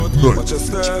Watch your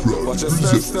step, step.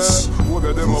 What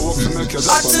got them a walk to make you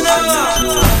drop on the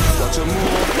watch your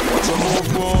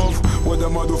move. What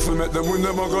them a do for make them win,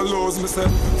 them a go lose. Me say,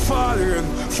 fall.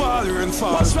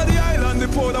 Watch for the island, the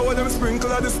powder where them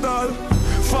sprinkle at the stall.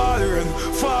 Fall.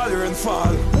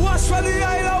 Watch for the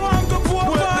island, want to pour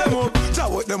fall.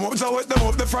 Jawet them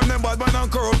up, they from them bad man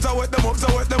and corrupt. Jawet them up, they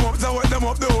up there.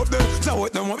 Jawet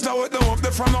them up,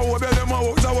 they from nowhere, them a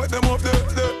walk. Jawet them up, they.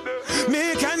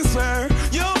 Me can swear,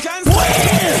 you can swear.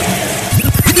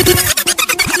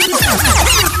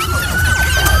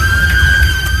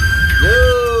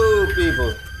 Yo,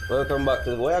 people, welcome back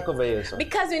to the Where I Cover here, sir.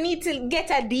 Because we need to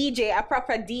get a DJ, a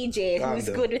proper DJ who's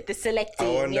good with the selecting. I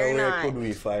wonder where could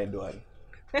we find one?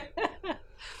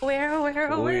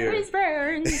 Where is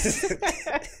Burns?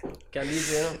 Can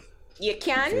DJ, You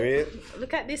can? Great.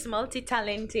 Look at this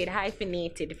multi-talented,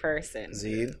 hyphenated person.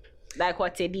 Zine. Like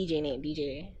what's your DJ name,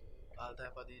 DJ? All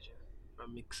type of DJ.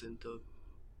 From mixing to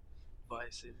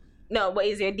voicing. No, but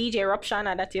is your DJ Ruption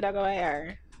or that you don't go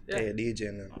here? Yeah,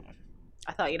 DJ now.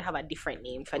 I thought you'd have a different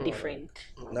name for different.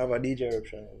 Now have a DJ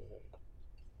Ruption.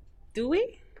 Do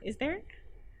we? Is there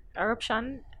a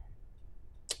Ruption?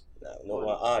 No,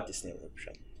 one artist name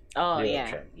Ruption. Oh, yeah.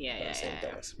 Ruption. Yeah.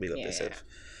 Big up yourself.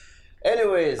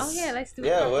 Anyways. Oh, yeah, let's do it.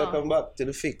 Yeah, welcome back to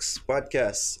the Fix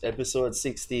Podcast, episode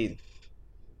 16.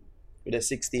 With a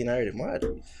 16 already, mad.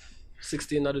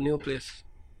 16 at the new place.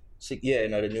 Yeah,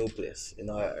 in the new place, in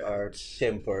our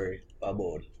temporary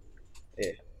abode.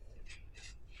 Yeah.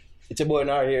 It's a boy in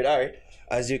our here, alright.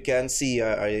 As you can see,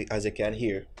 or as you can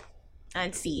hear.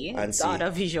 And see. And see. Audio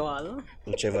visual.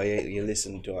 Whichever you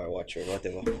listen to or watch or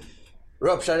whatever.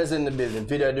 Ruption is in the building.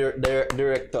 Video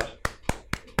director.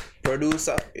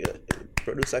 Producer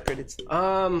credits.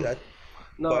 No,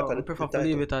 I prefer to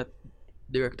leave it at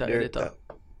director. Editor.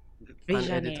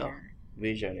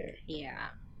 Visionary. Yeah.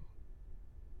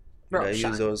 I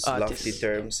use those lofty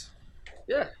terms.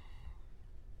 Yeah.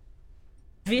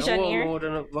 Visionary. More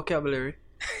than a vocabulary.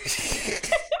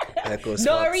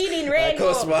 No reading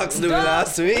Rainbow. Max do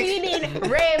last week. Reading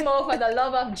Rainbow for the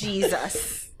love of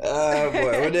Jesus. Boy,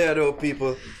 we're there though,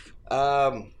 people.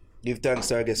 Give thanks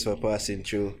to our guests for passing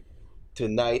through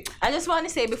tonight. I just want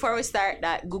to say before we start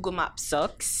that Google Maps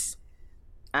sucks.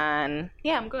 And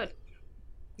yeah, I'm good.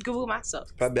 Google Maps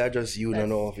sucks. Probably I just don't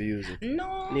know how to use it.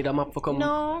 No. Need a map for come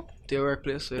to your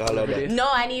workplace. So no,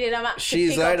 I needed a map to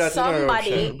pick up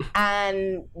somebody,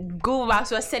 and Google Maps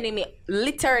was sending me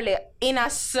literally in a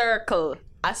circle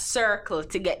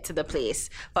to get to the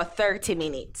place for 30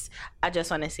 minutes. I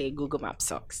just want to say Google Maps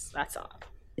sucks. That's all.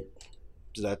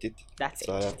 Is that it? That's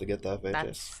so it. I have to get that.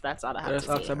 That's all I have to say.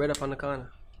 Just ask a brother from the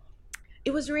corner.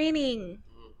 It was raining,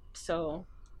 so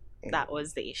that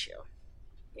was the issue.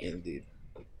 Yeah. Indeed.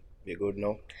 You good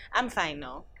now? I'm fine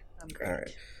now. I'm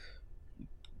great.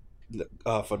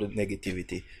 Alright. For the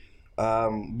negativity.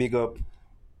 Big up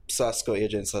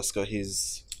Agent Sasko,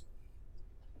 his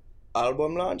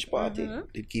album launch party.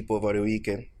 Did keep over the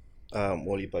weekend.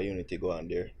 All heap of Unity go on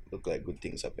there. Look like good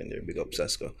things happen there. Big up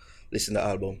Sasko. Listen to the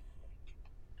album.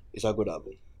 It's a good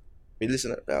album. You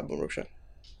listen to the album, Ruption?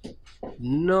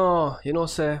 No, I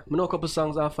know a couple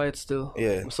songs off it still.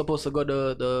 Yeah. I'm supposed to go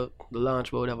to the launch,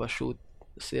 but we have a shoot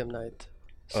the same night.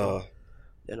 So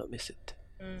they don't miss it.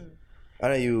 I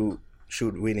know you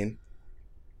shoot winning.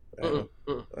 No.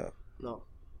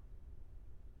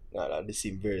 Nah, they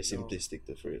seem very simplistic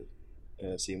to feel.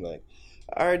 It seem like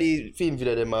I already film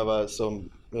video them have some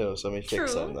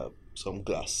effects on some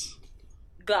glass.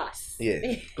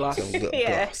 Yeah. Glass.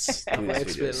 Glass. I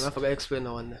forgot to explain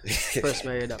that one. First I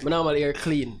heard that. But normally air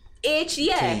clean.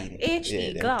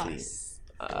 HE glass.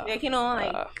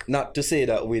 Like, not to say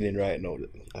that winning right now.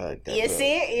 You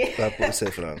see? I put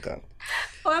myself on camp.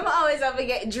 I'm always up to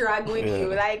get dragged with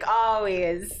you, like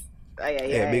always.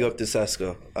 Yeah, big up to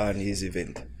Sasko on his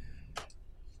event.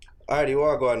 Alright, you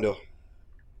want to go on though?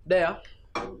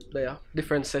 There.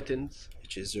 Different settings.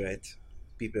 Which is right.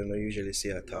 People don't usually see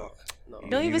her talk. No.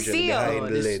 Don't even see you.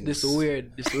 This is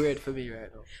weird. This is weird for me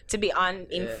right now. To be on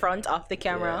in front of the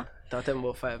camera. Thought them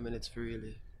about 5 minutes for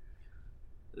really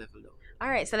level down.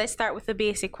 Alright, so let's start with the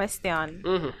basic question.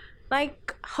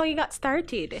 Like, how you got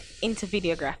started into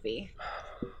videography?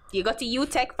 You got to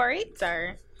UTech for it,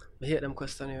 or? I hate them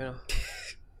questions, you know.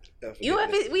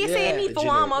 We say you need to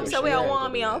warm up, so we are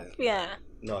warming up. Yeah.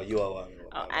 No, you are warming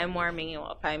up. I'm warming you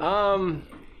up.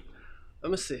 Let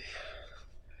me see.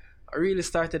 I really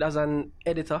started as an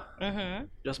editor,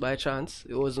 just by chance.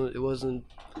 It wasn't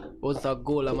a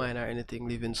goal of mine or anything.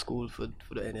 Leaving school for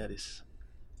any of this.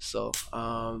 So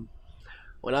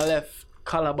when I left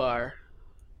Calabar,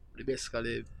 they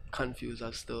basically confused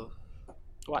as to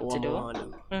what to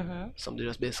do. Something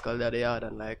just basically that they had,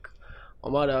 and like my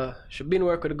mother, she been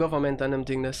work with the government and them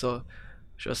thing there, so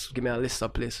she just give me a list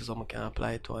of places I can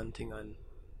apply to and thing, and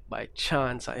by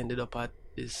chance I ended up at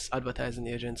this advertising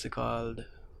agency called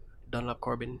Dunlop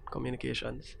Corbin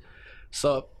Communications.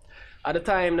 So at the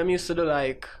time them used to do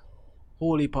like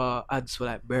whole heap of ads for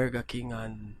like Burger King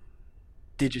and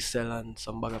Digicel and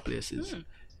some bigger places.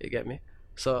 You get me?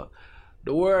 So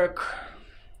the work,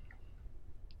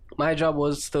 my job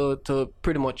was to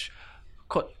pretty much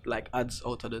cut like ads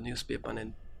out of the newspaper and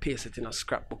then paste it in a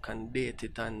scrapbook and date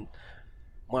it and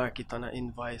mark it on an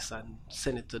invoice and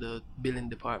send it to the billing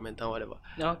department and whatever.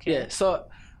 Okay. Yeah, so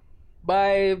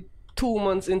by 2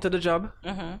 months into the job,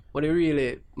 when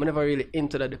we never really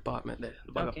into the department there,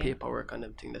 the bag of paperwork and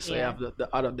them things there. So you have the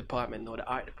other department, the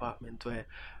art department where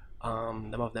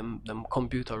them have them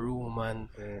computer room and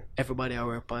everybody I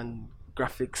work on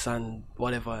graphics and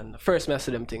whatever, and first me I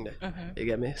see them thing there. You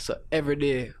get me? So every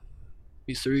day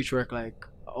we used to reach work like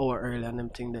an hour early and them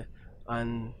thing there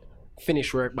and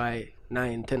finish work by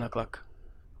 9-10 o'clock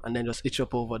and then just itch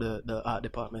up over the art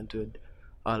department with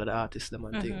all of the artists them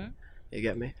and thing. You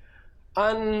get me?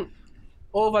 And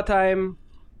over time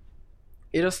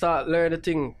you just start learn the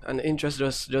thing and the interest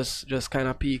just kind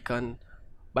of peak, and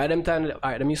by them time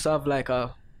them used to have like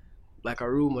a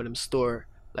room where them store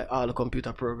like all the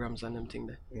computer programs and them thing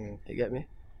there. You get me?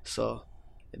 So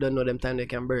you don't know them time they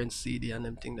can burn CD and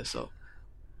them thing there, so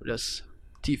we just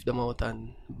thief them out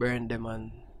and burn them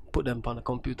and put them on the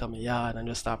computer in my yard and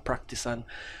just start practicing.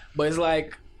 But it's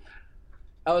like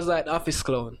I was like the office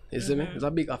clown, you see me? It's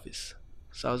a big office.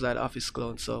 So I was like the office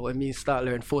clown. So when me start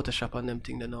learning Photoshop and them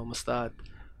thing then I start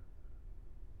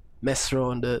mess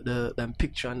around them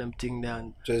picture and them thing there.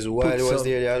 And so it's while it was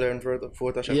there, you learned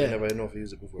Photoshop, you never know if you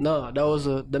use it before? No, that was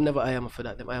them never I am for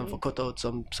that. Them I am for cut out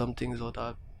some things out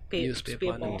of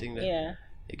newspaper and them thing there. Yeah.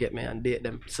 You get me? And date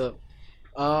them. So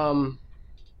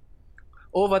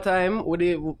over time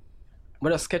we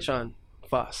just sketch on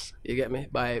fast. You get me?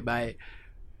 By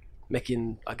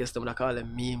making, I guess them would call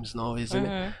them memes now, isn't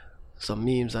it? Some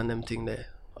memes and them thing there.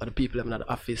 Or the people them in the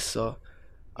office. So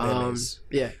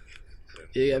yeah.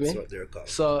 You get me? That's what they're called.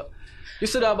 So you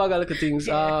see that bag of little things.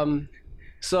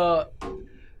 So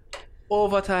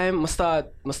over time I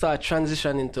start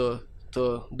transitioning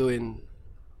to doing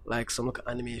like some like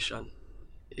animation.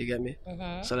 You get me?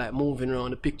 So like moving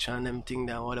around the picture and them thing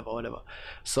there, whatever.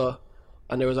 So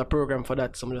and there was a program for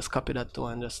that, so I just copy that too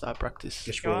and just start practice.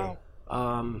 Which program?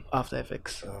 After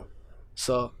Effects.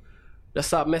 So just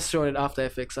start messing around with After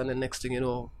Effects, and the next thing you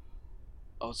know,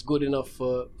 I was good enough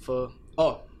for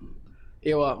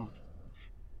here what happened?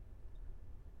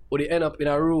 Would you end up in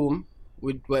a room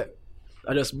with where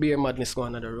I just beer madness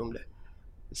going in the room there.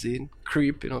 See?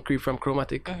 Creep, Creep from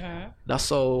Chromatic. That's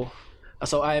how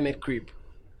I met Creep.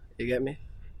 You get me?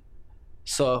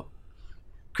 So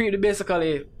Creep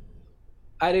basically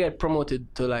I get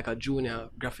promoted to like a junior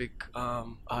graphic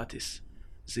artist.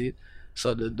 See?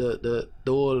 So the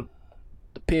whole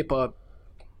paper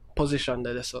position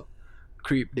there, so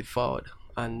Creep did forward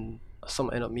and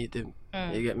some end up meeting.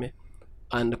 You get me?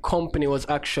 And the company was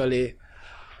actually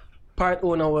part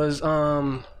owner was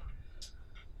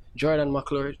Jordan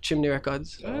McClure, Chimney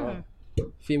Records.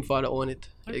 Film father own it.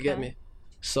 You get me?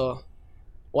 So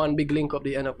one big link up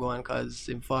they end up going because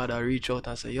him father reach out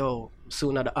and say, yo,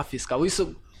 soon at the office. Cause we used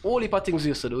to all the things we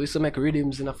used to do. We used to make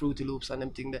rhythms in a Fruity Loops and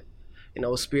them thing there. In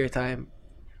our spare time.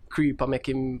 Creep and make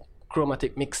him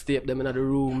Chromatic mixtape them in the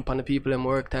room and the people in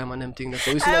work time and them thing there.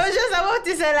 So we I was just about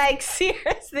to say like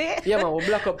seriously. Yeah man, we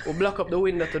block up the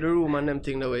window to the room and them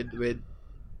thing there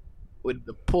with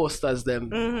the posters them,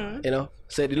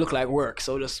 so they look like work.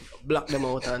 So just block them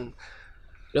out and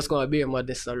just gonna be a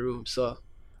madness in the room. So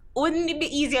wouldn't it be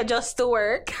easier just to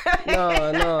work?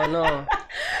 No.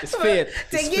 It's fate.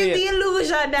 To give the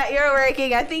illusion that you're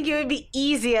working, I think it would be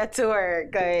easier to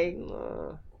work. Like,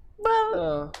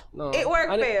 well, no. It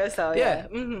worked for you, so yeah.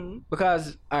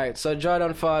 Because alright, so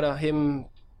Jordan father, him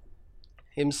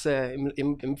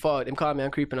called me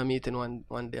and Creep in a meeting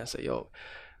one day and say, yo,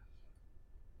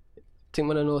 think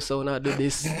I don't know so now do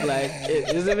this like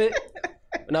you see me?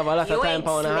 We have a lot of time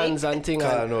on our hands and things.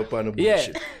 Yeah.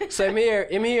 So him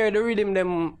here the rhythm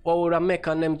them what would I make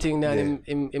on them thing then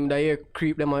him the here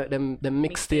Creep them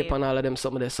mixtape and all of them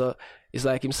something there. So it's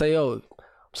like him say, yo, I'm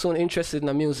so interested in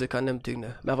the music and them thing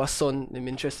there. I have a son, him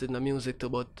interested in the music too,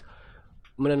 but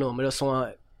I don't know, I just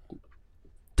want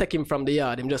take him from the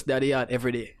yard, him just there the yard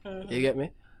every day. You get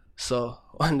me? So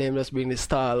one day him just bring this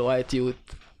tall white youth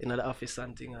in the office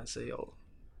and thing and say, yo,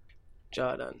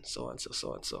 Jordan, so and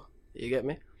so. You get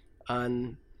me?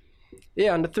 And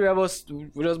yeah, and the three of us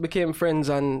we just became friends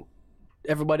and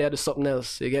everybody had something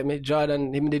else. You get me?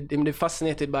 Jordan, him did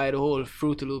fascinated by the whole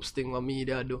Fruity Loops thing what me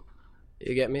they do.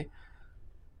 You get me?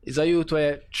 It's a youth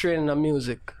where training on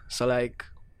music, so like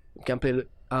you can play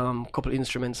couple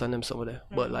instruments and them some of them,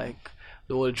 but like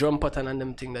the whole drum pattern and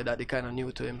them thing that they kind of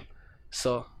new to him.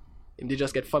 So him they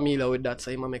just get familiar with that,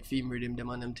 so he make film rhythm them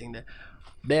and them thing there.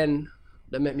 Then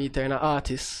they make me turn an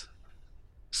artist.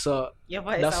 So your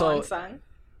voice that's on one song.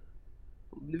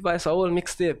 The voice a whole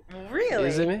mixtape. Really?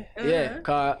 You see me? Yeah.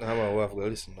 Cause I'm gonna have to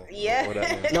listen now.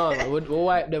 Yeah. no, we'll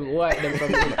wipe them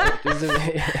from the you see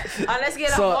me? On a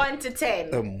scale of 1 to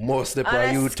 10. The most they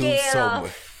on YouTube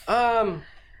somewhere.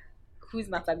 Who's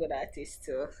not a good artist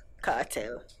to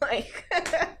Cartel? Like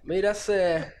me that's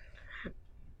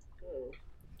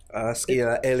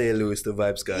scale LA Lewis the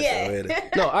vibes guys already.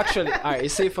 No, actually, alright, you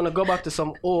see if I go back to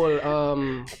some old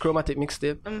chromatic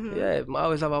mixtape, yeah, I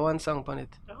always have a one song on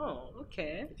it. Oh,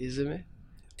 okay. You see me?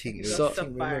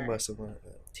 Remember someone.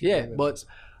 Yeah, but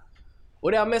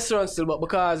what I mess around still, but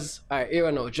because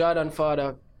here now, Jordan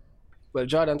started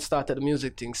the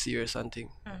music thing serious and thing.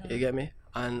 You get me?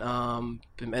 And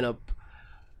they end up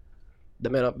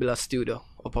build a studio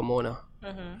up in Mona.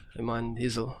 Him and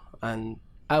Hizzle. And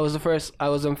I was the first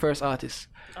artist.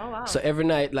 Oh wow. So every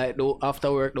night, like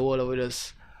after work, the whole of it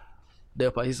is there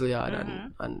up at Hizzle yard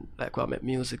and like we make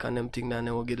music and them thing there, and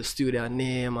then we'll get the studio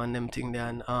name and them thing there,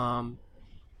 and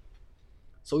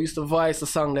so we used to voice the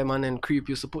song them and then Creep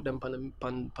used to put them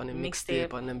on the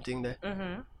mixtape and them thing there.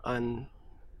 And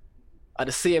at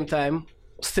the same time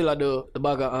still I do the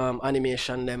bag of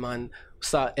animation them and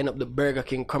start end up the Burger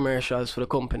King commercials for the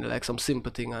company, like some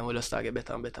simple thing, and we just start get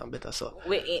better and better and better. So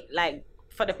wait, like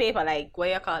for the paper, like what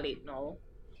you call it now?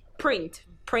 Print.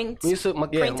 We used to, we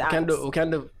can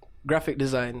do graphic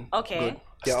design. Okay.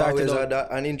 You always had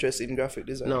an interest in graphic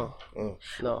design? No.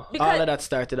 Because all of that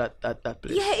started at that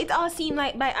place. Yeah, it all seemed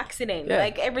like by accident. Yeah.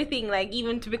 Like everything, like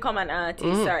even to become an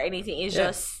artist or anything, it's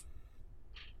just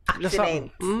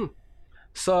accident.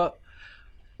 So,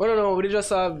 I don't know, we just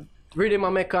have rhythm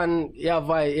and make and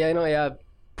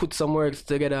put some words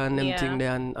together and them thing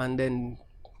there and then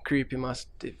Creep him as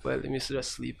him used to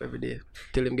just sleep every day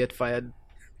till him get fired.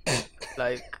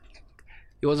 Like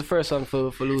he was the first one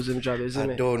for losing job, isn't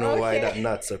it? I don't know why that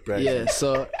not surprising. Yeah,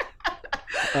 so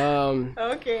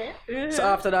okay. So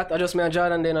after that I just met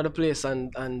Jordan there in the place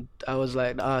and I was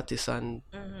like the artist and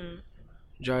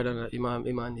Jordan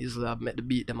Iman his lab met the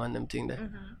beat them and them thing there.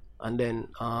 And then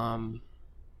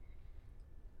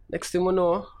next thing we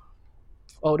know,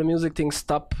 the music thing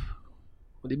stop.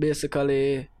 They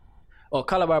basically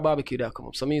Calabar barbecue that come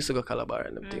up. So me used to go Calabar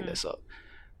and them thing there. So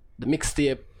the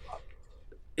mixtape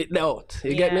it out.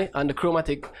 You get me? And the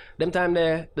chromatic, them time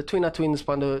there, the twins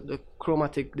on the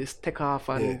chromatic, this take off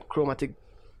and chromatic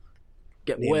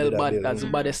get bad as the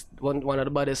baddest one of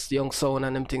the baddest young sound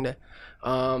and them thing there.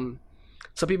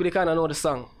 So people they kinda know the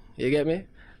song. You get me?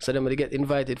 So then they get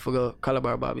invited for the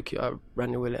Calabar barbecue at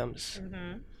Randy Williams.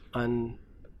 And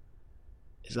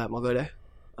it's like my go there.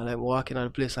 And I'm walking out the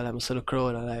place and I'm see the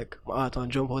crowd and like my heart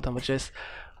and jump out of my chest.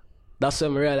 That's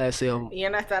when I realize you're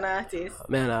not an artist.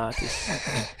 I'm an artist.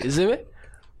 You see me?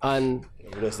 And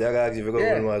just they ask if you go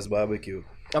to one barbecue.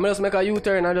 I'm just make a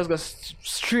U-turn and just go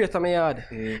straight to my yard.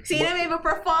 See them even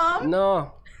perform?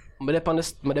 No. I'm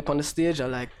up on the stage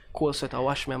and like cold sweat and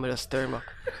wash me and I just turn back.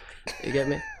 You get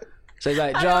me? So it's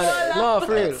like John, no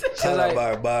for real. So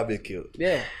Calabar barbecue.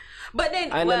 Yeah. But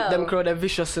then, and them crowd are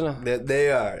vicious, you know.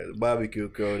 They are barbecue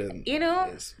crowd. Them, you know,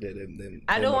 yes,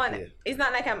 I don't want. It's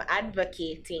not like I'm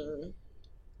advocating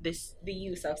the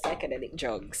use of psychedelic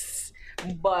drugs,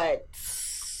 but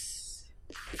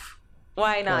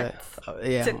why not?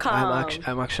 To calm.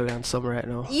 I'm actually on some right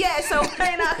now. Yeah, so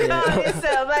why not calm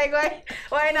yourself? Like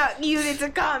why not use it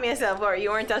to calm yourself? Or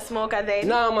you weren't a smoker then?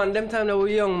 Nah, man. Them time that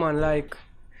we young, man. Like,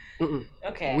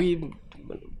 okay. We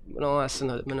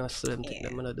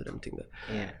don't do them thing there.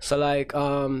 Yeah. So like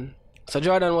so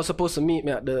Jordan was supposed to meet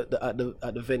me at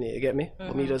the venue, you get me?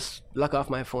 But me just lock off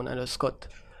my phone and just cut.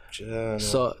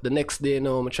 So the next day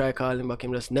I try calling him back,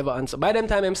 him just never answer. By them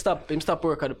time him stop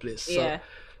work at the place. So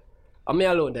I'm me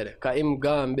alone there. Cause him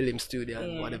go and build him studio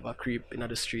and whatever creep in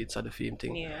the streets at the film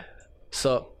thing. Yeah.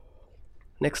 So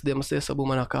next day I say so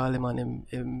boom and I call him and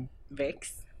him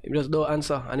vex. Him just don't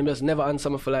answer and him just never answer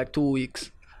me for like 2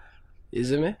 weeks. You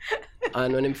see me?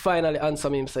 And when him finally answer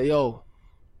me, him say, yo,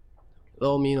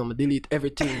 allow me, I'm delete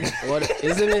everything.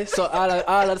 You see me? So all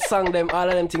of the song them, all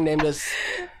of them thing them just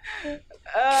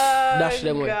dash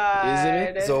them away. You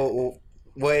see me? So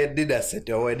why did I set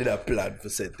you? Why did I plan for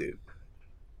set you?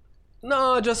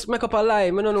 No, just make up a lie. I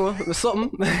don't know.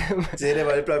 Something. Say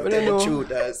never plan to tell the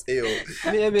truth as yo.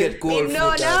 Maybe. Get cold foot.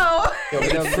 No. You're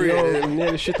get free.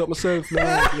 Nearly shit up myself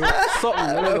now. Something.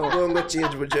 I don't know. Go and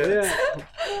change my job. Yeah.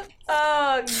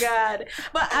 Oh God.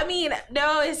 But I mean, they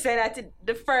always say that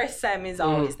the first time is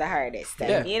always the hardest time.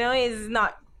 Yeah. You know, it's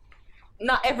not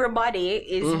everybody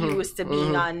is used to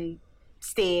being on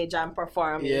stage and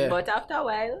performing. Yeah. But after a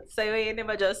while, so you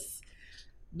never just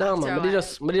No man, but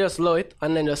they just love it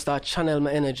and then just start channel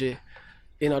my energy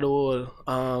in the whole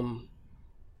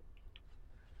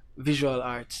visual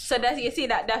arts. so that you see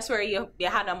that's where you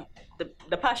had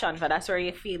the passion for. That's where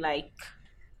you feel like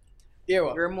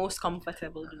Yeah. you're most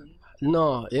comfortable doing.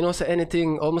 No, you know, say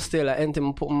anything, almost still like anything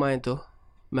I put my mind to,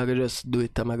 I could just do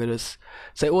it. I could just,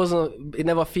 so it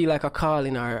never feel like a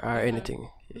calling or anything.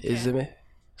 You see me?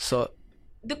 So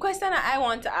The question that I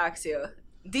want to ask you,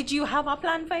 did you have a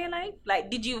plan for your life?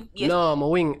 Like, did you no, I'm a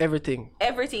wing everything.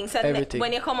 everything? So Everything.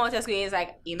 when you come out of school, it's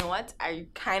like, you know what? I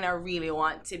kind of really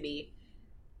want to be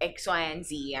X, Y, and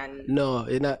Z. And No,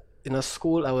 in a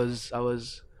school,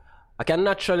 I can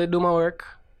naturally do my work,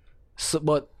 so,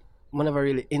 but I'm never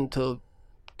really into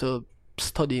to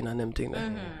studying and them thing.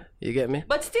 You get me?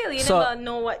 but still, you So- never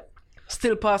know what.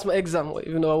 Still pass my exam,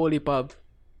 even though I only have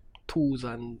 2s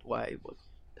and Y, but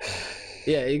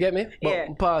yeah, you get me? But Yeah.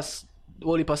 pass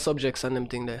only pass subjects and them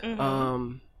thing there.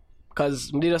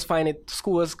 Cause they just find it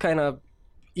school was kind of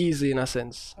easy in a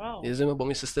sense. Wow. You see me? But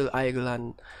me still idle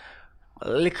and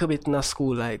a little bit in a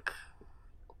school like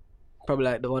probably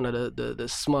like the one of the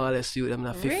smallest youth them in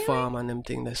a fifth Really? farm and them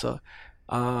thing there. So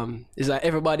it's like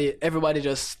everybody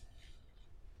just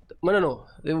I don't know.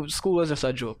 The school was just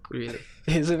a joke, really.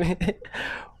 You see me?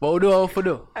 But we do what we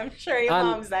do. I'm sure your And-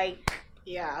 mom's like,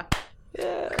 yeah,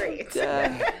 great.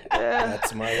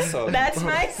 That's my son. That's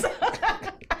my son.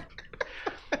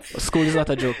 School is not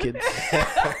a joke, kids.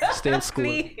 Stay in school,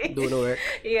 Please. do the work.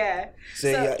 Yeah.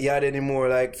 So you had any more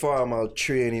like formal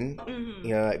training,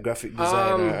 you know, like graphic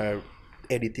design or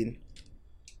editing?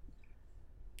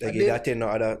 Like you did. attend no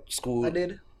other school? I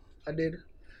did.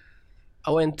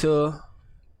 I went to.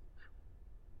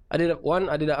 I did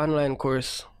an online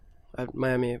course at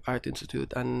Miami Art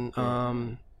Institute, and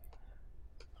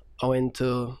I went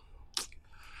to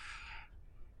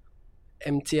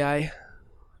MTI,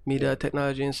 Media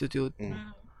Technology Institute,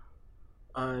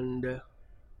 and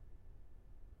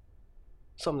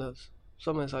something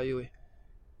else at UA.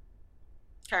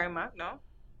 Carry Mark, no?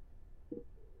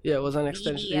 Yeah, it was an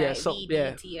extension. Yeah,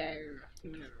 yeah.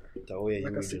 The way you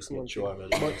Like a would 6 just month get you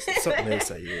on something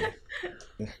else at you.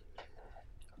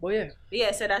 But yeah.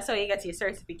 Yeah, so that's how you get your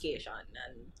certification.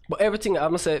 And But everything I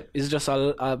must say is just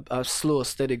a slow,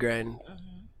 steady grind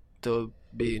to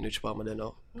be in which part I don't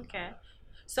know. okay.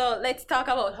 So let's talk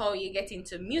about how you get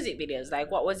into music videos.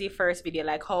 Like, what was your first video?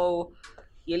 Like, how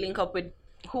you link up with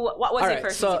who? What was your Alright,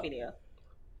 first so- music video?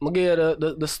 I'm give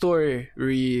you the story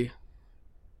re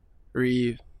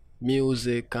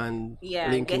music and Yeah,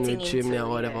 linking getting with Chimney into, and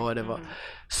whatever, yeah. whatever.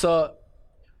 So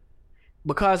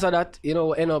because of that, you know,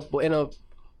 we end up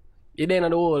you're then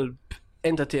in the whole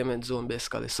entertainment zone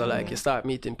basically. So like you start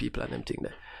meeting people and them thing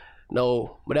there.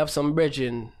 Now we have some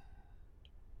brethren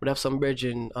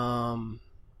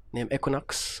named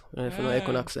Equinox. I don't know if you know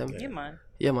Equinox them. Yeah, man.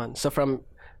 Yeah, man. So from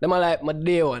them are like my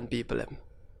day one people them.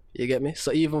 You get me?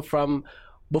 So even from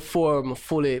before I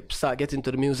fully start getting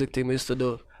into the music thing, we used to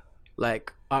do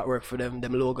like artwork for them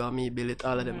logo, me, build it,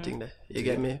 all of them thing there. You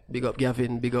get me? Big up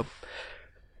Gavin, big up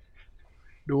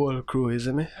the whole crew, you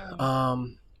see me?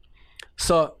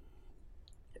 So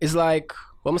it's like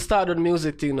when I started the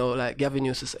music thing now, like Gavin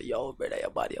used to say, yo brother, your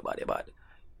body.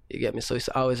 You get me? So it's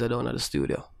always down at the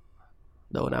studio.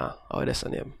 Down that's the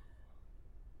name.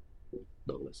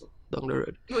 Down the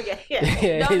road. Yeah.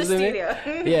 Yeah, Down the you see me? studio.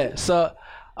 Yeah, so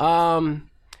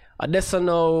I guess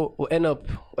now we end up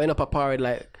a par with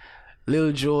like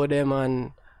Lil Joe them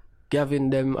and Gavin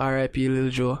them, R.I.P. Lil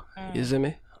Joe, you see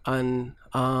me? And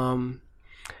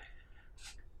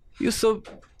used to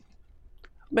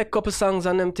make a couple songs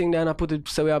and them thing there, and I put it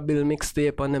so we have build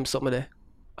mixtape and them something there.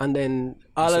 And then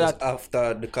all So of it's that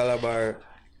after the Calabar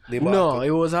debacle? no, it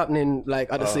was happening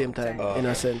like at the same time in a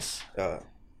okay. sense. Yeah.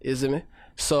 You see me?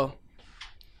 So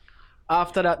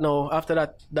after that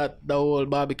the whole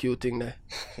barbecue thing there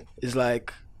is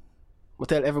like I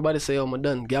tell everybody say, oh, I'm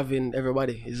done. Gavin,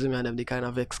 everybody, you see me, and them they kind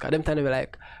of vex. Cause them time they be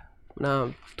like,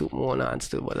 Now took more on and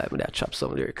still, but like me that chop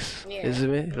some lyrics. Yeah. You see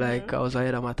me? Like I was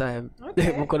ahead of my time.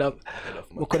 Okay. I could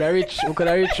have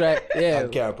reached right. Yeah. I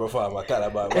can't perform a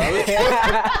caliber.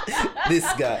 This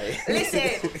guy.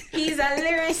 Listen, he's a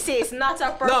lyricist, not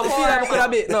a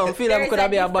performer. No, I feel like I could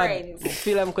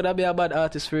have been a bad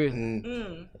artist for real.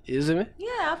 You see me?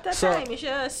 Yeah, after time, it's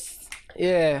just...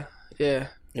 Yeah.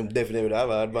 You definitely would have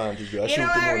an advantage. You know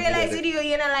what I realize with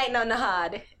you don't like nothing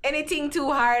hard. Anything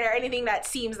too hard or anything that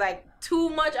seems like too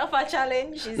much of a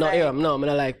challenge is I don't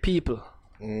like people.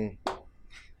 You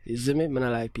see me? I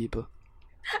don't like people.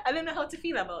 I don't know how to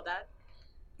feel about that.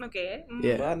 Okay.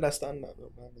 Yeah. I understand that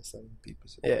though. I understand people.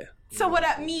 Yeah. So what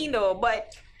that mean though,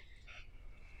 but...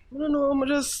 I don't know, I'm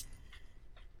just...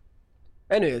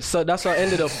 Anyway, so that's what I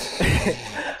ended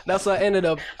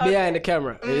up behind the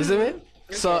camera. You see me? Okay.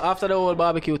 So after the whole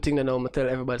barbecue thing, then I'm tell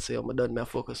everybody say I'm done. I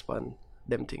focus on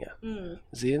them thing.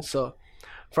 See? So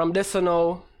from this to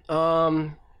now,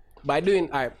 by doing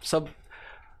so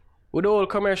with the whole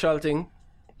commercial thing,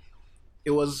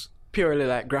 it was purely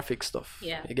like graphic stuff.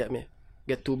 Yeah. You get me?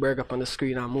 Get two burgers up on the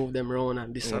screen and move them around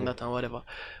and this and that and whatever.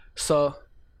 So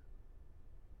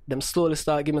them slowly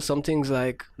start giving me some things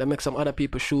like they make some other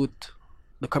people shoot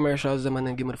the commercials them and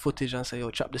then give me the footage and say,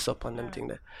 yo, chop this up on them thing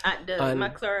there. At the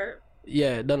McClure.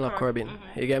 Yeah, Dunlop Corbin.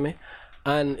 You get me?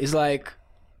 And it's like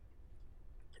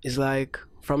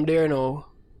from there now,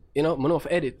 you know, I know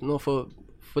for edit, no for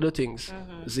the things.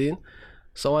 See?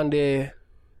 So one day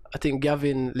I think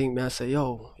Gavin linked me and said,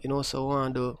 yo, you know, so I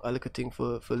want to do a little thing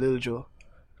for Lil Joe.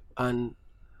 And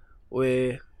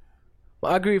I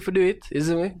agree to do it,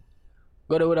 isn't it?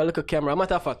 Got with a little camera.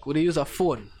 Matter of fact, we use a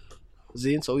phone.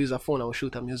 See? So we use a phone and we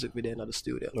shoot a music video in the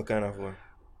studio. What kind of phone?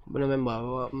 I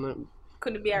remember.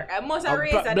 Could be I must have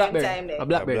raised at that time there. A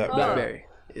Blackberry.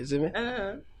 You see me?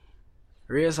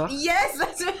 Razor? Yes,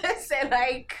 that's what I said.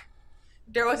 Like,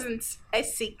 there wasn't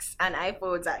S6 and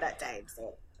iPhones at that time,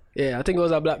 so. Yeah, I think it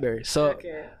was a Blackberry. So,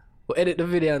 we edit the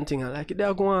video and thing. I like,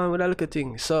 they're going with a little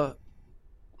thing. So,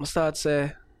 I start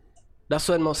say, that's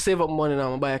when I save up money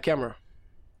now and buy a camera.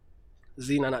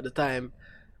 And at the time,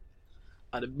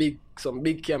 some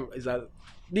big camera is a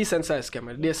decent size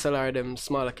camera. The DSLR, them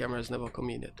smaller cameras never come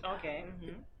in yet. Okay.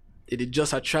 It is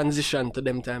just a transition to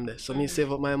them time there. So me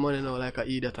save up my money now like an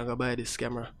idiot and go buy this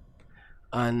camera.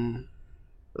 And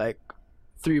like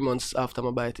 3 months after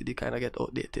I buy it, it kind of get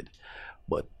outdated.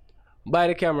 But buy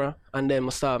the camera and then I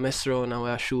start mess around and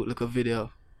I shoot like a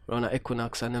video around the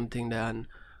Equinox and them thing there. And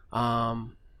I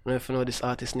don't know if you know this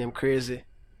artist named Crazy.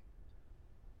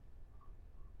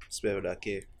 Spell with that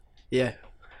K. Yeah.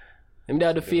 Him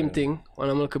there the film thing when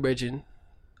I'm looking bridging.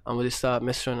 And we start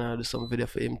messing around and do some video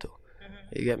for him too.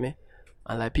 You get me?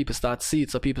 And like people start see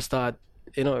it, so people start,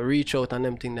 you know, reach out and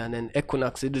them thing there. And then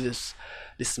Equinox, they do this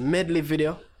medley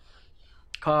video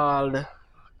called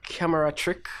Camera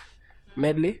Trick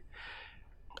Medley.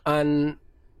 And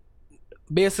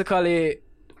basically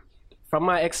from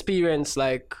my experience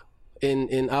like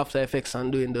in After Effects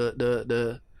and doing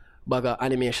the bag of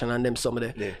animation and them some of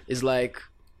the it's like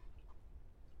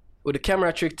with the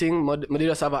camera trick thing, I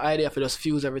just have an idea for just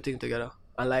fuse everything together.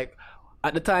 And like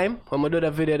at the time when I do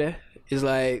the video there, it's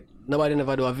like nobody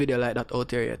never do a video like that out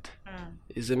there yet.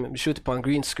 Is we shoot it on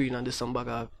green screen and do some bag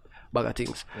of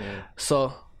things.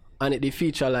 So and it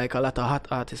feature like a lot of hot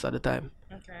artists at the time.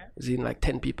 It's in like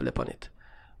 10 people upon it.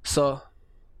 So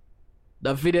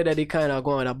the video that they kind of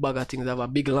go on a bag of things, they have a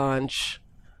big launch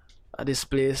at this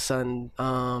place and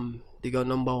they got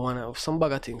number one of some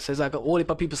bag of things. So it's like a whole heap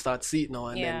of people start see it now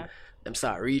and then them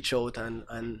start reach out and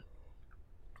I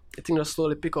think they'll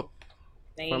slowly pick up.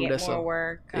 Then you get more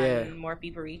work and more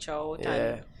people reach out.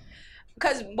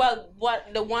 Because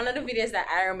one of the videos that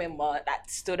I remember that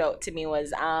stood out to me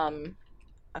was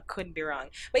I could be wrong.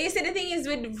 But you see the thing is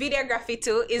with videography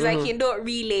too, is like you don't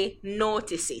really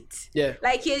notice it. Yeah.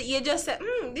 Like you just say,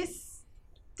 this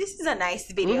is a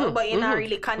nice video, but you're not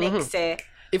really connect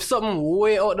if something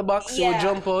way out the box, you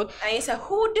jump out. And you say,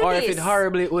 who do or this? Or if it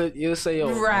horribly, you say,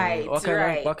 yo, right,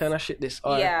 what kind of shit this?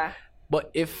 Or,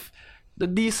 but if the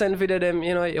decent video, them,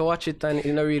 you know, you watch it and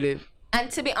you know really. And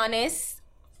to be honest,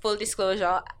 full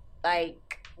disclosure,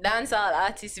 like dancehall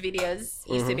artist videos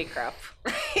used to be crap.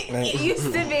 It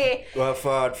used to be.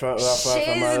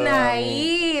 She's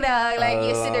naive. Like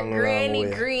you see the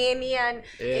grainy and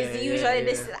it's usually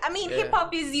this. I mean, hip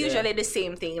hop is usually the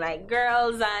same thing. Like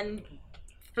girls and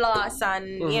floss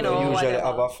and you know. Usually whatever.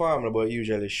 have a formula, but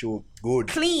usually shoot good.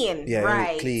 Clean. Yeah,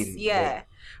 right. Clean. Yeah.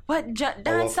 But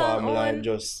dancehall on.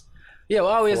 Just. Yeah,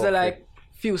 well, always the like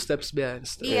few steps behind.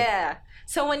 Yeah.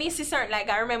 So when you see certain, like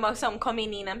I remember some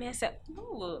coming in and I said,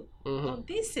 oh,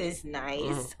 this is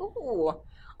nice. Oh,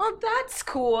 oh, that's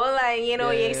cool. Like, you know,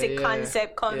 you see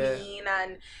concept come in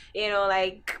and, you know,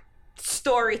 like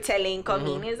storytelling come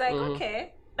in. It's like,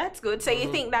 okay, that's good. So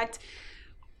you think that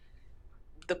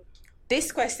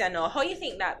this question now, how you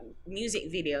think that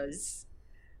music videos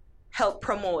help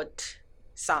promote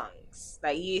songs?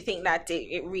 Like, you think that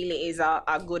it really is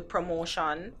a good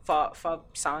promotion for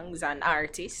songs and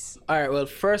artists? All right, well,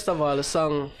 first of all, the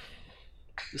song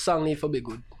need to be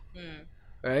good.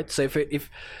 Right? So if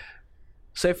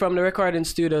from the recording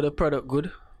studio the product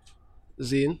good,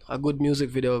 Zine, a good music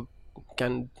video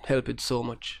can help it so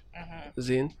much.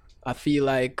 Zine, I feel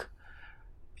like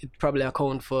it probably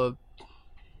account for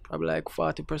probably like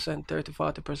 40%,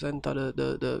 30-40% of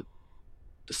the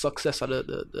success of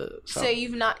the song. So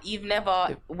you've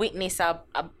never witnessed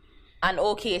an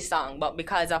okay song, but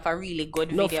because of a really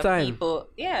good Enough video, time. people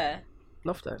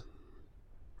Enough time.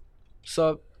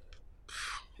 So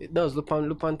it does look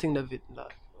on thing that it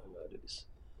like this.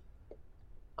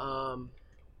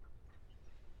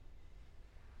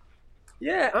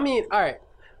 Yeah, I mean, alright.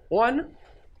 One,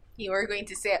 you were going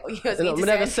to say I'm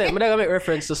gonna make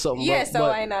reference to something. Yeah, but, so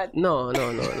why not? No.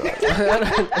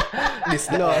 This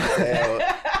No.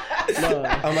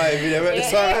 Am I even the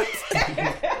song?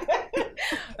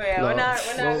 We're not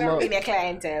gonna be their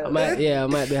clientele. I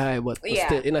might be high, but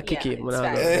still in a kicky.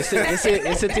 It's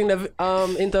the thing that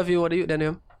interview what the youth then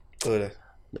him? What?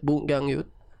 Boot gang youth.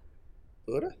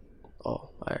 What? Oh,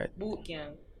 alright. Boot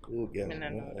gang.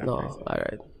 No,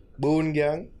 alright. Boon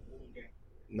Gang?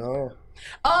 No.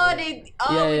 Oh, he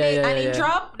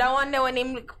dropped that one there when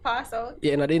him pass out.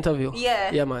 Yeah, in the interview.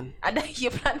 Yeah, man. And then you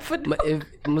plan for that. If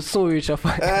I'm so rich of the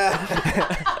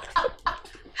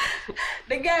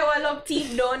guy will love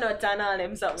teeth donut and all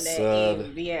them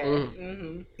something there.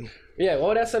 Yeah,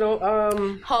 what that's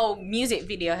how music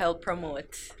video help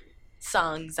promote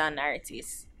songs and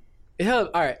artists. It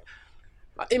helped. Alright.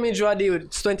 Image what I did,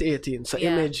 it's 2018. So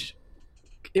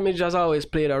image has always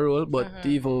played a role, but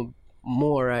even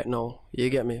more right now. You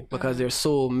get me? Because there's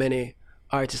so many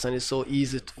artists and it's so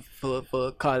easy for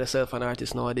call yourself an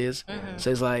artist nowadays. So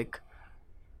it's like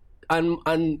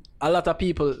and a lot of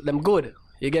people, them good.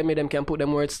 You get me? Them can put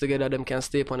them words together, them can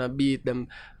stay up on a beat, them.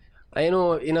 I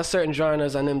know in a certain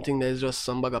genres and them thing there's just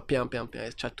some bag of piam,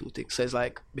 it's chat too thick. So it's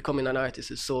like becoming an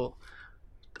artist is so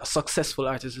a successful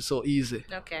artist is so easy.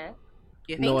 Okay.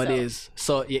 You think nowadays.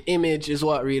 So your image is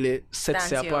what really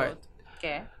sets you apart.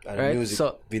 Okay. And right?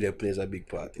 music video plays a big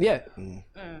part. Yeah.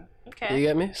 Okay. You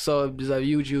get me? So there's a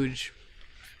huge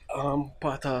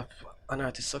part of an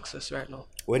artist's success right now.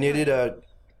 When you did a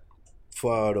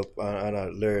forward up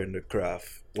and learn the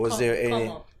craft, was there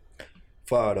any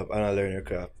forward up and learn the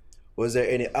craft? Was there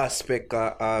any aspect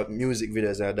of music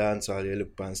videos and dancehall you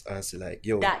look and say like,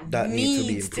 yo, that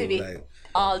needs to be improved?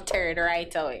 Altered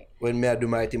right away. When I do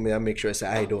my thing, I make sure I say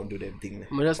I don't do them thing.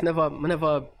 I just never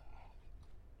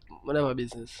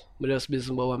business. I just business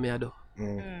about what I do.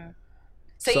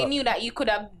 So you knew that you could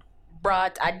have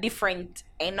brought a different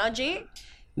energy?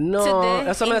 No,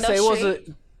 that's what I say.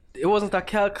 It wasn't a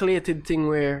calculated thing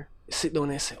where you sit down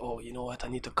and say, oh, you know what, I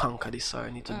need to conquer this, or I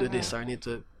need to do this, or I need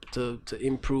to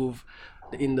improve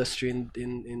the industry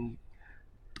in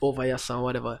over here or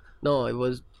whatever. No, it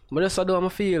was I just do what I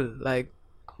feel. Like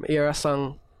I hear a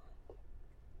song,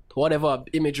 whatever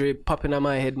imagery popping in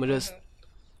my head, I just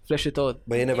flesh it out.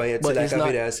 But you never yet see like a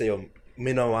video and say, yo,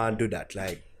 me no want to do that.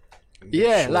 Like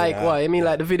yeah, like what? I mean,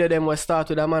 like the video them was start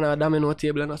with a man at a domino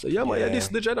table and I say, yeah man, this is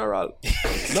the general.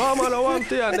 No man, I want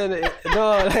to, and then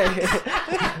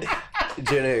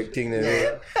generic thing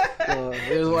there.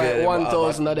 It was like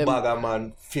 1,000 of them. Bag a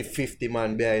man, 50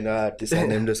 man behind the artist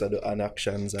and them just do an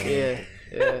actions and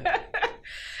yeah.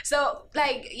 So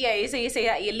like you say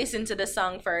that you listen to the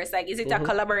song first. Like, is it a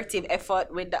collaborative effort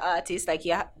with the artist? Like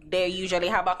they usually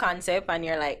have a concept and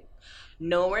you're like,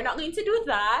 no, we're not going to do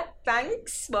that,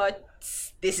 thanks, but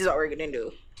this is what we're gonna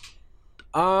do.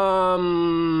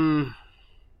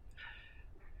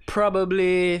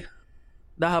 Probably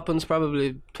that happens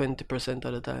probably 20%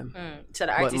 of the time. So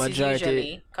the artist is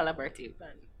usually collaborative.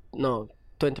 No,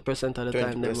 20% of the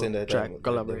time they will track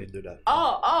collaborate. Do that.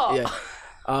 Oh. Yeah.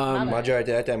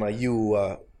 Majority of the time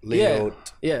you lay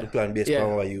out the plan based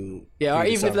on what you. Yeah, or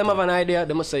even if them have an idea,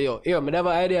 they must say, yo, here, I have an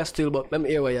idea still, but let me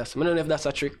hear what you say. I don't know if that's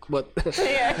a trick, but but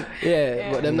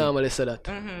them normally say that.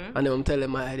 And then I'm telling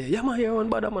them my idea. Yeah, man, here one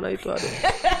bad man I do.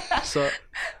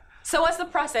 So what's the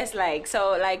process like?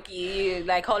 So like you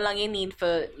how long you need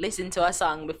for listen to a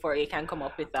song before you can come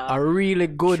up with a really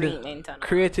good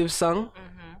creative song?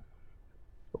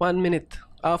 1 minute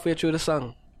halfway through the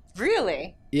song.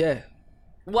 Really? Yeah.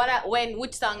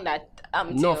 Which song that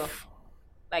Enough.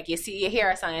 Like you hear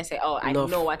a song and say, "Oh, I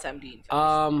know what I'm doing."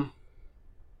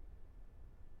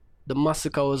 The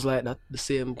Massacre was like that. The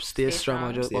same Stay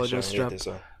Strong or just Strap.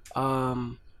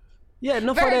 Yeah,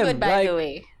 enough for them. Very good, by the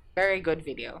way. Very good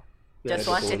video. Just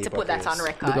wanted to put that on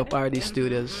record. Big up RD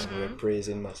Studios. We're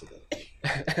praising Massacre.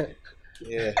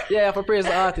 Yeah, for praise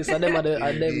the artists and them are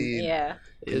them. Yeah.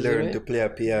 Learn to play a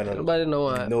piano. Nobody know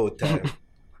what. No time.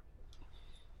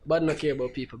 But not care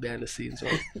about people behind the scenes.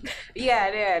 Right?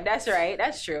 Yeah, that's right.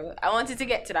 That's true. I wanted to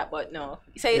get to that, but no.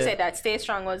 So you said that Stay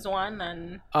Strong was one,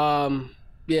 and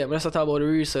yeah, but let's talk about the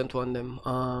recent one. Them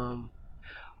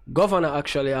Governor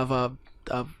actually have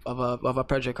a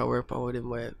project I work on with him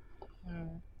where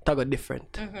talk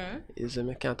different. Is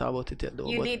me can't talk about it yet though.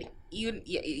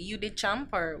 You did Champ,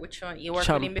 or which one? You worked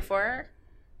Champ. with him before?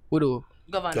 We do.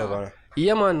 Governor.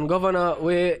 Yeah man, Governor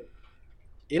we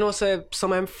say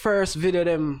some of them first video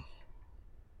them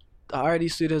the RD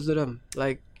Studios do them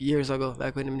like years ago,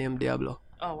 like when him named Diablo.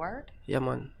 Oh word? Yeah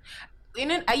man.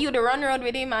 Are you the run road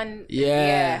with him and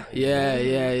Yeah.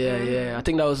 I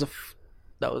think that was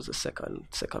the second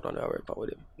one I worked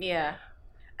with him. Yeah.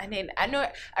 And then I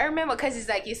remember because it's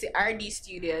like you see RD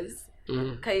Studios.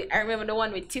 Cause I remember the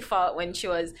one with Tifa when she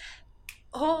was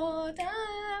oh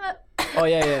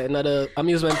yeah, another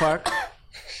amusement park.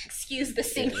 Excuse the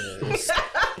singing.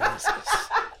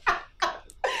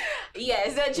 Yeah,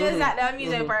 so just at the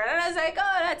amusement park, and I was like,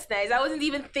 oh, that's nice. I wasn't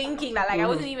even thinking that, I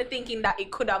wasn't even thinking that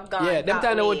it could have gone. Yeah, them that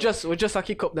time way. we just a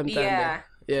kick up them time.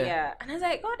 Yeah. And I was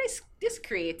like, oh, this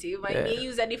creative. And they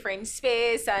use a different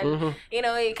space, and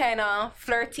it kind of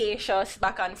flirtatious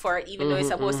back and forth, even though it's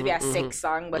supposed to be a sex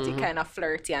song, but it kind of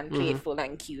flirty and playful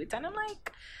and cute. And I'm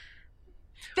like,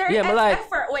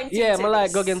 effort went into I like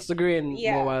this. go against the grain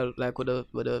more while like with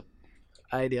the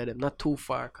idea of them not too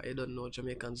far. Cause you don't know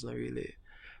Jamaicans not really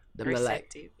them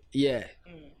receptive. Like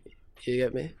you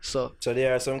get me. So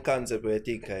there are some concepts where I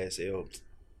think I say, oh,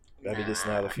 maybe this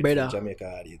now fit for Jamaica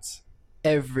audience.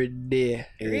 Every day.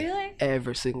 Really?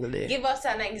 Every single day. Give us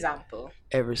an example.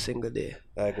 Every single day.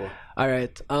 Like what?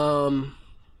 Alright.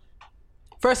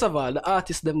 First of all, the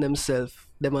artists themselves,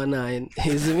 them are 9.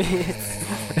 You see me?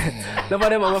 None of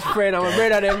them are my friend, I'm a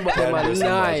brother them, but them are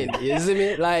 9. You see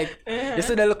me? Like you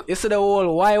see the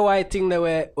whole YY thing that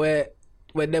where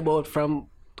they bought from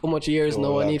how much years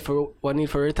now I need for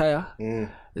retire.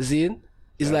 Zine?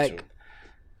 It's like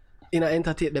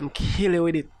entertain them, kill it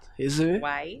with it. You see me?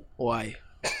 Why? Why?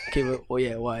 But we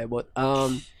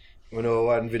know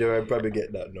one video I probably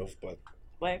get that enough, but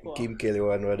like what? Kim Kelly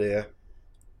one were there.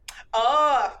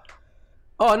 Oh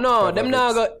no, them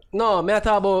now got no. Me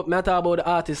talk about the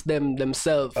artists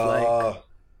themselves like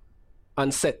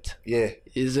on set. Yeah,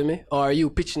 you see me? Or are you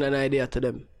pitching an idea to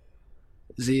them?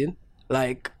 Zine?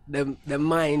 Like them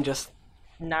mind just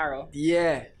narrow.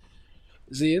 Yeah,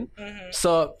 Zine.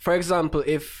 So for example,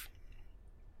 if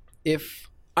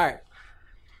alright,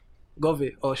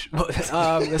 Gawwd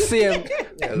the same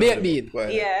Baked Bean.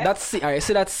 Yeah. That's alright.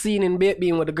 See that scene in Baked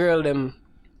Bean with the girl them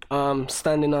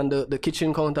standing on the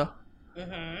kitchen counter.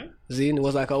 Zine, it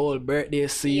was like a whole birthday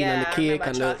scene and the cake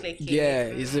and the cake.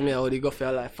 you see me how they go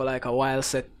for like a wild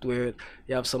set where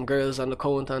you have some girls on the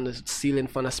counter and the ceiling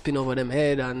fan a spin over them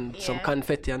head and some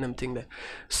confetti and them thing there.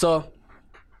 So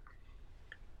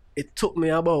it took me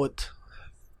about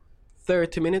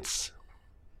 30 minutes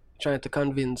trying to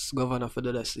convince Governor for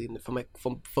the scene for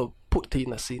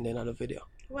putting a scene in the video.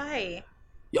 Why?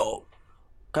 Yo,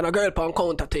 can a girl pan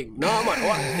counter thing? No man,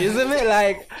 what? You see me?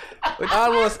 Like with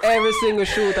almost every single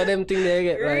shoot of them thing they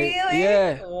get. Like, really?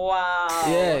 Yeah. Wow.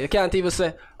 Yeah, you can't even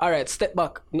say, alright, step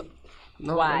back. No,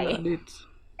 why? I'm not do it.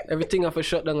 Everything I have to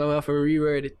shut down, I have to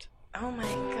reword it. Oh my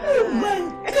god.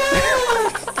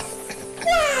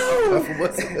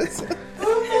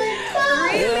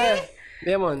 Really?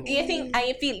 Yeah, man. Do you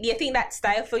think that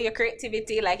style for your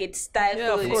creativity? Like it's style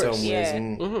for of course.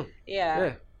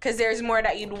 Yeah. Because there's more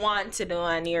that you'd want to do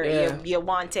and you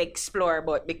want to explore,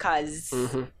 but because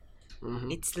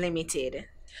it's limited.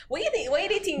 What do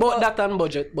you think? But that on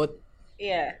budget, but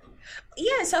yeah.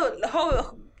 So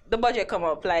how the budget come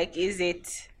up? Like,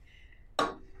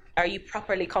 are you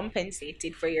properly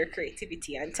compensated for your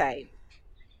creativity and time?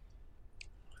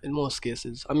 In most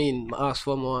cases, I mean, I ask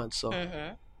for more, so.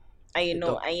 And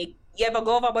you ever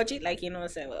go over budget? Like,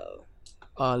 say, well,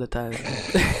 all the time.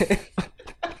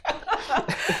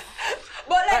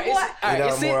 But like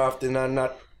what? More often than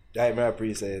not, I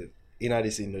appreciate in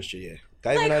this industry. Yeah,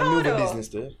 like even how move the though? business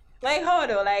too. Like how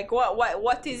though? Like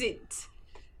what is it?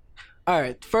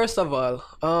 Alright, first of all,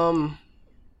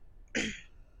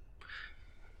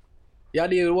 you deal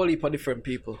with a whole heap of different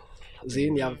people.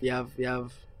 Zine, you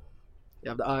have You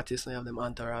have the artists and you have them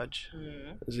entourage.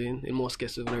 In most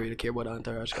cases, we don't really care about the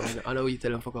entourage. I know you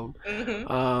tell them for come.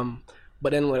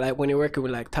 But then when you're working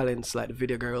with like talents like the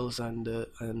video girls and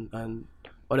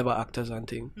whatever actors and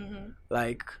thing,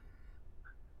 like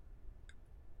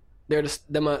they're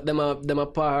just them a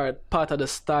part of the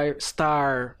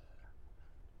star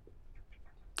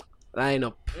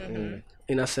lineup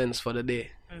in a sense for the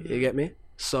day. You get me?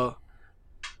 So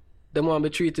them want to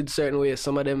be treated certain ways.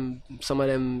 Some of them,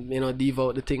 div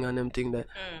out the thing and them thing that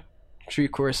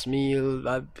 3-course meal,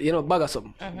 bag of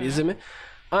something. You see me?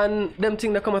 And them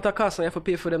thing that come at a cost and you have to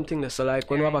pay for them thing there. So like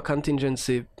when we have a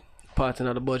contingency part in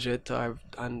the budget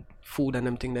and food and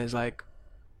them thing, there's like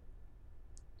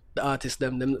the artists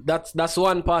them that's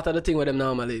one part of the thing where them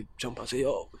normally jump and say,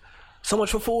 yo, so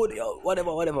much for food, yo,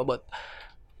 whatever. But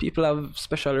people have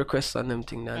special requests on them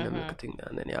thing and them thing,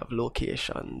 and then you have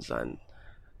locations and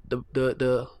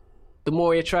the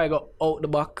more you try to go out the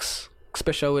box,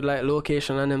 especially with like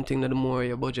location and them thing, the more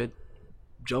your budget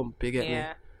jump, you get me?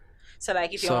 So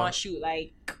like if you want to shoot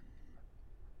like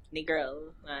the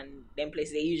girl and them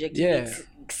places, they usually keep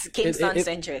Kingston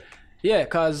centric. Yeah,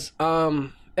 cause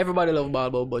everybody love ball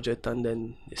about budget, and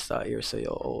then they start here say,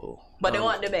 but they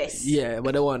want the best. Yeah,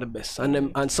 but they want the best,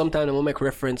 and sometimes they will make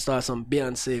reference to some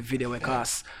Beyonce video where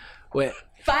cost where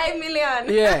 5 million.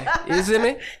 Yeah, you see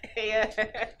me? Yeah.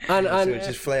 And so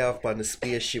just fly off on the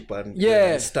spaceship and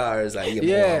the stars like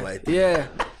yeah.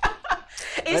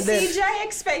 Is CGI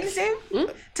expensive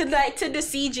to do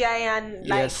CGI and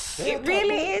like it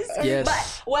really is?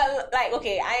 Yes. But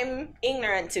okay, I'm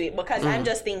ignorant to it because I'm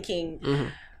just thinking,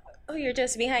 oh, you're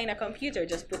just behind a computer,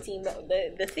 just putting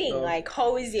the thing. Like,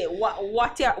 how is it?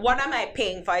 What am I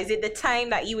paying for? Is it the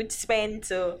time that you would spend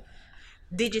to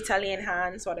digitally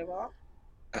enhance whatever?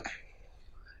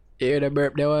 You hear the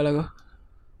burp there a while ago?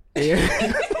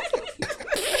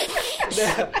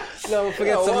 No,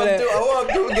 forget some of that. I want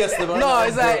to guess them. No,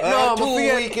 it's like, no, but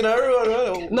forget. 2 weeks in a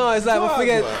row. No, it's like, I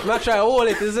forget. I try to hold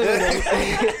it, isn't it?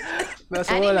 I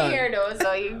didn't hear those, so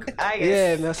I guess.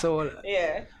 Yeah, that's all.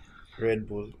 Yeah. Red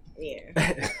Bull.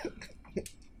 Yeah.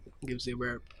 Gives you a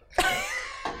burp.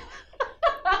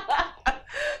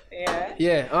 Yeah.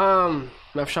 Yeah,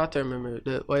 I've short-term memory.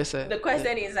 What you say? The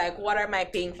question is like, what am I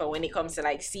paying for when it comes to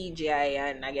like CGI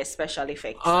and I guess special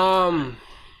effects?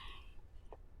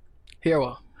 Here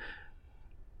what?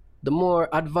 The more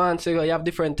advanced you have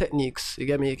different techniques. You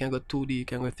get me? You can go 2D, you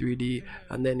can go 3D,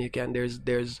 and then you can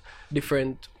there's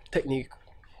different technique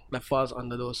that falls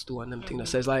under those two and them things. That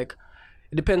says like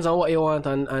it depends on what you want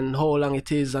and how long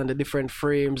it is and the different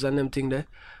frames and them thing there.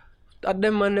 At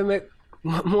them man they make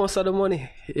most of the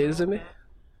money. You see me?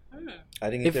 I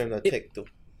think in terms of tech too.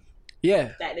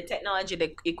 Yeah. Like the technology,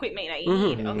 the equipment that you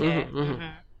need. Okay.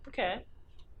 Okay.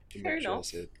 Fair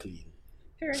enough. Clean.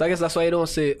 So I guess that's why you don't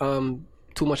see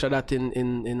too much of that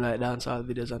in like dancehall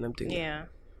videos and them things. Yeah.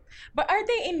 But are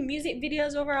they in music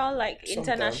videos overall, like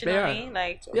internationally?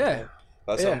 Like yeah.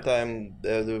 Sometimes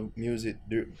the music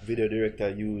video director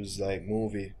use like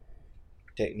movie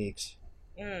techniques.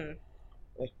 I don't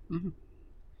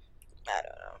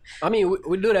know. I mean,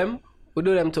 we do them. We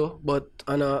do them too, but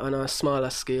on a smaller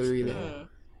scale, really.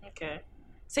 Okay.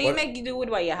 So you make do with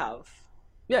what you have.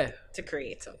 Yeah. To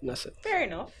create. So. That's it. Fair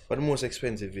enough. But the most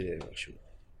expensive video you shoot?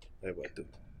 What do?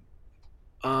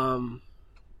 I'm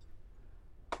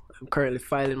currently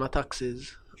filing my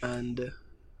taxes and.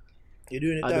 You're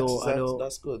doing the taxes.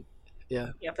 That's good.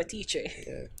 Yeah. You have a teacher.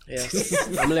 Yeah.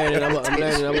 I'm learning about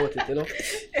it, you know.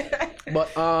 But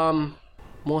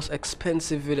most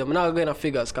expensive video. I'm not going to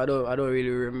figures because I don't really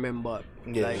remember.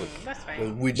 Yeah, like, that's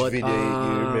fine. Which video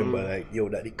you remember? Like, yo,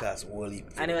 that the cost wholly.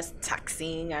 And it was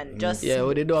taxing and just. Yeah,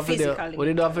 we did do a video. We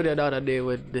did do a video the other day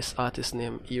with this artist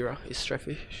named Ira. It's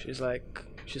Streffy.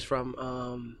 She's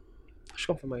from she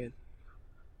come from again.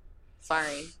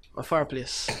 Foreign. A far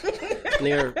place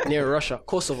near Russia,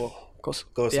 Kosovo.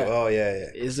 Yeah. Oh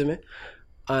yeah. You see me?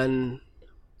 And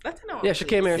that's an yeah, she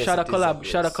came here. She had a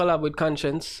collab with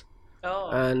Conscience.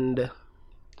 Oh. And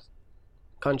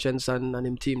Conscience and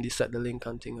him team, they set the link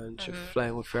and thing, and she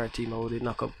flying with her team. I would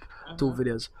knock up 2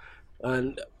 videos,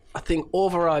 and I think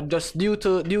overall, just due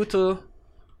to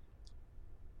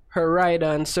her ride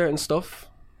and certain stuff,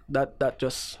 that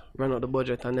just ran out the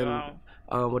budget, and then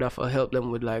would have helped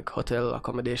them with like hotel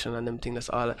accommodation and them things. That's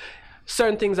all.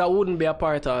 Certain things that wouldn't be a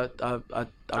part of a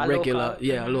regular,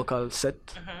 a local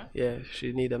set. Yeah,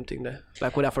 she need them thing there.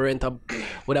 Like would have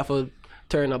to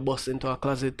turn a bus into a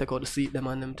closet, take out the seat, them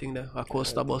and them thing there. A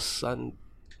coaster bus and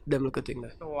them little thing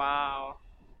there. Wow,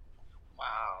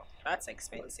 that's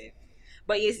expensive.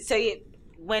 But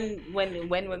when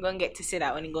we're gonna get to see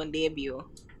that when it's gonna debut,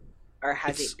 or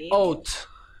has it been out?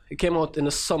 It came out in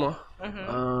the summer.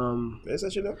 Where's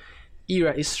that shit up?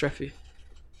 Era is Streffy.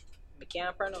 I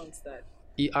can't pronounce that.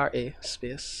 ERA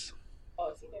space.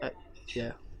 Oh, see there.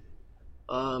 Yeah.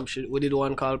 We did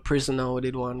one called Prisoner. We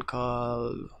did one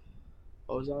called.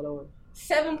 What was the other one?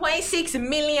 7.6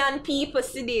 million people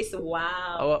see this.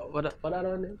 Wow. What other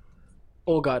one name?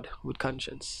 Oh God, with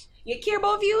Conscience. You care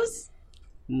about views?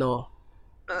 No.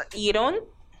 You don't?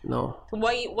 No.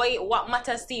 What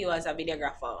matters to you as a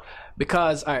videographer?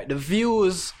 Because alright, the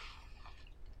views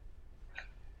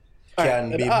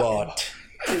Can be bought.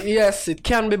 Yes, it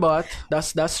can be bought.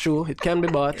 That's true. It can be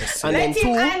bought. And Let then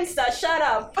him answer. Shut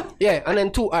up. Yeah, and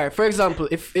then 2. Alright, for example,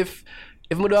 if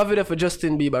I do a video for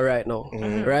Justin Bieber right now,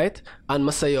 right? And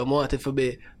I say, yo, I want it to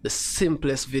be the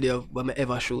simplest video I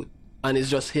ever shoot. And it's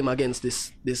just him against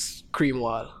this cream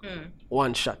wall.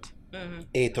 One shot.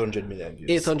 800 million views.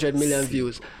 800 million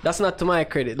views. That's not to my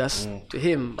credit. That's to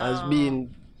him as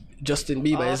being Justin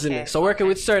Bieber, isn't it? So working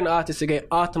with certain artists, again,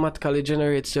 automatically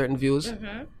generates certain views.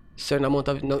 Certain amount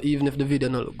of, even if the video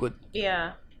not look good.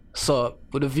 Yeah. So,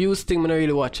 with the views thing, I don't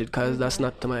really watch it because that's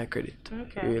not to my credit.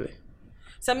 Okay. Really.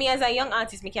 So me as a young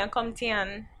artist, me can come to you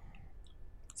and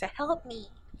say, help me.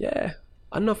 Yeah.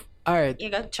 Enough. Alright. You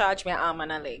got to charge me an arm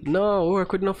and a leg. No, we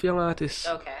work with enough young artists.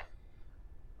 Okay.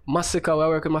 Massacre, we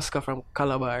work with Massacre from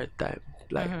Calabar time.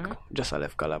 Like, just I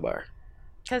left Calabar.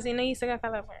 Because you know you used to go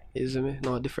Calabar. You see me?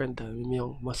 No, different time. I'm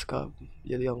young. Massacre,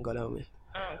 you're younger than me.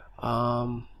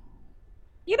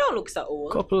 You don't look so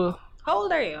old. Couple. How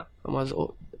old are you? I'm as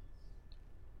old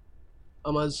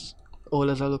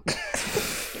as I look.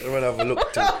 I'm gonna have a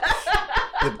look to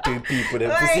people then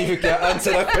to see if you can answer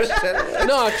that question.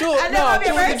 No, true.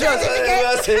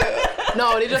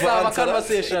 They just have a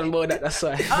conversation about that. That's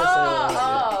why.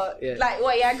 Yeah. Like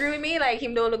what? You agree with me? Like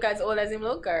him don't look as old as him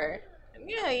look, or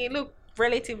yeah, you look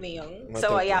relatively young.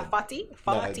 So what? Yeah, 40.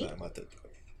 40. No,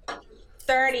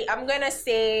 30. I'm gonna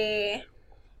say.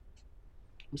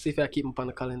 Let's see if I keep him on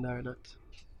the calendar or not.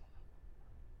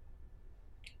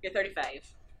 You're 35.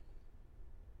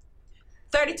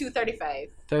 32, 35.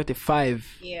 35.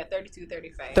 Yeah, 32,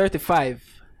 35. 35.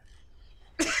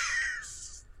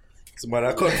 Somebody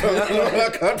I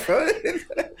confirm it.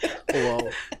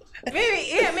 Wow.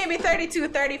 Maybe 32,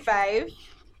 35. I'm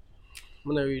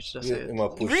gonna reach that. I'm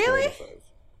gonna push really?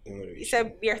 35. You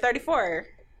said you're 34.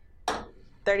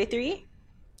 33?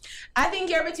 I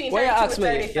think you're between 32 What you ask and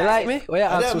 35. me? You like me? What you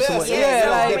ask me? So much?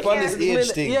 Yeah, like on this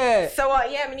age thing. Yeah. So what?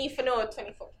 Yeah, I need to know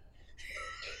 24.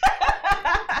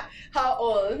 How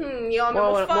old? You want me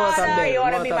my father? You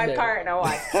want to be my partner?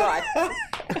 What?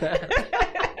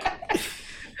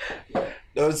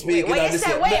 Don't speak. What you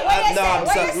say? What you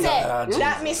say?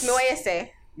 That miss me. What you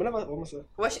say?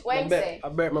 What you say? I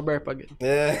burp my burp again.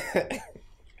 Yeah.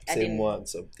 Say him want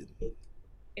something.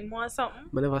 Him want something?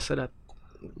 I never said that.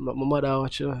 My mother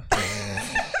watch you.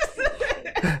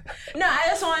 No, I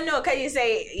just want to know because you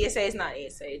say it's not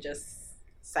it, so you just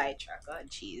sidetrack. Oh,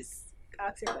 jeez.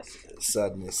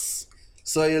 Sadness.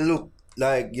 So you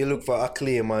look for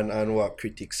acclaim and what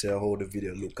critics say how the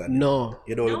video look at it. No.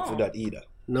 You don't look for that either.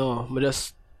 No, but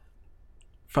just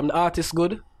from the artist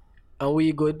good and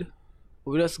we good,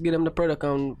 we just give them the product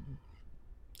and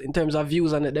in terms of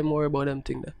views and them worry about them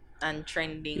thing there. And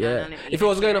trending. Yeah. If it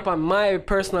was going up on my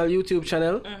personal YouTube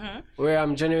channel where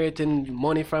I'm generating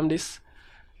money from this,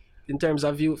 in terms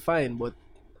of view, fine, but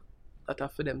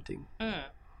that's for them thing.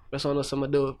 Just want to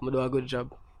know I do a good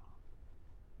job.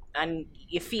 And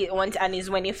you feel and it's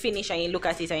when you finish and you look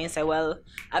at it and you say, well,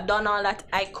 I've done all that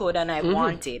I could and I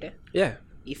wanted. Yeah.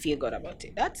 You feel good about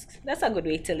it. That's a good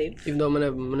way to live. Even though I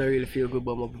don't really feel good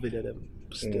about my video them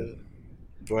still.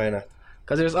 Why not?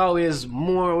 Because there's always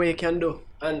more we can do.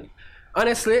 And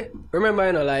honestly,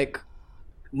 remember, like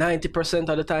 90%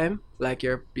 of the time, like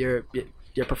you're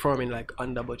performing like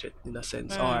under budget in a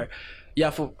sense, or you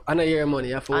have to under your money,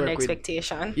 you have to work with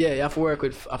expectation. Yeah, you have to work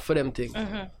with for them thing.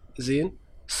 See?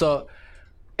 So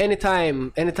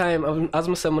anytime, as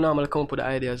I say, I normally come up with the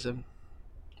ideas.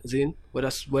 See?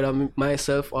 Whether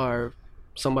myself or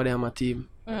somebody on my team.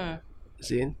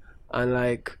 See? And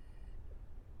like.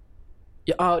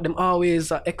 Them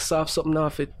always X off something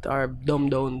off it or dumb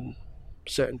down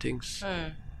certain things.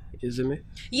 You see me?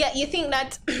 Yeah, you think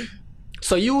that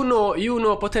so you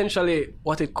know potentially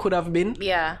what it could have been.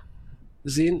 Yeah.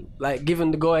 See? Like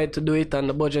given the go ahead to do it and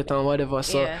the budget and whatever.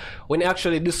 So when you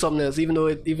actually do something else, even though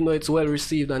it's well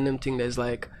received and them thing there's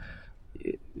like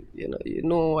you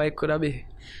know what it could have been.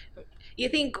 You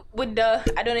think with the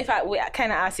I don't know if I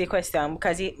kinda asked you a question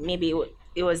because it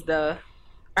was the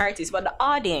artist, but the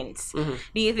audience. Do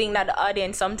you think that the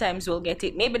audience sometimes will get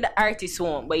it? Maybe the artist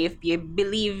won't, but if you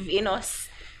believe in us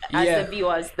as the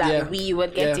viewers that we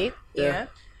would get it. Yeah.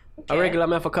 Okay. A regular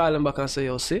man for call them back and say,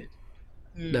 yo, see?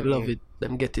 Them love it,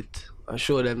 them get it. And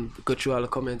show them, go through all the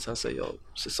comments and say, yo,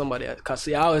 see somebody, because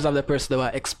I always have the person that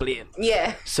will explain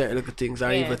certain little things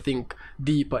or even think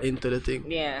deeper into the thing.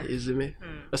 Yeah. You see me?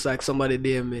 It's like somebody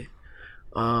DM me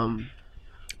about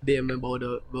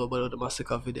the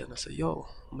massacre video and I say, yo,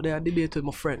 I'm there debate with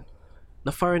my friend.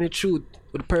 The foreign truth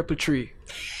with the purple tree.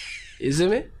 You see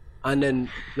me? And then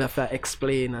I have to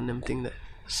explain and them thing there.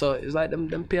 So it's like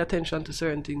them pay attention to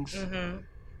certain things.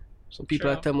 Some people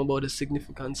are telling me about the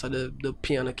significance of the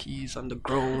piano keys and the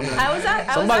ground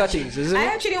and some bag of things, isn't it? I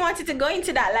actually wanted to go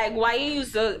into that, like why you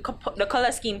use the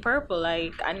color scheme purple.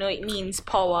 Like I know it means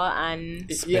power and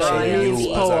especially you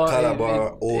as a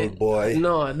Calabar old boy.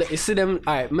 No, you see them.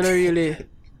 Alright,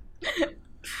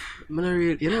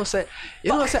 you know, say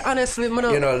honestly,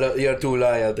 you know, you're too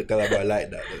loyal to Calabar like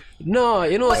that. Though. No,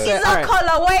 you know, but it's a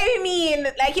color. What do you mean?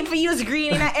 Like if you use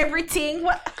green in everything,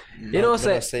 what? You know,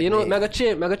 I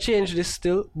got change this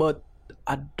still, but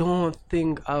I don't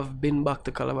think I've been back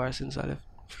to Calabar since I left.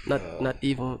 Not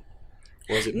even.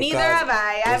 Was it neither have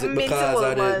I. I haven't been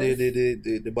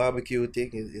to the barbecue thing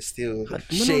is still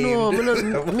shame.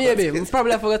 No, maybe.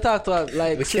 Probably I forgot to talk to her.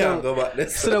 Like, we can't go back there.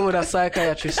 Sit down with a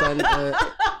psychiatrist and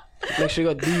like she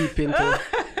got deep into.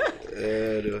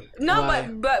 No,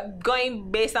 but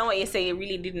going based on what you say,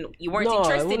 you weren't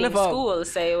interested in school,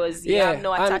 so it was you have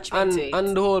no attachment to it.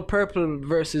 And the whole purple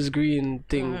versus green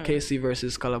thing, KC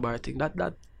versus Calabar thing,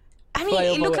 that I mean,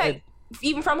 it looked like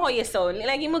even from how you sound,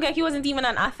 like he looked like he wasn't even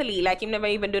an athlete, like he never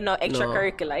even do no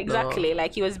extracurricular. Exactly,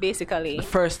 like he was basically. The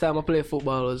first time I played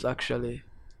football was actually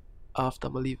after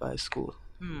I leave high school.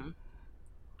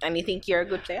 And you think you're a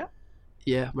good player?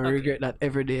 Yeah, I regret that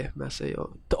every day. I say,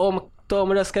 yo, to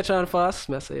me just catch on fast.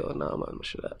 I say, yo, nah, man, I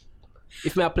should have.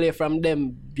 If I play from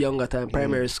them younger time,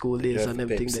 primary school days and them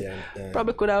things,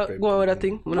 probably could have gone with that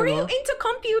thing. Were you into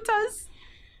computers?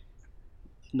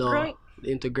 No,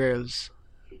 into girls.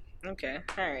 Okay,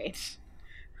 alright.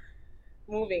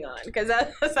 Moving on, because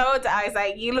I was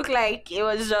like, you look like it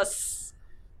was just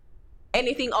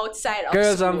anything outside of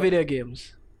girls school. and video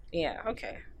games. Yeah,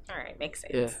 okay. Alright, makes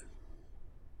sense. Yeah.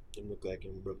 You look like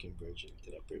I'm broken virgin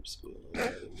to that prep school.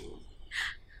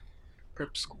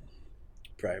 Prep school.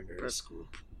 Primary school.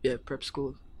 Yeah, prep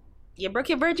school. You broke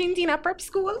your virginity in a prep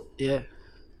school? Yeah.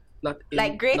 Not in,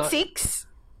 like grade 6?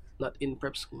 Not in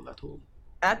prep school at home.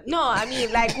 No, I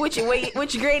mean like which grade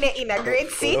in a grade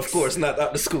 6? Well, of course, not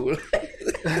at the school.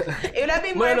 It would have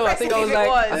been more impressive if it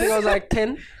was. I think I was like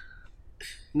 10.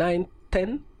 9,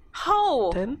 10.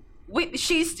 How? 10? Wait,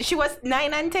 she was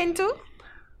 9 and 10 too?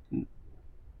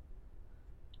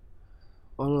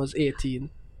 One was 18.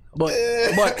 But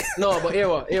here we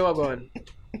going.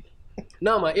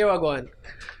 No man, here we going.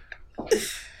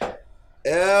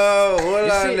 Yo,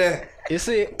 hold on there. You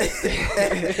see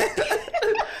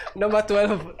number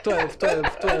 12.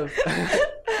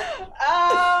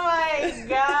 Oh my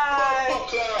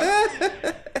god.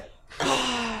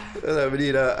 Well, I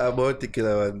need a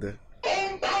particular one there.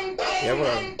 Yeah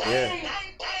man,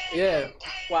 yeah.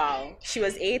 Wow, she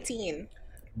was 18.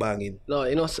 Banging. No,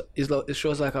 you know, it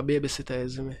shows like a babysitter,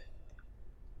 isn't it?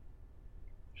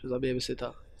 She's a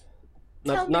babysitter.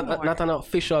 Not an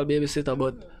official babysitter,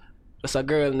 but just a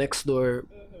girl next door,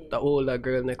 the older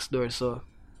girl next door. So,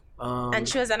 and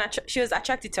she was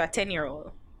attracted to a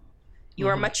 10-year-old. You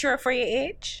were mature for your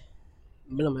age?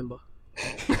 I don't remember.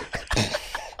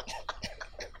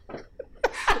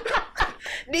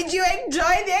 Did you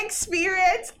enjoy the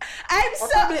experience? I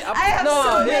have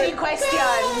so many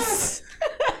questions.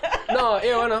 No,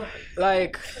 you wanna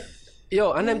like,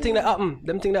 yo, and them thing that happen. Yeah,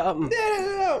 them thing that happen.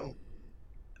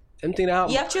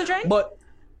 You have children? But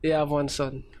yeah, I have one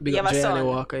son. Big up Johnny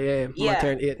Walker. Yeah, I'm gonna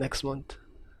turn 8 next month.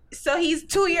 So he's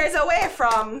 2 years away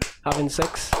from having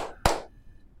sex.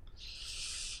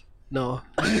 No.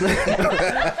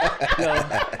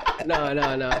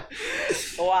 No.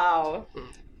 Wow.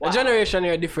 The generation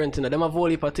here are different, you know. Them have whole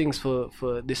heap of things for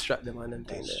distract them and them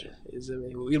things.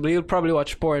 You'll probably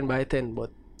watch porn by 10,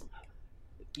 but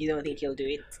you don't think he'll do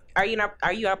it? Are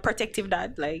you a protective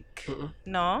dad? Like,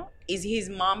 no? Is his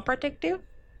mom protective?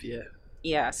 Yeah.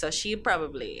 Yeah, so she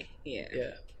probably,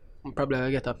 yeah. I'm probably gonna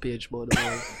get a page about the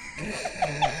whole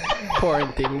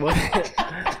porn thing, but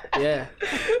yeah.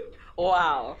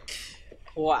 Wow.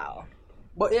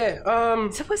 But yeah,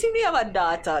 suppose if you have a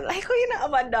daughter, like how you not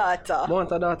have a daughter? I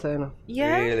want a daughter, you know.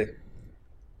 Yeah? Really?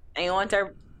 And you want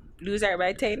her lose her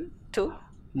by 10 too?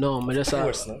 No, I just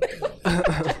have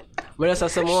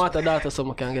some want a daughter so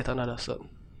I can get another son.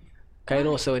 Cause you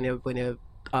know, so when you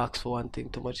ask for one thing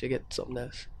too much, you get something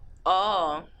else.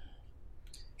 Oh.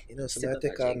 You know, so I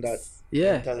take on that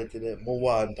Yeah. mentality that I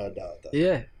want that.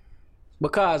 Yeah.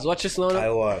 Because, watch this now. I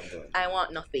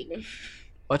want nothing.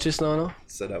 Watch this now.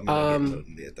 So that I get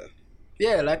something later.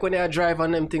 Yeah, like when you drive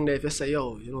on them thing there, if you say,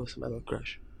 yo, you know, something gonna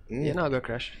crash. You're not gonna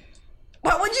crash.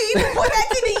 Why would you even put that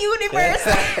in the universe?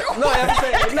 No, I'm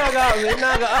saying, it's not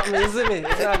gonna happen, you see me?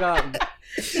 It's not gonna happen.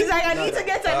 She's like, I need to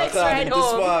get her next ride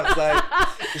home.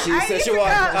 She said she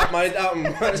wants to have my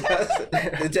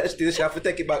the judge did she have to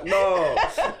take it back. No,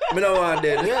 I don't want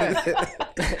that.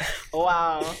 Yeah.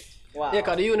 Wow. Yeah,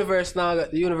 cause the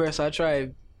universe I try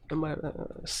my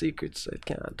secrets I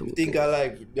can't do. I think I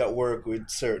like that work with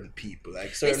certain people.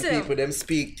 Like certain people them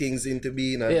speak things into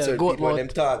being and certain people when them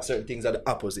talk certain things are the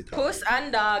opposite. Puss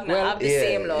and dog now have the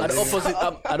same laws.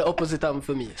 At the opposite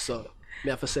for me, so me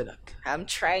have to say that. I'm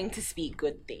trying to speak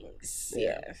good things.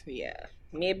 Yeah.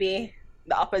 Maybe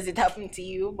the opposite happened to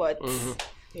you, but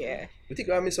yeah. I think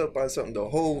I miss up on something though.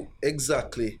 How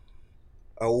exactly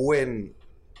when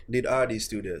did RD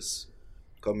Studios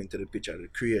come into the picture, the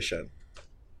creation?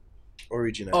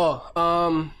 Original.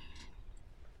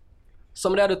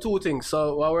 Some of the other two things.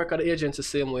 So I work at the agency the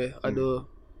same way. I do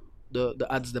the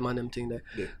ads, them and them thing there.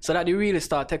 Yeah. So that they really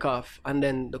start take off, and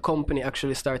then the company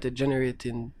actually started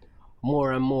generating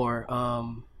more and more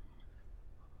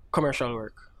commercial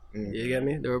work. You get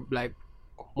me? They were like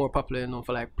more popular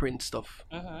for like print stuff.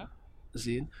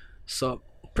 See? So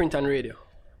print and radio.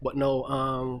 But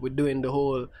now we're doing the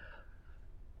whole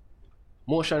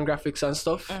motion graphics and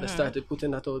stuff. They started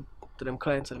putting that out to them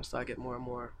clients and start get more and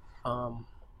more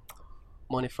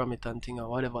money from it and thing or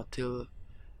whatever till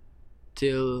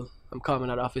I'm coming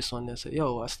at the office one day and say,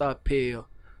 yo, I start pay you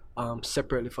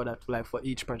separately for that, like for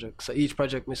each project. So each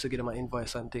project me to give them an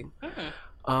invoice and thing.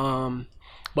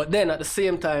 But then at the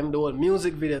same time the whole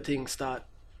music video thing start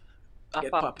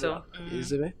get popular. You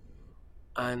see me?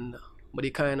 And but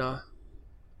it kinda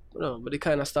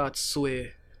start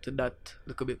sway to that a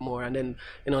little bit more, and then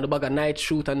the bag of night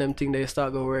shoot and them thing they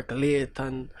start go work late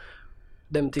and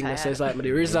them thing that says like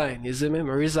me resign, you see me? I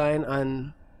resign,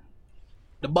 and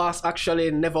the boss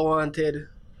actually never wanted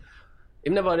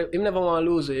him never want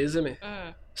to lose it, you see me?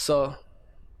 So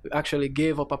we actually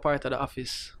gave up a part of the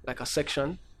office, like a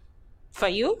section. For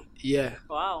you? Yeah.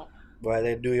 Wow. While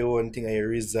they do your own thing and you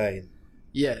resign.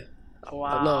 Yeah.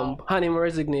 Wow. No, hand him a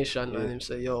resignation and him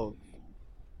say, yo,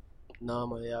 no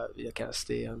man, you can't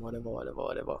stay and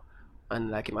whatever. And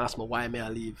like him ask me why may I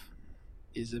leave.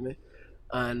 You see me?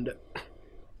 And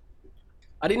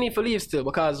I didn't need to leave still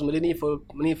because I need for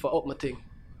up my thing.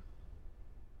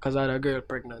 Cause I had a girl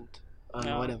pregnant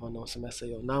and whatever now. So I say,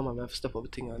 yo, now man, I have to step up the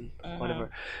thing and whatever.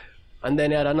 And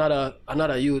then he had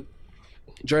another youth,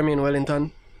 Jeremy in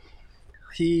Wellington.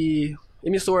 He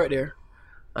used to work there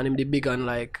and him the big on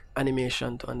like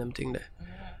animation to and them thing there.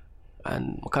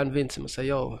 And I convinced him, I say,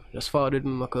 yo, just forward with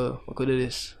me, I could do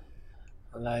this.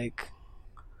 And like,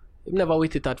 he never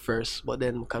with it at first, but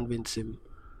then I convinced him.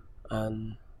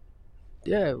 And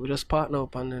yeah, we just partner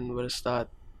up and then we'll start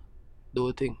do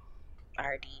a thing.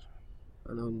 RD.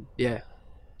 And then, yeah.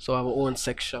 So I have our own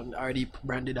section, RD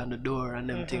branded on the door and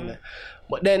them thing there.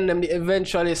 But then they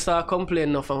eventually start complaining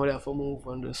enough and we have to move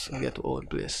and just get to our own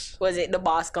place. Was it the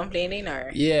boss complaining or?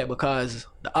 Yeah, because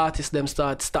the artists them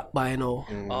stop by now.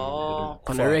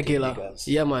 On the regular. Niggas.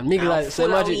 Yeah man, Migla, so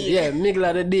imagine,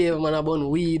 Migla the day man about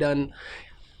weed and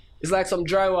it's like some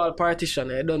drywall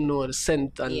partition. I don't know the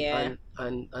scent and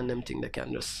them thing they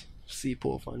can just seep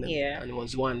over on them. Yeah. And it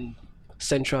was one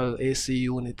central AC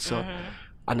unit, so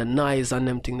and the noise and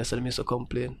them thing that's them used to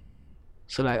complain.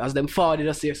 So like as them fall, they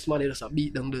just see somebody just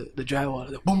beat them the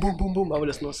drywall, like, boom boom boom boom. I would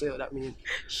just not say what that means.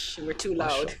 We're too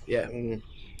loud. Yeah.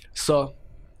 So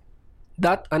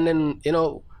that, and then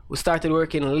we started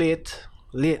working late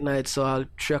night, so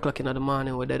 3 o'clock in the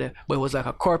morning we're there. But it was like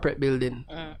a corporate building.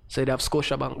 So they have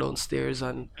Scotiabank downstairs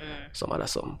and some other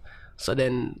something. So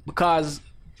then because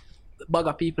the bag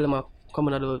of people are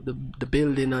coming out of the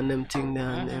building and them thing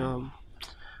and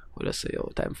we just say, yo,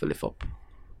 time to lift up.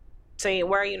 So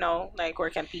where like where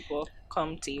can people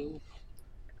come to you?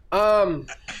 I don't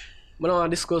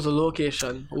want to discuss the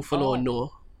location. Who don't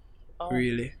know,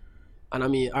 really. And I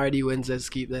mean, RD Wednesdays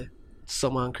keep there.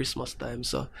 Summer and Christmas time,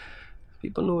 so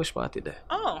people know which party there.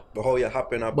 Oh. But how you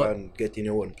happen up and get in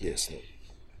your own place now?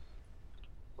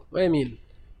 What do you mean?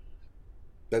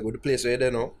 Like with the place where you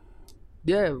there now?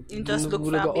 Yeah. You just look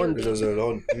for a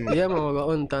building. Yeah, man, we go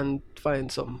hunt and find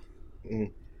something.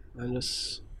 And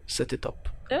just set it up.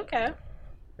 Okay.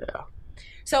 Yeah.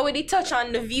 So we did touch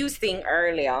on the views thing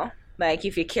earlier, like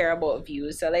if you care about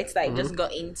views. So let's like just go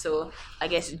into, I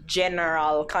guess,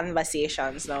 general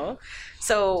conversations now.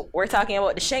 So we're talking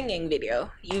about the Shengyang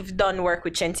video. You've done work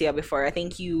with Shentia before. I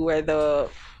think you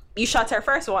shot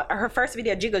her first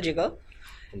video, Jiggle Jiggle.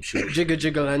 I'm sure. Jiggle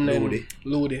Jiggle and then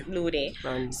Ludi.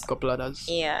 And a couple others.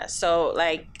 Yeah, so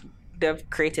like they've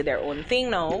created their own thing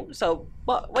now. So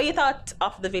what you thought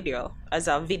of the video as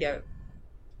a video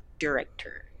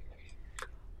director?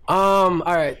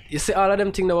 Alright. You see all of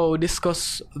them things that we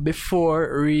discussed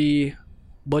before,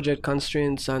 budget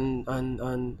constraints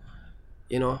and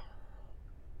you know,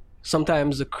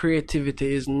 sometimes the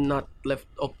creativity is not left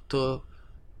up to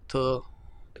the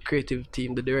creative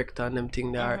team, the director and them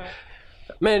thing. There are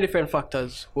many different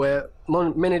factors where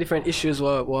many different issues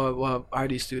what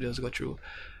RD studios go through.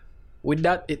 With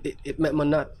that, it made me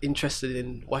not interested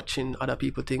in watching other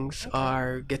people things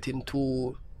or getting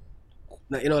too,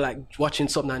 you know, like watching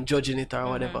something and judging it or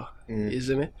whatever. You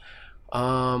see me?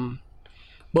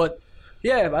 But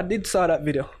yeah, I did saw that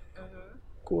video.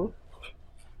 Cool.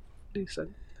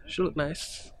 Decent. She look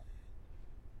nice.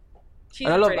 She's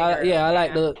and I love, girl. I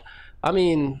like I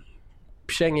mean,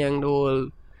 Shengyang, the whole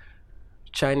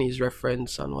Chinese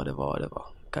reference and whatever.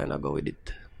 Kind of go with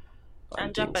it.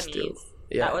 And Japanese. Still.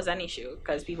 Yeah. That was an issue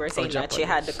because people were saying that she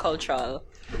had the cultural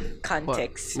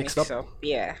context mixed up.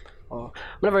 Yeah. Oh,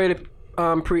 I'm never really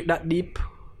pre that deep.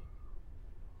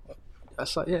 I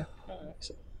saw, yeah.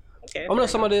 So, Okay. I know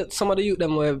some of the youth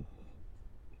them will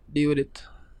deal with it.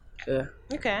 Yeah.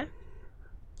 Okay.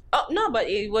 Oh no, but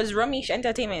it was Ramesh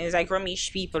Entertainment. It's like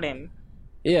Ramesh people them.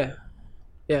 Yeah.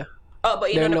 Oh,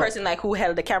 but you They're know the not- person like who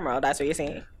held the camera. That's what you're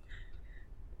saying.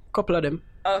 Couple of them.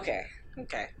 Okay.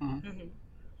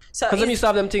 So Because I used to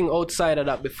have them thing outside of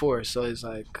that before, so it's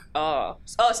like. so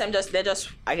they're just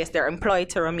I guess they're employed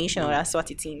to Ramesh. You know, that's what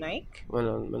it seemed like. I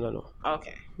don't know.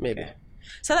 Okay. Maybe.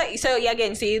 Okay. So yeah,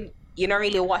 again, so you don't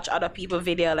really watch other people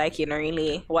video, like you don't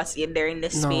really what's in there in the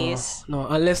space. No,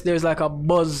 unless there's like a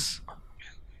buzz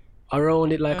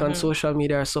around it, like on social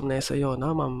media or something. I say, yo,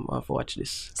 nah, man, I have to watch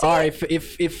this. See, or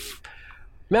if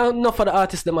enough of the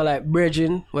artists them are like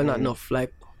bridging, well, not enough,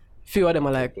 like few of them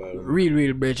are like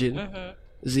real bridging.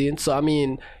 Zine. So I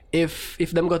mean, if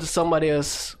them go to somebody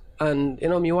else and you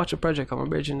know me watch a project, I'm a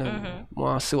bridging them,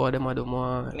 more see what them do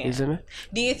more. You see me?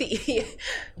 Do you think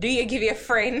do you give your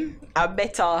friend a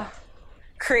better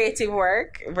creative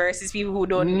work versus people who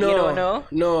don't you don't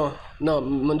know? No,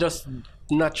 I'm just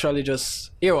naturally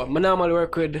just here what I normally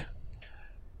work with.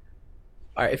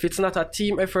 Alright, if it's not a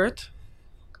team effort,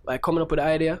 like coming up with an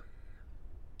idea,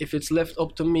 if it's left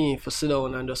up to me for sit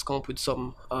down and just come up with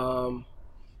something,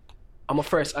 I'm a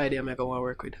first idea I want to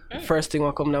work with. First thing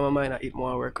what come down my mind, I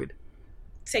want to work with.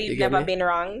 So you've You get never me? been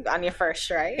wrong on your first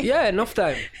try? Yeah, enough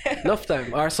time.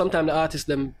 Or sometimes the artists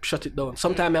them shut it down.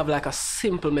 Sometimes I have like a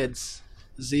simple meds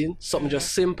zine, something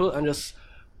just simple and just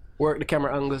work the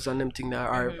camera angles and them thing there,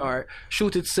 or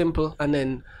shoot it simple and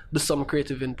then do some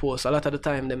creative in post. A lot of the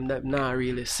time them not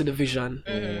really see the vision,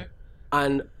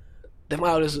 and them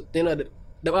always they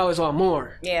always want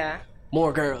more. Yeah.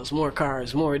 More girls, more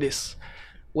cars, more this.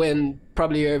 When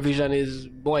probably your vision is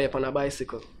boy up on a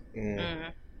bicycle.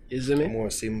 You see me? More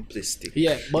simplistic.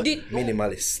 Yeah, but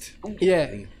Minimalist.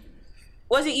 yeah.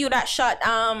 Was it you that shot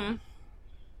I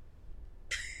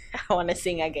wanna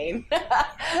sing again.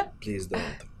 Please don't.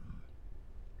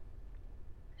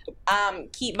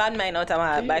 Keep bad mind out of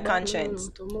my head by conscience.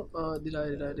 Did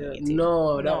I?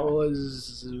 No, that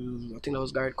was I think that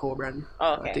was Garrett Coburn.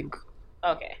 Oh, okay. I think.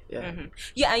 Okay. Yeah.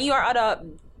 Yeah, and you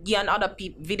and other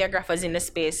videographers in the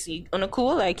space, you on a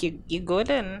cool, like you good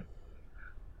and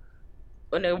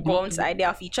on a bounce idea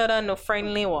of each other, no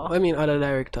friendly or I mean other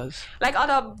directors like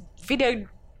other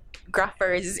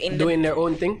videographers in doing their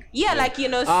own thing. Yeah, like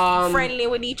friendly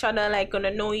with each other, like gonna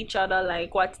know each other,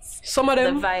 like what's Some of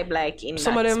them the vibe like in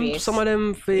some that of them space. some of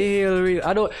them feel real.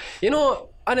 I don't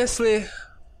honestly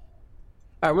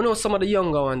I know some of the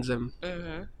younger ones them.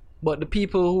 But the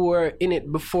people who were in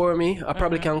it before me, I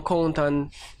probably can count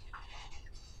on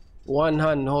one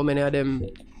hand how many of them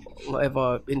I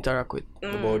ever interact with.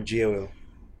 About J-Will.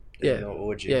 Yeah.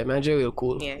 OG. Yeah, man, J-Will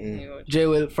cool. Yeah.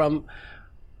 J-Will from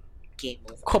Game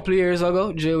over. couple of years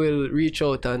ago, J-Will reach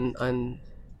out and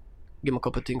give him a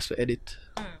couple of things to edit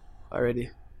already.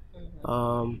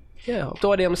 Yeah, up to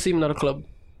what I'm seeing at the club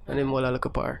and him will look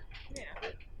apart.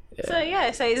 So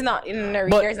it's not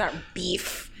But- there's not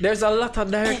beef. There's a lot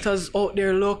of directors out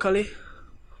there locally.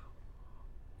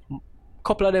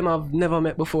 Couple of them I've never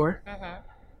met before.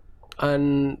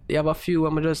 And you have a few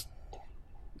I'm just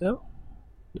ill.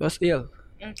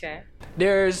 Okay.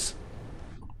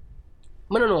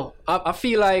 I don't know. I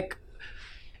feel like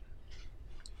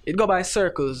it go by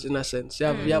circles in a sense. You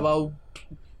have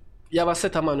a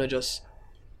set of man who just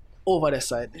over the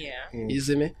side. Yeah. You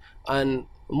see me? And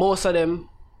most of them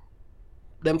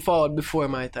forward before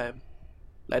my time.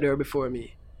 Like they were before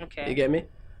me. Okay. You get me?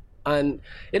 And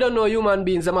you don't know human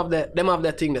beings, them have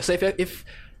that thing there. So if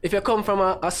you come from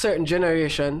a certain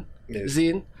generation,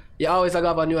 Zine, you always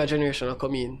have a newer generation to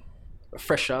come in.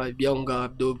 Fresher, younger,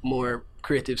 do more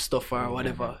creative stuff or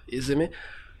whatever. You see me?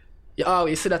 You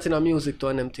always see that in a music to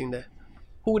and them thing there.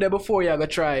 Who there before you gonna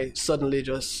try suddenly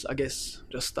just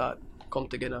start come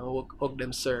together and hug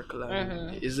them circle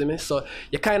and you see me? So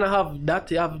you kinda have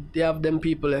that, you have them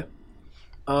people there.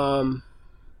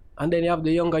 And then you have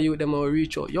the younger youth them who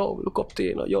reach out, yo, look up to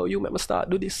you, yo, you make me start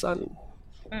do this and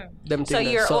them So things.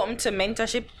 you're open to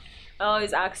mentorship? I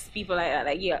always ask people like that,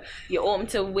 like you're open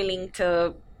to willing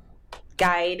to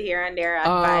guide here and there,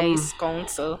 advice,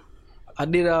 counsel. I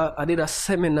did a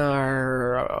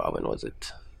seminar. When was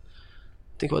it?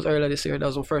 I think it was earlier this year. That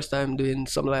was my first time doing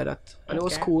something like that, and it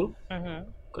was cool.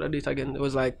 Could I do it again? It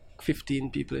was like 15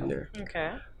 people in there.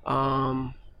 Okay.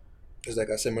 It's like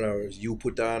a seminar you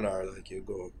put on or like you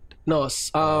go. No.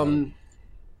 Somebody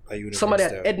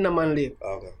at Edna Manley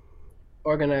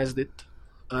organized it,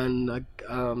 and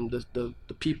the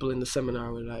people in the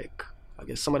seminar were like, I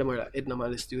guess some of them are like Edna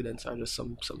Manley students or just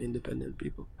some independent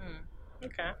people.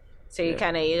 Okay. So you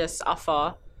you just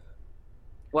offer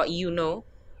what you know?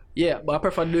 Yeah, but I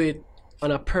prefer do it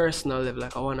on a personal level,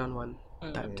 like a one-on-one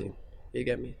type thing. You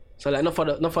get me? So like not for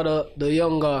the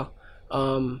younger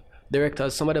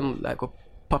directors, some of them like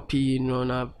pop in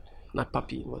not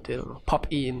pop in, but they don't know, pop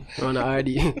in run a RD.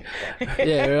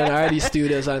 Yeah, run RD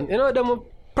studios, and you know them will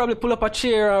probably pull up a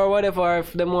chair or whatever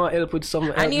if they want help with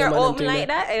some. And you're open like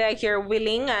that? Like you're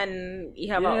willing and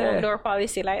you have an open door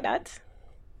policy like that?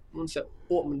 I say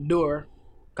open door,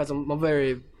 because I'm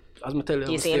very, as I tell you,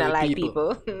 you're saying I like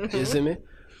people. You see me?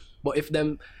 But if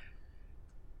them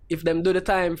do the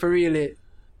time for really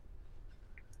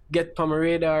get on my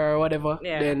radar or whatever,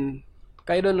 then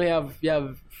cause you don't know you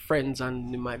have friends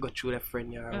and you might go through their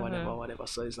friend or whatever.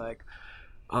 So it's like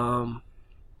the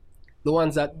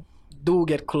ones that do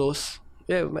get close,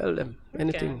 mail them.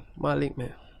 Anything, my link me.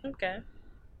 Okay.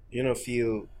 You know,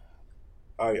 feel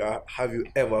or have you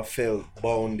ever felt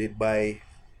bounded by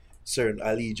certain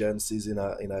allegiances in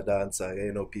a dancer?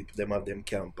 You know, people them have them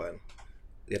camp and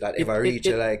they that ever reach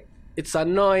like it's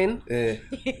annoying.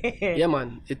 Yeah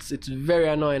man, it's very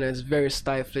annoying and it's very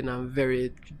stifling and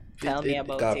very tell me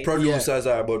about it. Producers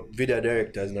are, but video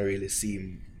directors don't really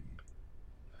seem.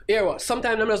 Yeah, well,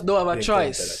 sometimes them just don't have a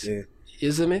choice.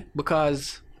 You see me?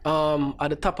 Because at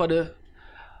the top of the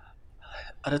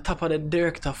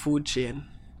director food chain,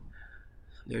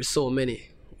 there's so many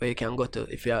where you can go to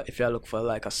if you look for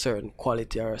like a certain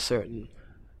quality or a certain,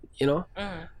 you know.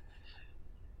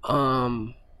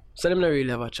 So them don't really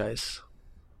have a choice,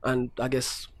 and I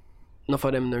guess enough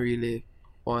of them don't really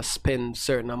want to spend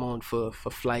certain amount for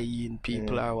flying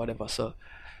people or whatever. So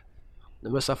they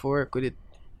must have to work with it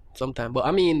sometime. But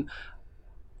I mean,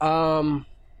 I'm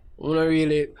not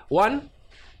really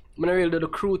do the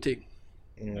crew thing.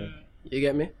 You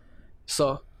get me?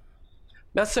 So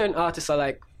that certain artists are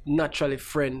like naturally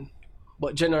friend,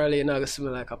 but generally you're not gonna see me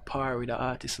like a par with an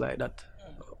artist like that,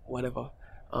 whatever.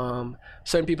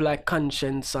 Certain people like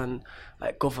Conscience and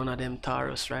like Governor them,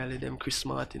 Taurus Riley them, Chris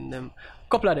Martin them,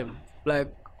 couple of them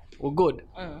like we're good.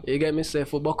 You get me? Say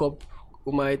if we buck up,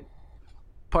 we might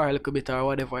par a little bit or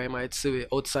whatever. You might see it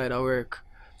outside of work,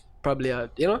 probably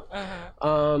you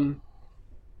know.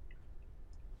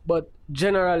 But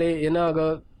generally, you're not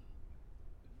gonna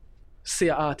see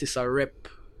an artist a rep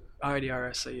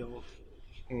RDR say yo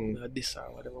this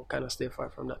or whatever. Kind of stay far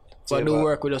from that. So I do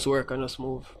work, we just work and just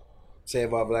move. Say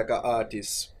if I have like an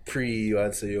artist pre you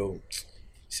and say yo,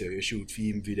 so you shoot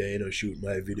film video, you know, shoot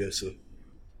my video, so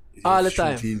all the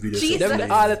time.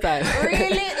 Them, all the time.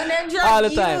 Really? All the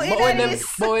time. But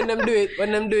when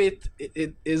them do it,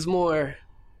 it is more.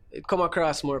 It come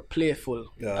across more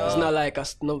playful. It's not like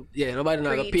nobody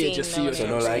not gonna pay just see you. So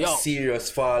no like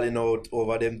serious falling out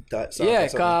over them. Cause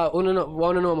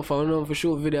wanna know for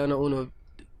shoot video and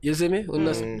you see me? When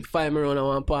just find me around at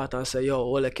one part and say, yo,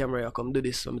 hold the camera, you come do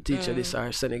this, I'm teach you this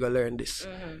or send you go learn this.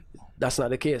 That's not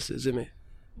the case, you see me?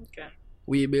 Okay.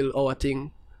 We build our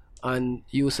thing and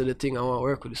you say the thing I want to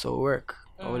work with, so we work.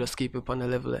 And we just keep it on the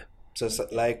level there. So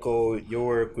like how you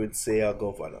work with say a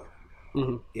governor.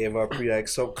 You ever like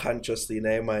subconsciously in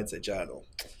your mind say, Jano,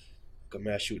 come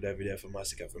here shoot that video for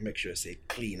Massacre for make sure say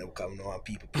clean up, come now and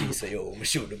people please say, yo, me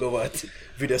shoot the Gawwd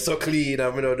video so clean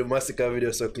and you know the Massacre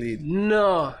video so clean.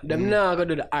 No, them not gonna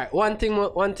do that. Alright, one thing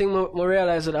I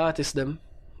realize with the artists them,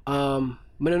 I don't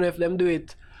know if them do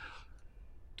it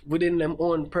within them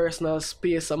own personal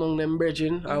space among them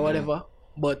brethren or whatever,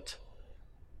 but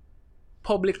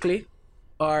publicly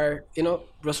or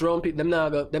just round people, them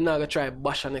not gonna try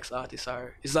bash a next artist,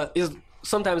 or is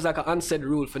sometimes like an unsaid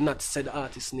rule for not to say the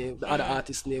artist name, the other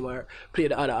artist name, or play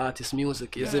the other artist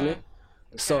music, you see me? Okay.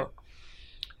 So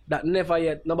that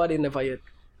nobody never yet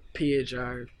page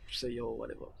or say yo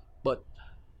whatever. But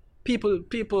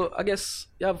people I guess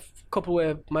you have a couple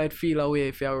where might feel away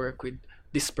if you work with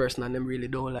this person and them really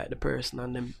don't like the person,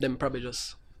 and them probably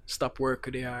just stop work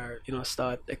with there or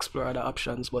start explore other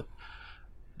options, but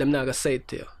them not gonna say it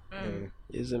to you.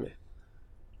 You see me?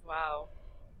 Wow.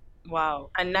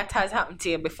 And that has happened to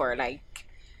you before, like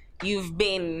you've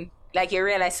been like you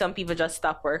realize some people just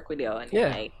stop work with you and you're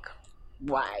like,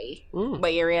 why?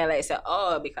 But you realize that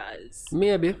because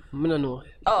maybe I don't know.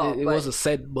 It wasn't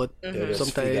said, but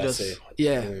sometimes it just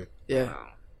yeah. Wow.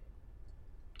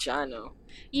 Jano.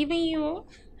 Even you,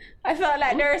 I felt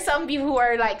like there are some people who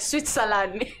are like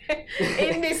Switzerland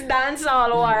in this dance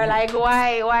hall war. Like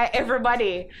why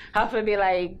everybody have to be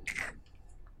like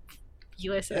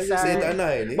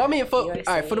USSR? But I mean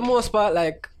for the most part,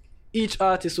 like each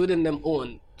artist within them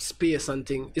own space and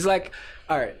thing. It's like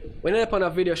alright, when you're up on a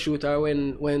video shoot or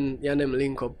when you and them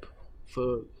link up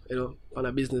for on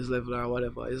a business level or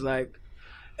whatever, it's like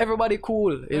everybody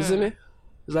cool, you see me?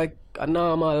 It's like a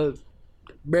normal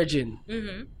bridging.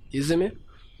 You see me?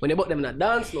 When they bought them in a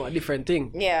dance, a different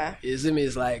thing. Yeah. You see me?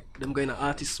 It's like them going to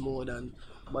artist mode and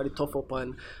body tough up,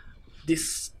 and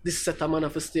this set of man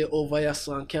have to stay over here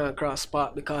so and can't cross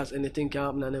path because anything can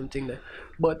happen and them thing there.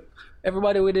 But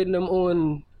everybody within them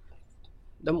own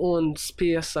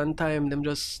space and time, them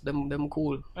just them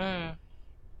cool.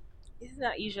 It's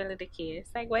not usually the case.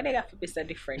 Like why they have to be so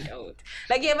different out?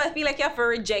 Like you ever feel like you have to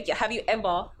reject? Have you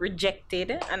ever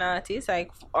rejected an artist,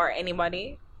 like or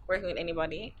anybody working with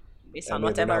anybody based on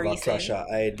whatever reason? Clash of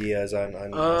ideas and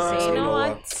say, you know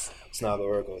what? It's not gonna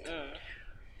work out.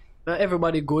 Not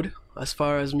everybody good as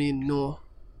far as me know.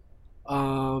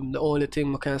 The only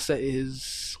thing I can say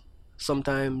is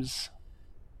sometimes.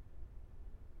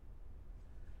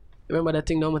 Remember that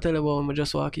thing that I'm gonna tell you about when I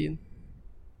just walk in?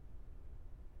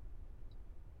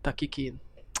 Takikin.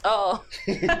 Oh.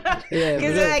 Yeah.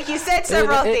 Because like you said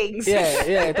several things.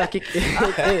 Yeah, Takiki.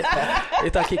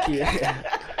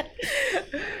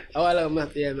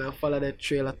 I follow that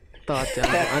trail of thought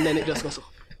and then it just goes so.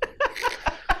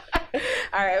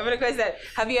 Alright, but the question,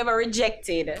 have you ever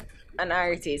rejected an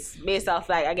artist based off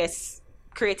like I guess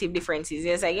creative differences?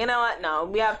 It's like, you know what, now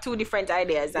we have two different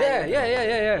ideas.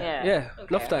 Yeah.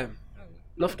 Okay.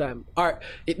 Enough time. Alright,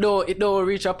 it don't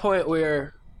reach a point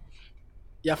where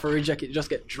you have to reject it, just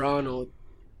get drawn out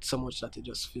so much that it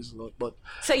just fizzles out. But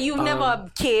so you've never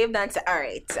caved and said,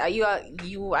 alright, are you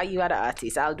the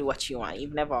artist? I'll do what you want.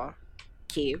 You've never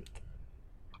caved?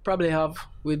 Probably have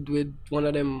with one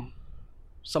of them.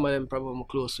 Some of them probably I'm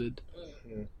close with.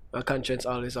 My conscience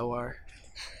always a war.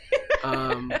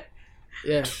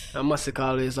 Yeah, a massacre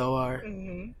always a war.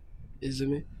 You see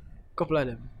me? Couple of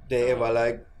them. They ever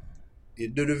like you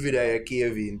do the video, you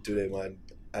cave into them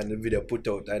and the video put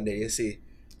out, and then you see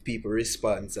people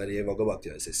respond, and they ever go back to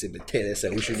you and say, tell us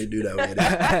we shouldn't do that way.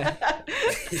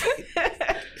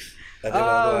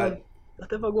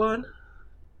 That ever go on?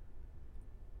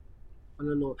 I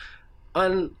don't know.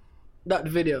 And that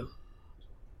video,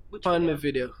 my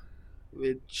video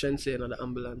with Shense and the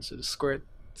ambulance with the squirt.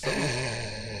 So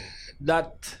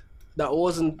that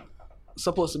wasn't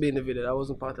supposed to be in the video. That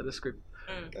wasn't part of the script.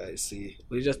 I see.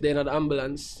 We just there in the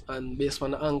ambulance and based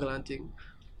on the angle and thing.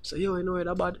 So yo, you know where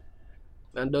that bad?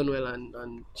 And Dunwell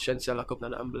and Shense lock up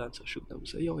in the ambulance and shoot them.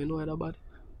 So yo, you know where that bad?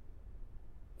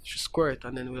 She squirt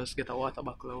and then we just get a water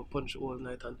bottle and punch all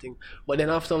night and thing. But then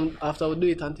after we do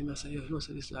it and thing, I say, yo, you know,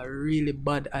 so this is a really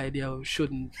bad idea. We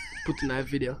shouldn't put in a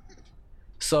video.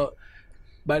 So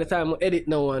by the time we edit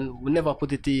now and we never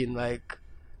put it in, like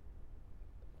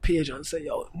page and say,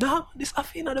 yo, nah, this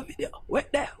half in the video.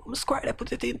 Wait there, I'm square there,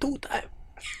 put it in 2 times.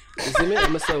 You see me?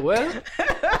 I'm say, well,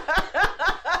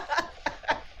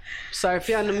 sorry if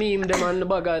you and the meme them and the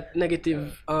bag of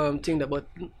negative thing there, but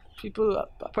people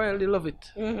apparently love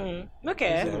it.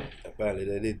 Okay. So, apparently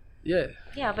they did. Yeah.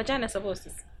 Yeah, vagina supposed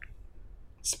to.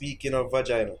 Speaking of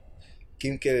vagina,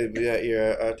 Kim Kelly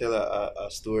here tell a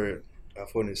story, a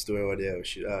funny story over there.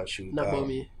 Shoot. Not about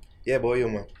me. Yeah, about you,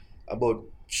 man. About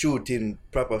shooting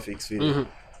proper fix video.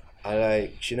 And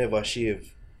like she never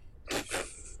shave.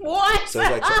 What? So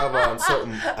it's like she have on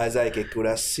something as like it could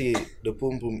have see the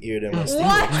pum pum ear them and stick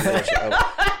like she have.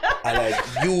 And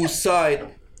like you saw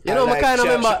it. You know, like, I kind of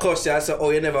remember. She cussed you and said, oh,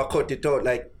 you never cut it out.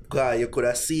 Like, God, you could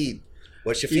have seen.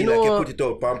 But she feel like you put it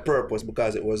up on purpose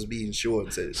because it was being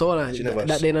shown. So she never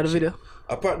that day in the video?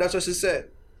 Apart, that's what she said.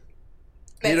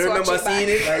 You don't remember seeing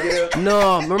it? Like,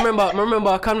 No, remember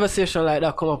a conversation like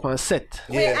that come up on set.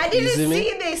 Wait, I didn't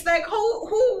see this. Like,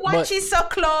 who watches so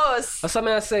close? That's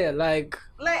something I say. Like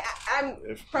I'm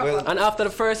and after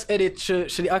the first edit,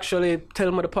 she actually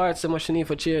tell me the parts and what she need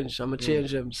for change. I'm gonna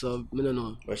change them, so I don't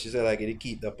know. But she said like they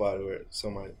keep that part where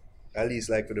someone, at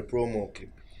least like for the promo clip.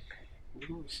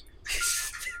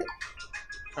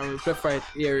 I will prefer it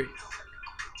eerie.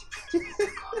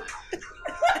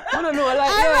 I don't know,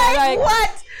 like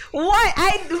what? What?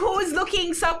 Who's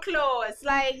looking so close?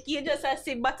 Like you just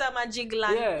see bottom and jiggle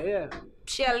and yeah.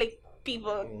 she lick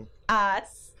people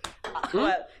ass.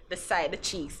 Well, the side, the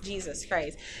cheeks. Jesus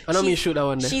Christ. I know me shoot that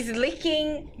one there. She's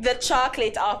licking the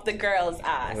chocolate off the girl's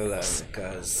ass. Well,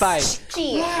 because Thigh.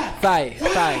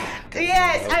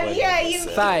 Yes, I'm here. You.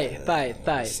 Thigh.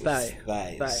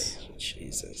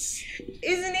 Jesus.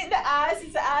 Isn't it the ass?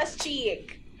 It's the ass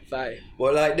cheek. Thigh.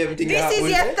 Well, like them things. This is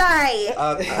your thigh.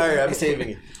 Alright, I'm saving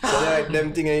it. So like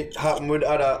them things happen with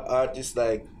other artists,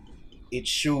 like it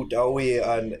shoot away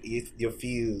and you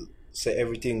feel say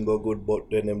everything go good, but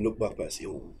then them look back and say,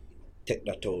 oh, take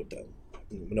that out.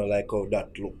 And I don't like how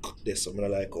that look. This I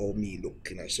don't like how me look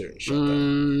in a certain shot.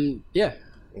 Yeah.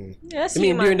 Yes, I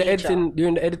mean during the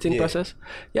editing process?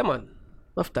 Yeah, man.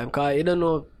 Enough time, cause you don't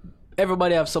know.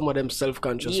 Everybody have some of them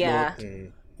self-conscious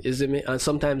mode. You see me? And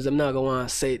sometimes them not gonna wanna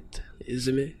say it. You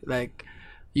see me? Like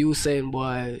you saying,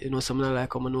 boy, you know, something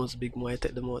like my nose big more, I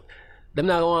take them out. Them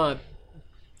not gonna wanna.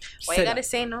 Why you gotta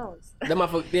say nose? Them I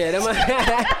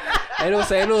don't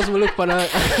say nose me look for now.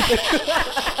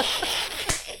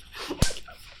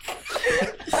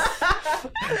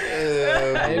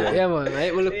 Yeah man,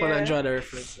 I look for and draw the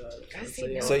reference.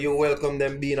 So you welcome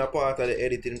them being a part of the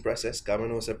editing process? Cause I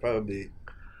know say probably.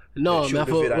 No, we have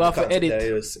to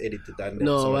edit.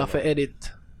 No, we have to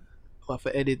edit. We have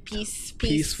to edit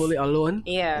peacefully alone.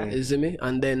 Yeah. You see me?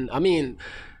 And then, I mean,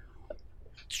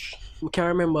 I can't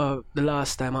remember the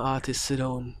last time an artist sit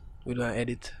down with an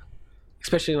edit.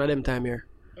 Especially in them time here.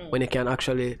 When you can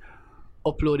actually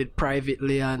upload it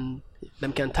privately and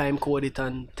them can time code it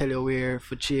and tell you where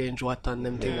for change what and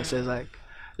them things that says like,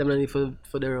 them don't need for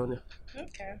their own.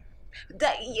 Okay.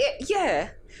 Yeah.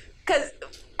 Because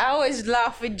I always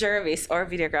laugh with Jervis, our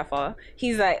videographer.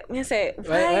 He's like, I say, what's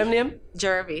name?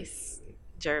 Jervis.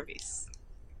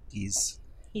 He's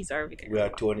our videographer. We are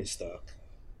Tony Stark.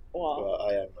 Wow. Well,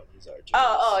 I am, but he's our Jervis.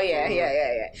 Oh,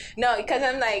 yeah. No, because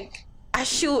I'm like, I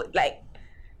shoot like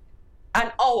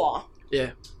an hour.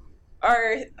 Yeah.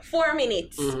 Or 4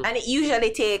 minutes. And it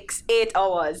usually takes 8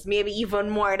 hours, maybe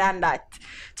even more than that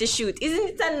to shoot. Isn't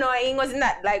it annoying? Wasn't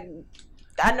that like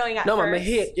annoying at first? No, man,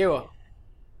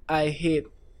 I hate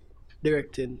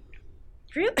directing.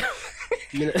 Really?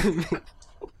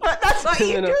 But that's what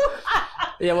you do.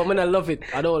 Yeah, but I love it.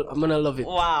 I'm gonna love it.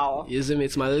 Wow. You see me?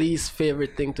 It's my least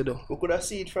favorite thing to do. We could have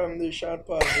seen it from the short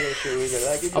part show.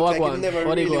 Like it What like one? it never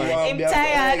What really I'm warmed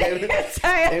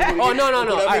tired. Oh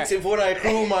no. Mix him for like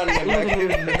crew man.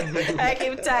 Like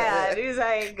I'm tired. He's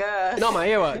like, No man,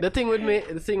 hear what? The thing with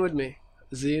me,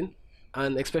 Zine,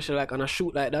 and especially like on a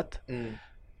shoot like that,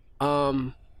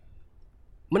 I'm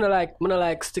gonna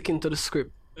like sticking to the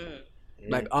script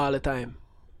like all the time.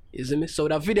 You see me? So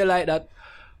with a video like that,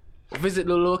 visit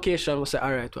the location, we say,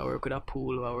 alright, I work with a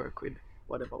pool, I work with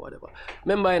whatever.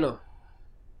 Remember, you know,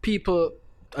 people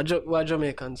who are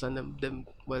Jamaicans and them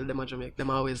are Jamaican, them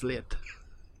are always late.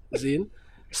 See?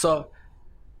 So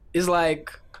it's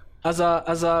like as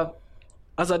a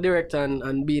director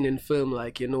and being in film,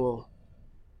 like you know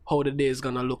how the day is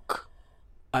gonna look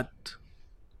at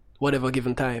whatever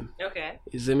given time. okay.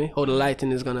 You see me? How the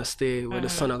lighting is gonna stay, where the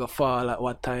sun gonna fall at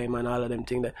what time and all of them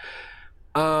things there.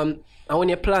 And when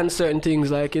you plan certain things,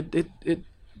 like it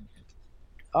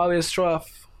always throw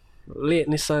off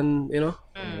lateness and you know.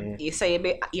 You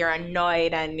say you're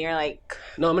annoyed and you're like.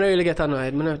 No, I'm not really get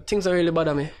annoyed. Things don't really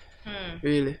bother me.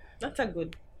 Really. That's a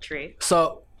good trait.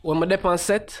 So when I dip on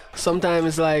set, sometimes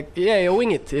it's like, yeah, you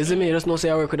wing it. You see me? You just know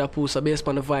say I work with a pool, so based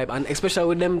on the vibe. And especially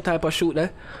with them type of shoot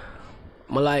there,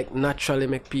 I like naturally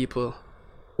make people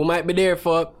who might be there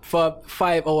for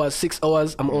 5 hours, 6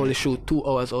 hours, I'm only shoot 2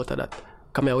 hours out of that.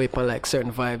 Come away on like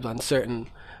certain vibes and certain,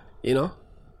 you know,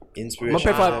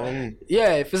 inspiration.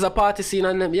 Yeah, if it's a party scene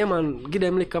and them, yeah man, give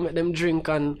them liquor, make them drink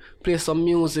and play some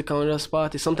music and just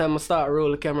party. Sometimes I start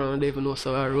roll the camera and they even know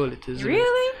so I roll it.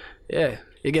 Really? Yeah,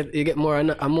 you get more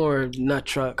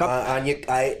natural.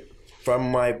 And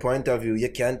from my point of view, you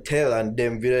can tell and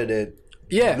them video that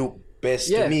look best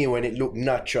to me when it look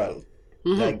natural.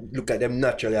 Like, look at them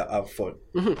naturally have fun.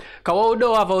 Because what we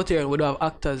don't have out here, we don't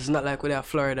have actors. Not like with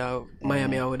Florida,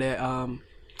 Miami, or with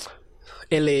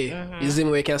LA. You see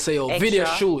me, we can say, video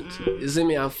shoot. You see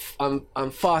me, and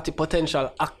 40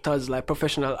 potential actors, like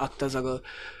professional actors, I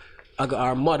got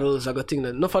our models, I got things.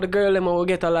 Enough of the girl, them will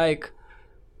get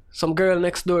some girl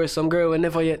next door, some girl will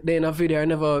never yet they in a video,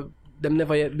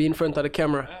 never yet be in front of the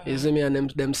camera. You see me, and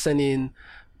them sending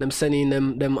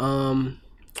them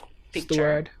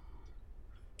picture.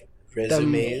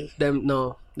 Resume.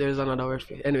 No, there's another word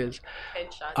for it. Anyways.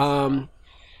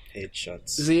 Headshots.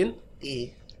 Zine? Yeah.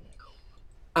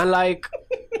 And like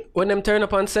when them turn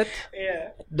up on set,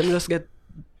 them just get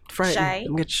frightened. Shy.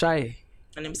 Them get shy.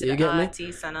 And them see the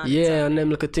artists and all and them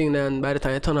look a thing, then by the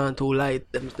time you turn on too light,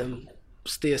 them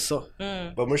stay so.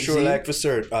 But I'm sure like for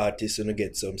certain artists you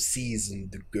get some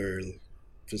seasoned girl.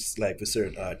 Just like for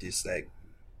certain artists, like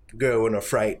girl wanna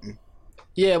frighten.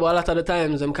 Yeah, but a lot of the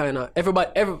times them kinda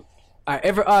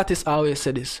every artist always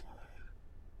say this.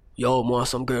 Yo, more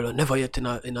some girl never yet in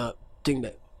a thing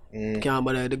that can't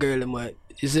bother the girl them what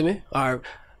you see me? Or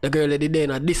the girl that did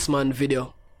in a this man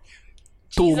video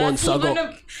 2 months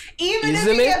ago. Even if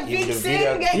you get big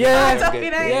sing, get caught up in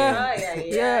it.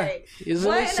 Yeah. You see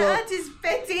Why me? an So, artist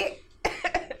petty?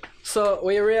 so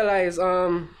we realize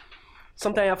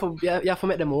sometimes you have to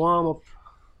make them warm up.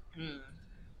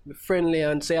 Be friendly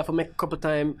and say you have to make a couple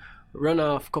time run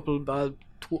off,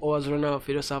 2 hours run off,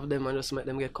 you just have them and just make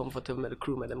them get comfortable, make the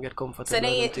crew make them get comfortable. So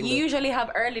then you usually have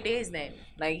early days then?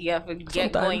 Like you have to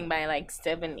get going by like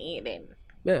 7, 8 then?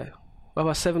 Yeah. We have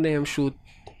a 7 a.m. shoot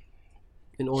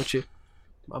in Ochi.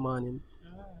 Morning.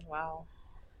 Wow.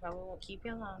 Well, we won't keep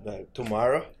you long. Like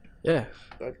tomorrow? Yeah.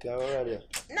 Okay, already.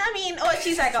 No, I mean,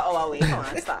 she's like an hour away. Come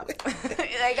on, stop.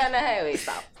 Like on the highway,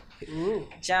 stop.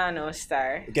 Jono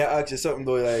Star. I can ask you something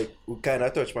though, like we kind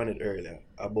of touched on it earlier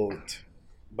about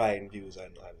buying views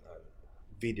and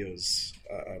videos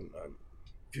and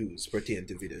views pertaining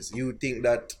to videos. You think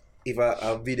that if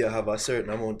a video have a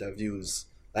certain amount of views,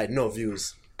 like no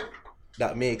views,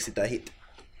 that makes it a hit?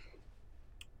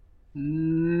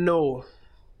 No.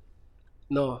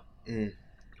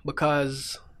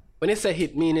 Because when you say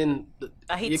hit, meaning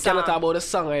you cannot talk about the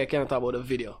song or you cannot talk about the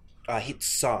video. A hit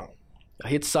song. A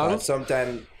hit song?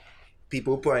 Sometimes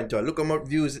people point to look how much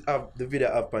views of the video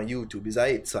up on YouTube is a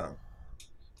hit song.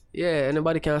 Yeah,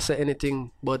 anybody can say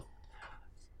anything, but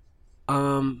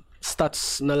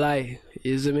stats no lie,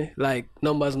 you see me? Like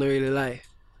numbers no really lie.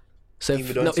 So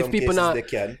if people not, they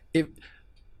can. If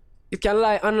it can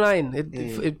lie online,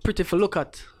 it pretty for look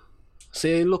at. So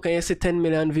you look and you see 10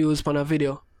 million views on a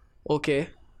video, okay?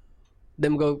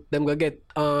 Them go get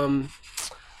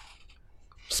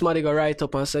somebody go write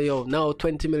up and say, yo, now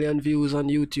 20 million views on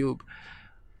YouTube.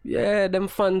 Yeah, them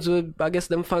fans will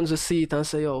see it and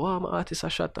say, yo, wow, my artist a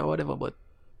shot or whatever, but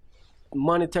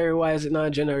monetary wise it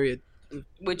not generate.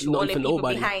 Which only people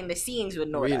behind the scenes would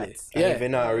know that. Yeah. And if you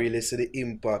not really see the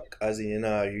impact, as in you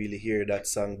not really hear that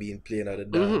song being played at the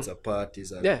dance or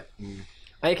parties. And, and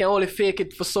you can only fake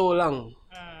it for so long.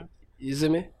 You see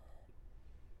me?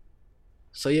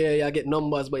 So yeah, you get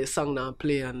numbers but your song not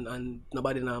play and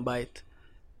nobody not buy it.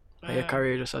 And your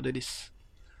career just do this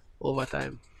over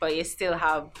time. But you still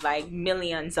have like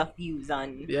millions of views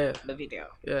on the video.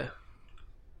 Yeah.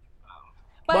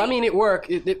 But I mean, it work.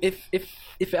 If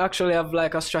you actually have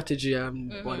like a strategy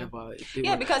and whatever.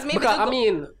 Because I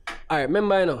mean, I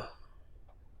remember, you know,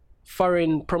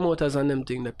 foreign promoters and them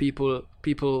thing, the people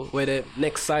where the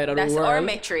next side of the world. That's our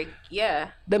metric,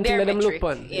 Them thing that them look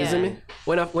on, you see me?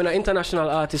 When an international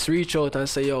artist reach out and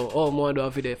say, yo, I want to do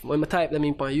a video. When I type them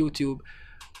in on YouTube,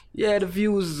 the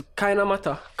views kind of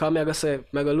matter. Because I'm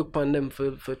going to look on them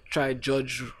for try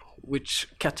judge which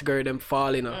category them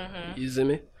fall in. You see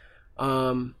me?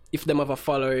 If them have a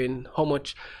following, how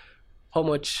much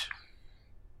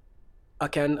I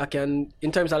can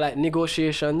in terms of like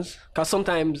negotiations, because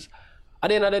sometimes at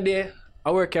the end of the day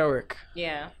I work.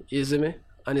 Yeah. You see me?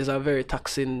 And it's a very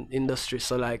taxing industry,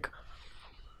 so like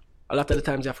a lot of the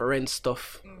times you have to rent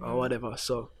stuff or whatever.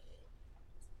 So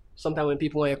sometimes when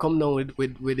people want to come down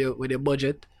with your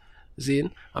budget,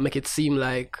 Zine, and make it seem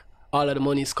like all of the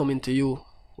money is coming to you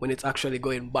when it's actually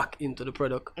going back into the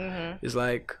product, it's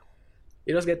like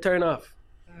you just get turned off.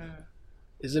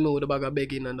 You see me with the bag of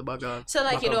begging and the bag of so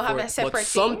like you don't have a separate but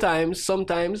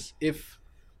sometimes if,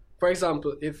 for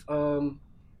example, if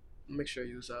make sure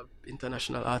you use an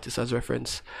international artist as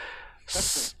reference.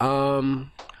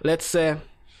 Let's say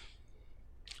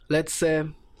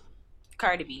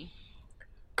Cardi B.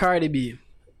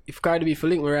 If Cardi B for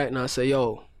link me right now say,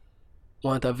 yo,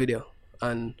 want a video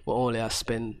and we only have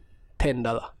spend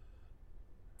 $10.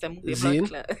 Zine.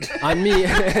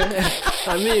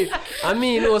 and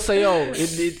me, you know, so yo,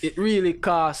 it really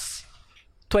costs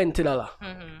 $20.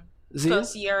 Zine.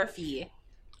 Plus your fee.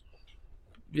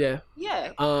 Yeah.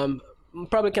 Yeah.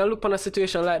 Probably can look on a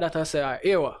situation like that and say, alright,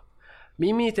 here what?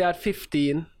 Me meet you at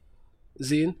 15,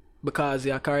 Zine, because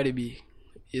you're Cardi B.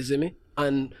 You see me?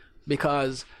 And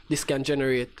because this can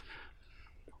generate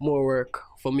more work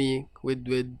for me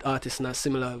with artists in a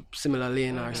similar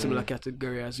lane or similar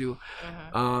category as you.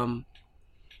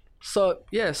 So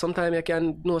yeah, sometimes you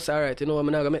can say, alright, you know, I'm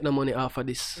not gonna make no money off of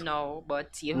this. No,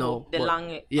 but you hope the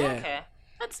long. Yeah. Okay.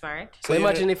 That's smart. So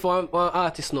imagine if one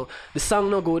artist know the song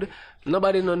no good,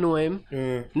 nobody no know him,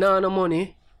 no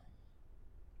money,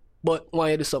 but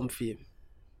why you do something for him?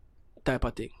 Type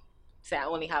of thing. So I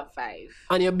only have 5.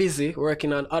 And you're busy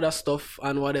working on other stuff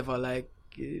and whatever, like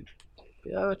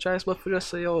yeah, try but for just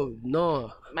say, yo,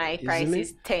 no. My price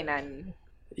is 10 and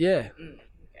yeah.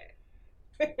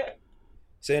 Okay.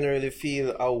 So you don't really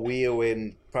feel a way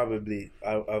when probably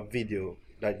a video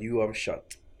that you have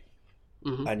shot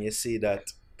and you see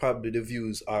that probably the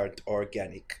views aren't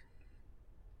organic,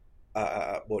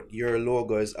 but your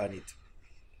logo is on it.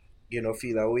 You know,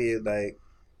 feel a way like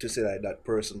to say like that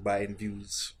person buying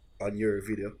views on your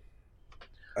video.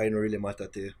 I don't really matter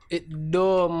to you. It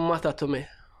don't matter to me.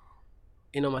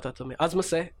 It don't matter to me. As I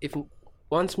say, if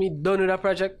once me done with a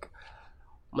project,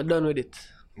 I'm done with it.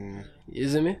 You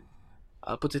see me?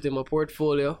 I'll put it in my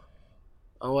portfolio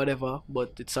and whatever,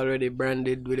 but it's already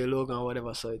branded with a logo and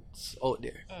whatever, so it's out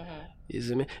there. You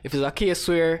see me? If it's a case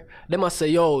where they must say,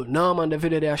 yo, nah man, the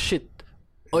video they are shit.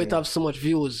 Or it have so much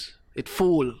views. It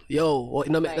fool. Yo, or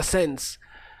it don't make no sense.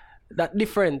 That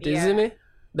different, you see me?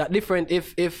 That different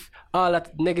if all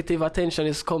that negative attention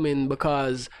is coming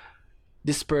because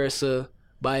this person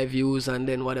buy views and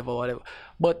then whatever.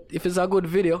 But if it's a good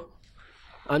video,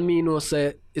 and me know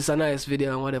say it's a nice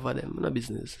video and whatever, then no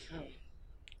business.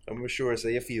 I'm sure so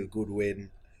you feel good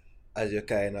when, as you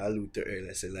kind of allude to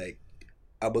earlier, say like,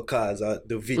 because of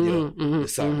the video, the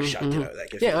song shot, you know,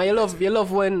 like. Yeah, and you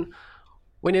love when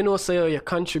you know say you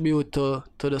contribute to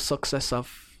the success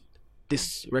of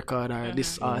this record or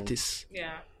this artist.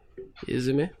 Yeah. You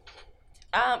see me?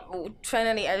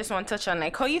 Finally, I just want to touch on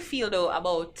like how you feel though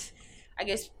about, I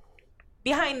guess,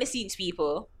 behind the scenes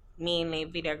people, mainly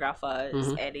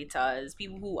videographers, editors,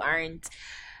 people who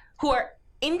are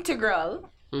integral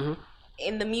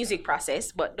in the music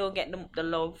process, but don't get the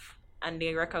love and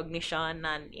the recognition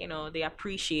and, you know, the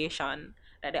appreciation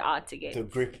that they ought to get. The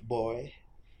grip boy.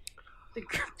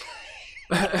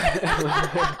 Well,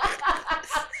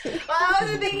 I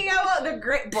wasn't thinking about the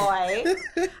grit boy.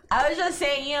 I was just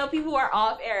saying, you know, people who are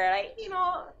off air, like, you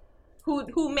know,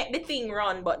 who make the thing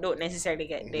run but don't necessarily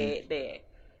get the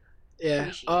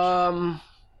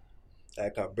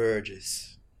like a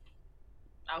Burgess.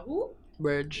 A who?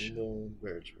 Burge. No,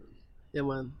 Burgess. Yeah,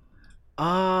 man.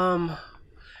 I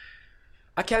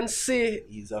can say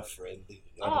he's a friend.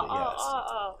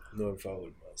 Oh. No, if I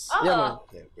would was. Yeah, man.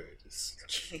 Yeah, Burgess.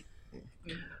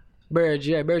 Burge,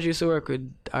 yeah. Burge used to work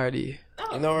with RD. You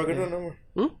know what we're gonna do no more?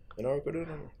 You know what we're gonna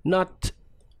do no more?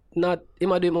 Not he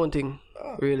might do his own thing,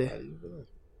 really.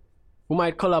 We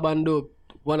might collab and do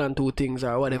 1 and 2 things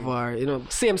or whatever, you know,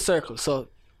 same circle, so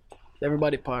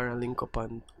everybody par and link up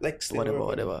and Lexi,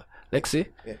 whatever. Lexi?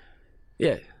 Yeah.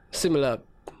 Yeah, similar.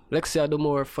 Lexi I do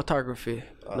more photography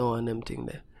now and them thing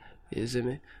there. You see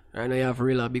me? Right now you have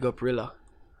Rilla, big up Rilla.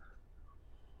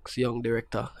 Young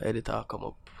director, editor come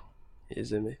up. You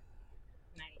see me?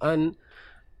 Nice. And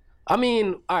I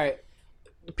mean, alright,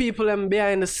 the people them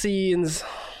behind the scenes,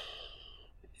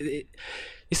 you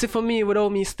see, for me,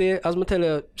 without me stay, as I tell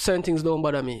you, certain things don't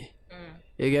bother me.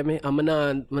 You get me? I'm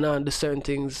not do certain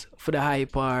things for the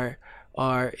hype or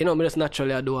you know, me just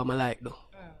naturally I do what I like though.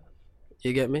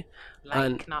 You get me? Like,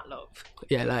 and, not love.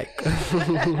 Yeah, like.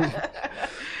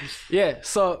 Yeah,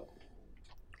 so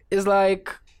it's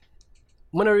like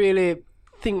when I really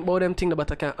think about them things,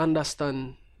 but I can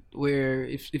understand where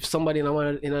if somebody in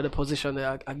another position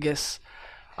there, I guess,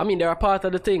 I mean, they're a part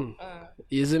of the thing.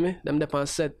 You see me? Them depend on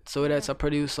set. So whether it's a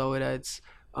producer, whether it's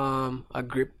a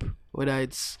grip, whether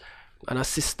it's an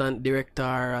assistant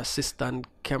director, assistant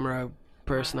camera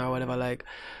person or whatever, like,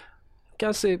 I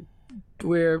can't say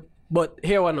where, but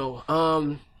here we know.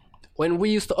 When we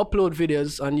used to upload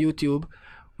videos on YouTube,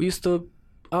 we used to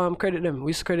credit them. We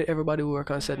used to credit everybody who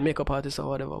work on set, makeup artists or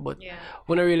whatever, but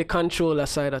we don't really control that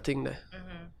side of thing there.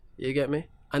 You get me?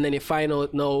 And then you find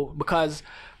out now, because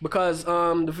the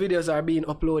videos are being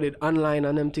uploaded online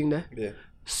and them thing there,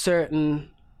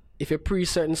 if you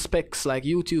certain specs like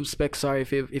YouTube specs, or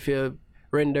if you're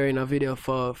rendering a video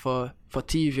for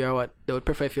TV or what, they would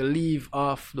prefer if you leave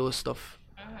off those stuff.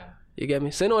 You get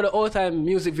me? So you know the old time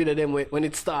music video them when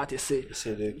it starts, you see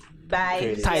the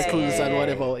titles and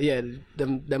whatever. Yeah,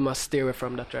 them must stay away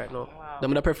from that right now. Wow.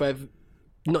 Them I prefer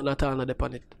not at all not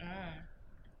on it.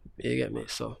 You get me?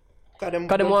 So cause them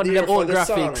want them own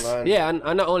graphics. Song, yeah, and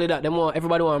not only that,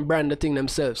 everybody want to brand the thing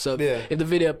themselves. So if the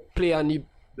video play on you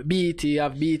BET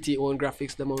have BET own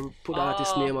graphics, them will put the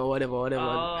artist name or whatever.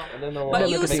 But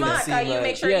you smart, you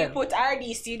make sure you put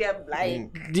RDC them like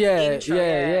intro.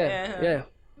 Yeah.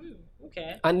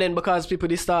 Okay. And then because people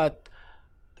they start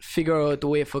figure out a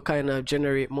way for kind of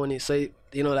generate money, so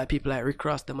you know like people like Rick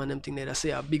Ross them and them thing they say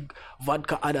a big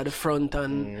vodka ad at the front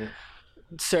and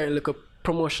certain little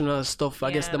promotional stuff.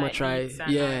 I guess them like try.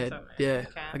 Yeah. Okay.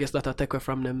 I guess that'll take away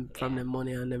from them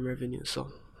money and them revenue.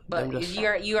 So. But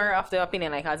you are of the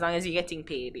opinion like as long as you're getting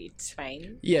paid, it's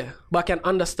fine. Yeah, but I can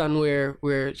understand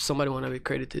where somebody wanna be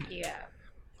credited. Yeah.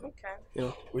 Okay. You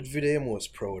know. Which video you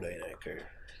most proud of in your career?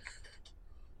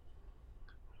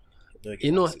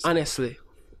 You know, honestly,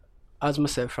 as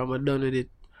myself, I'm done with it.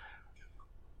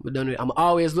 I'm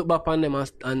always look back on them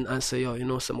and say, yo, you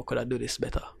know, someone could have do this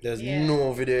better. There's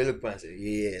no video you look back and say,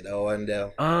 yeah, that one there,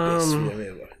 best film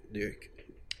ever, Derek.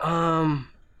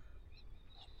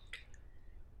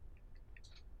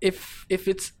 If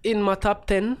it's in my top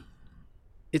 10,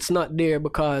 it's not there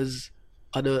because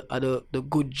of the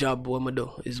good job what I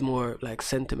do. It's more like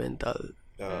sentimental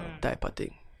type of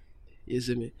thing. You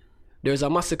see me? There's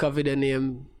a massacre video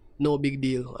named No Big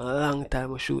Deal. A long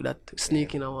time I shoot that.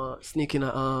 Sneaking a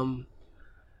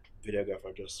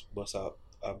videographer just bust out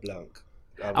a blank.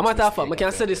 I'm at half up. I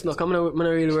can't say this now. I'm not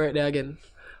really work there again.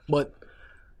 But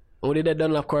when they did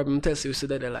Dunlop Corp, I'm telling you, we see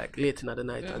that they're like late in the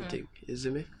night and thing. You see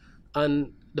me?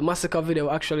 And the massacre video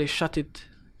actually shot it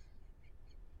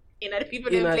in other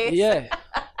people in place. Yeah.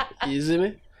 You see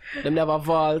me? Them they have a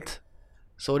vault.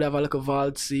 So they have a little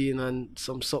vault scene and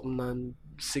something and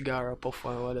cigar or puff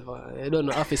or whatever. I don't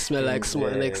know if it smell like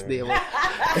smoke the next day. But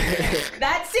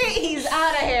that's it, he's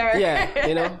out of here. Yeah,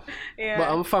 you know. But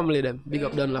I'm family them. Big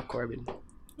up Dunlop Corbin.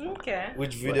 Okay.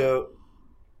 Which video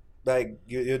like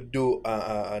you do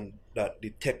and that the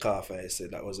take off I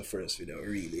said that was the first video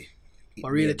really.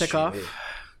 But really take off? Yeah.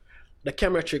 The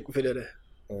camera trick video there.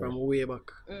 From way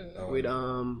back. With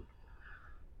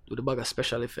the bag of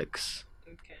special effects.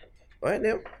 Okay. Right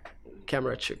now?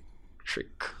 Camera trick.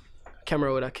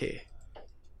 Camera with a K.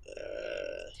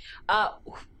 No.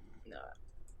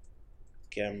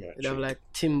 Camera. They have like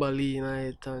Timberley in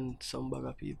it and some bag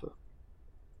of people.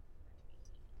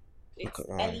 It's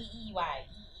Leey.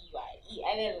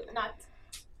 Not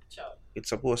sure. It's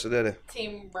supposed to be there.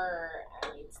 Timber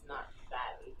and it's not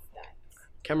that, it's that.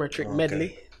 Camera trick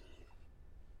medley.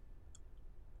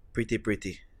 Pretty.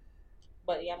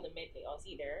 But you have the medley also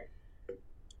there.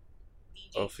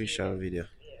 DJ official video.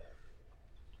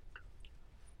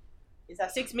 It's a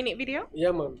 6-minute video?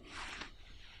 Yeah, man.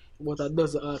 But that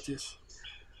does the artist.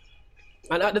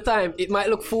 And at the time, it might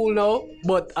look full now,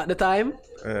 but at the time,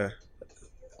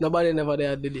 nobody never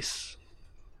there did this.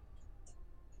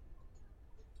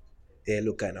 They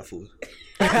look kind of full.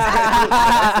 It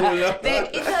doesn't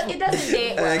date well. It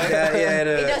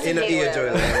doesn't date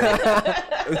well.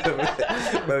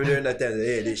 But during that time,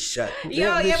 hey, this shot.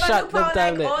 Yo, you ever look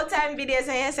on like old time videos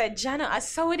and you said, Jano, I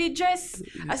saw what he dress.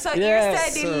 I saw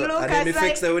hairstyle, didn't look and then the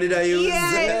fix that what did I use?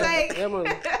 Yeah, it's like,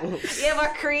 you ever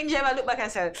cringe, you ever look back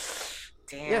and say,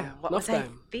 damn, what was I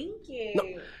thinking? No.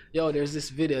 Yo, there's this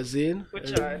video, Zane.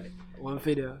 Which one? One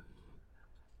video.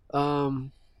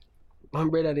 My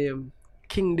brother named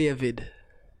King David.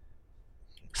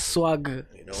 Swag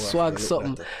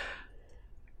something.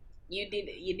 You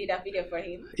did a video for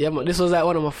him? Yeah, man. This was like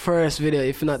one of my first video,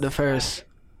 if not the first.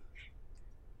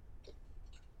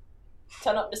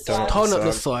 Turn up the swag. Turn up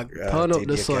the swag. Turn up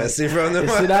the swag. You can see from the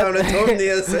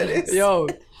thumbnail said it. Yo.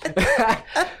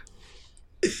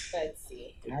 Let's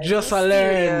see. Just I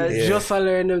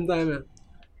learned them time, man.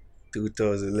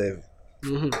 2011.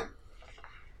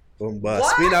 Bomba.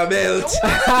 Spin a belt.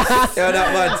 Yo, that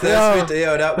man.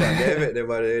 Yo, that man. They make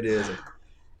them out of the days.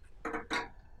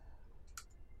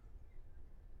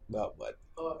 Not bad.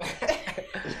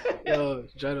 Yo,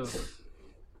 Jano.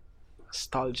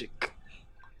 Nostalgic.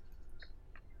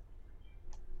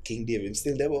 King David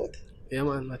still there, both? Yeah,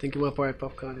 man. I think he went for a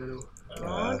popcorn, you know.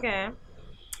 Okay.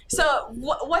 So,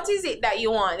 what is it that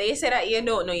you want? They say that you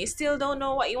don't know. You still don't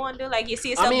know what you want to do? Like, you see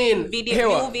yourself in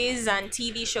movies and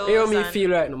TV shows. Hear me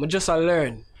feel right now. I just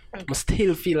learn. Okay. I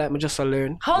still feel like I just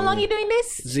learn. How long you doing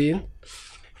this? Zine.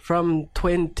 From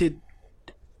 20...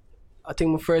 I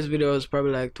think my first video was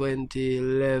probably like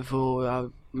 2011. I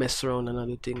mess around and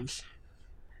other things.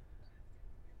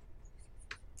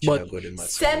 But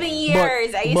 7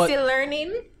 years. Are you still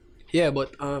learning? Yeah,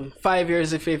 but 5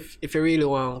 years if you really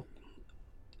want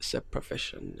to say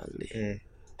professionally.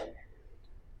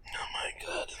 Oh my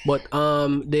God. But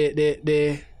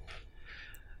they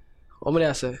what may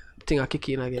I say? Thing I kick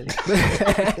in again.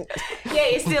 Yeah,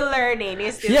 you're still learning.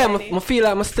 I feel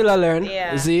like I'm still a learn.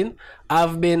 Yeah. Zine.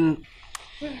 I've been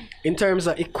in terms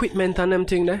of equipment and them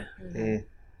thing there.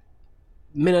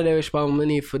 Me not there wish for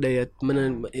money for that.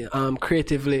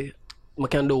 Creatively I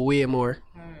can do way more.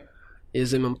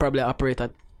 Is I'm probably operate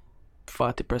at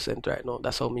 40% right now.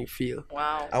 That's how me feel.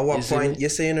 Wow. At what point you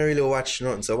say you don't really watch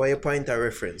nothing, so why you point a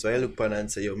reference? Why you look on and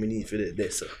say yo me need for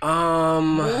this?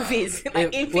 Movies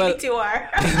like Infinity War.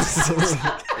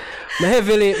 I'm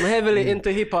heavily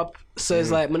into hip hop, so it's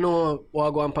like I know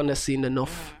what go on the scene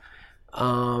enough.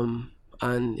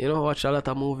 And you know watch a lot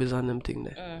of movies and them thing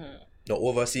there. The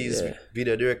overseas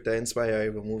video director inspire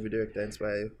you, movie director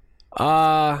inspire you?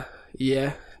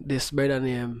 Yeah, this brother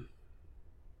name.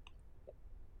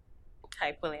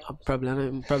 Hyperlink. Probably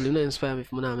not inspire me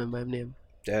if I don't remember his name.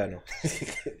 Yeah, no.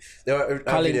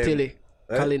 Colin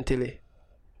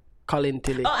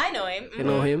Tilley. Oh, I know him. You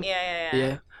know him?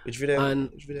 Yeah. Which video?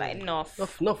 And Like enough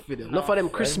video. Enough of them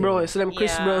Chris Brown. So them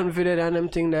Chris Brown video and them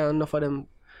thing there. Enough of them.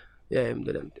 Yeah, him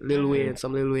do them. Lil Wayne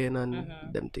and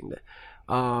them thing there.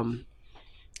 I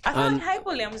thought Hype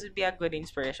Williams would be a good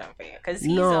inspiration for you, cause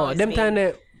he's no, them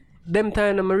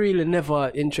time I'm really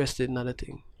never interested in other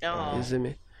thing. Oh. You see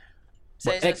me?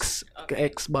 So but X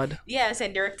bad. Yeah,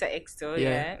 and Director X too.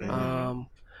 Yeah.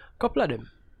 Couple of them.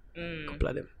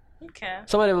 Okay.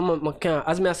 Some of them I can't.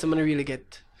 As me as I really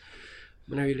get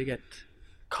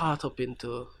caught up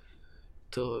into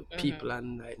people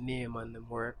and like name and them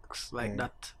works like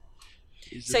that.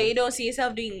 So you don't see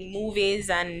yourself doing movies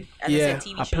and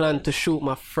TV I plan to shoot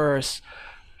my first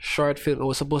short film. It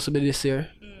was supposed to be this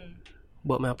year,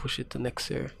 but I push it to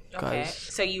next year. Okay.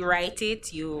 So you write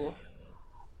it,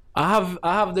 I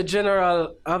have the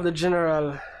general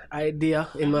idea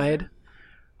in my head.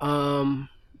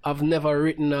 I've never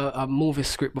written a movie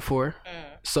script before.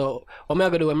 So what am I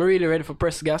gonna do? I'm really ready for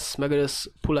press gas. I'm gonna just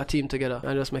pull a team together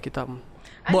and just make it happen.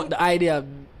 But the idea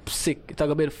sick. It's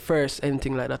gonna be the first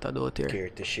anything like that I do out here. Care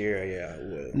to share, yeah.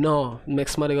 Well. No, make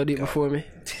somebody go deep before me.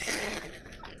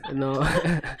 No.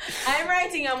 I'm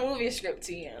writing a movie script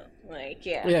to you. Like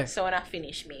yeah. So when I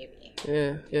finish maybe.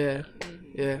 Yeah.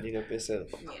 Dig up yourself.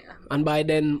 Yeah. And by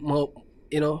then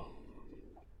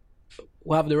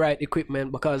we have the right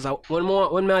equipment because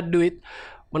when I do it,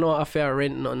 I know I feel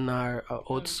rent on our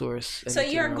outsource. So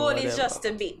your goal is just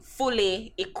to be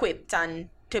fully equipped and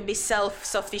to be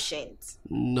self-sufficient?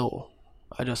 No,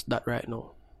 I just that right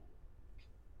now.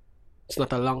 It's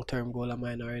not a long-term goal of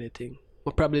mine or anything.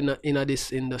 We're probably not in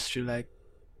this industry like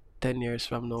 10 years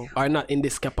from now, or not in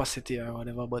this capacity or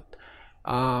whatever. But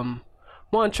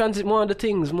more on transit, more on the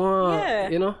things, more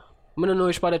you know. I don't know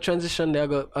which part of transition they I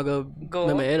go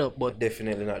my end up, but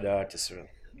definitely not the artist role.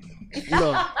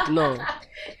 No.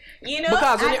 You know,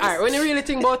 because when you really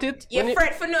think about it, you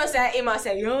fret for no say him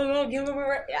say yo give me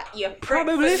you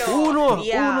probably for no. Who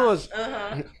knows?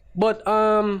 But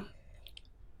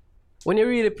when you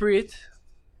really pray it,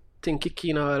 think kick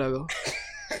in a while ago.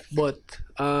 But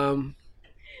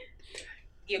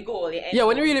your goal,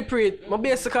 when you really pray it,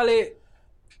 basically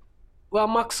well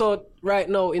max out right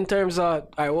now in terms of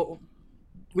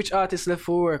which artists left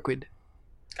for work with?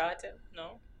 Cartel?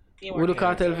 No. We do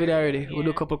cartel video already. We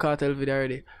do a couple cartel video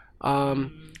already.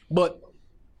 But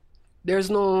there's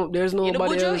nobody else.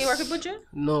 You work with Buju?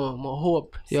 No, my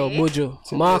hope. Yo, Buju.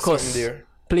 Marcus,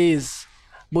 please.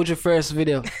 Buju first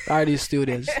video. RD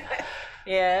Studios.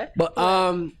 Yeah. But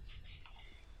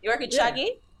you work with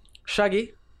Shaggy?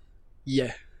 Shaggy?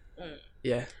 Yeah.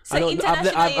 Yeah. So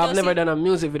I've never done a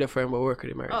music video for him, but work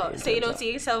with him already. Oh, so you don't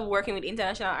see yourself working with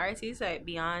international artists like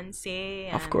Beyonce?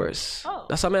 And... Of course. Oh.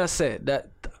 That's what I said.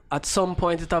 That at some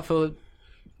point it have to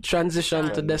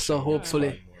transition to this, so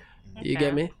hopefully. You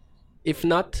get me? If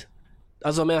not,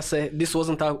 as I say, this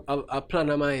wasn't a plan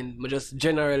of mine. I just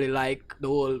generally like the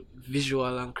whole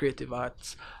visual and creative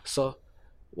arts. So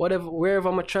wherever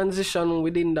I'm a transition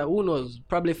within that, who knows?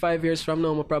 Probably 5 years from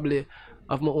now, I probably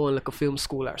have my own like a film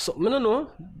school or something. I don't know.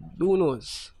 Who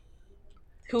knows?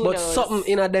 But something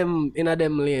in a them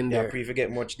lane there. Yeah, if you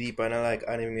get much deeper and I like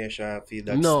animation, I feel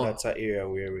that's an area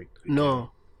where we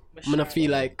no. I'm gonna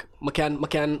feel like I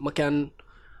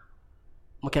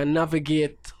can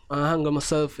navigate and hang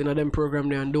myself in a them program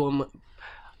there and do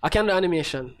I can do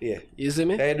animation. Yeah. You see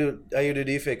me? I do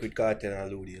the effect with Cartel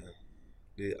and Ludi,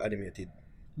 the animated.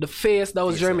 The face that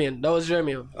was Jermaine.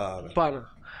 Partner.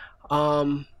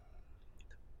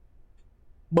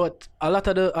 But a lot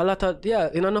of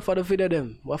enough of the video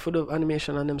them. What for the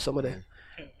animation and them some of them.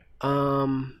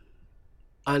 But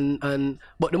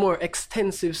the more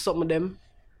extensive some of them,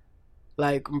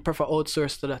 like I prefer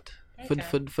outsource to that. For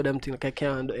them thing, like I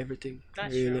can't do everything.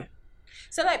 That's really. true.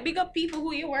 So like big up people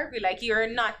who you work with, like you're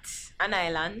not an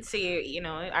island, so you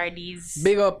know, are these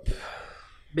Big up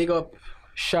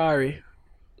Shari,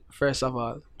 first of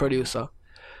all, producer.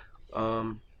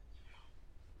 Don't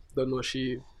know,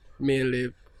 she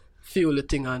mainly feel the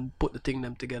thing and put the thing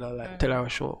them together, like tell her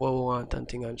what we want and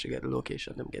thing, and she get the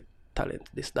location, them get talent,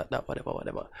 this, that,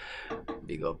 whatever.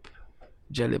 Big up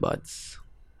Jelly Buds,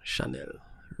 Chanel,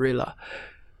 Rilla,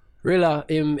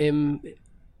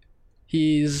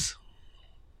 he's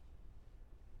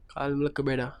call him like a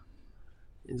brother.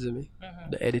 You see me?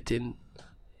 The editing,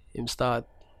 him start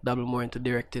double more into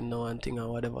directing now and thing and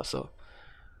whatever, so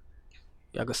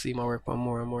you gotta see my work on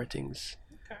more and more things.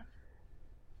 Okay.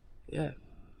 Yeah.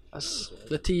 That's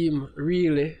the team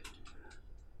really.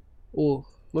 Oh,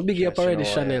 my big up already,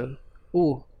 Chanel.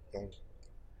 Oh.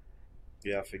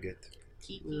 Yeah, I forget.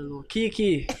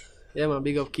 Kiki. Yeah, man,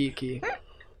 big up Kiki.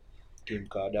 Kim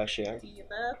Kardashian.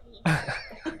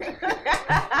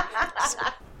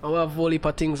 And we have whole heap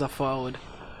of things are forward.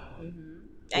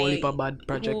 Whole heap of bad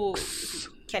projects.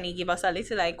 Can you give us a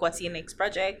little, like, what's your next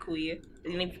project? Who you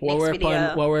next We're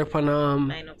video? work on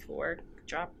Line up for work,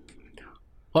 drop.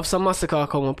 We have some massacre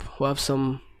come up. We have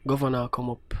some governor come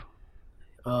up.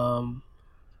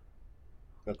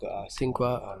 Think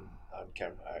on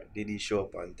camera. Did he show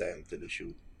up on time to the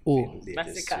shoot? Oh,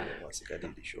 Massacre. Massacre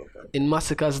did he show up on time? In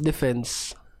Massacre's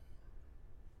defense,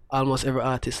 almost every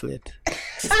artist late.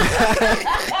 It's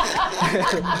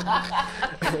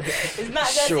not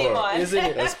just him on. Isn't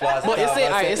it? But you say,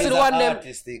 alright, you see the one them.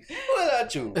 Artistic. Well,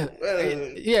 that's true.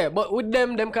 Well, Yeah, but with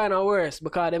them kind of worse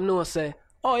because them know say,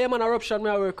 oh yeah man, a Ruption me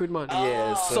I work with man.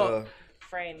 yeah, so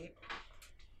Friend.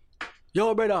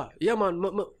 Yo brother, yeah man,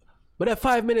 but they're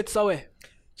 5 minutes away.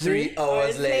 3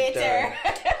 hours later.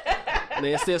 And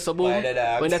you say so boom. By the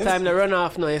dogs. When the time they run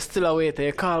off now, you still away.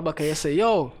 You call back and you say,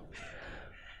 yo,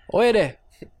 where there?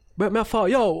 But my fault,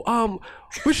 yo,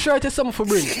 which shirt is something for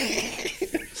bring?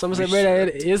 Some say,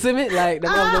 brother, you see me? Like,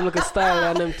 them have them look a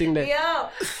style and them thing there. Yo,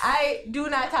 I do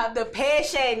not have the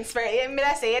patience for it.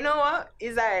 I say, you know what?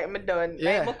 It's alright, I'm done.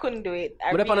 Yeah. Like, I couldn't do it.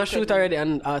 But upon a shoot already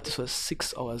and artist was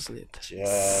 6 hours late. yeah.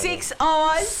 6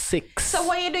 hours? 6. So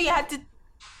what you do? You had to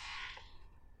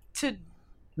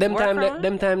them work time around?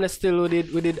 them time they still we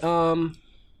did Was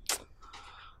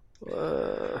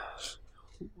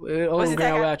it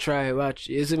like where I try watch,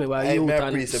 you see me, where I youth know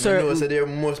and so there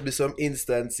must be some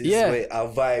instances where a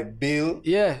vibe build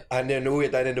and then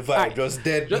wait and then the vibe just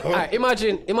dead.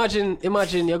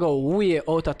 Imagine you go way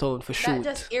out of town for shoot.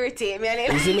 That just irritate me.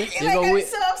 And You see me? like, I'm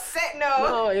so upset now.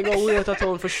 No, you go way out of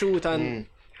town for shoot and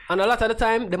a lot of the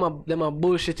time them are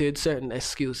bullshitted certain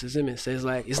excuses, you see me? So it's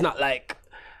like, it's not like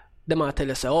them are tell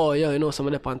you say, oh yeah, you know, some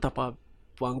of them on top of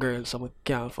one girl, some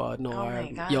can't afford no, or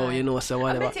yo, you know, so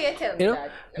whatever. I bet you tell me know,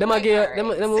 that.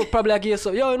 them will probably give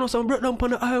so, yo, you know, some breakdown on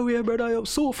the highway, brother, yo,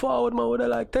 so forward, man, we're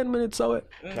like 10 minutes away.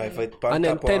 If I And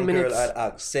then 10 minutes. girl, I'd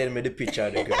ask, send me the picture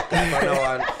of the girl.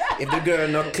 If the girl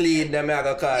not clean, then I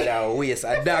gotta call her a waste.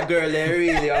 And that girl, they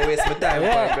really a waste my time,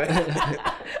 bro.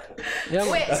 Yeah, man.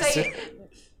 Wait, so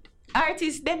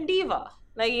artists, them diva.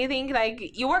 Like, you think,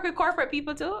 like, you work with corporate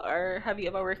people too? Or have you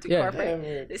ever worked with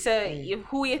corporate? So,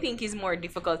 who you think is more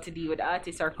difficult to deal with,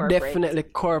 artists or corporate? Definitely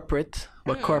corporate,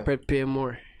 but corporate pay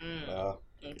more.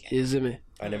 Okay. You see me?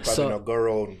 And them probably not go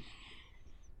around.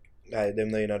 Like,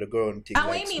 them not, you know, the go around thing. And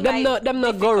what Like, you mean Them by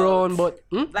not go difficult? around, but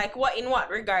Like, in what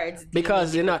regards?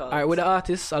 because you're not difficult? alright with the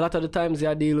artists. A lot of the times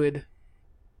you deal with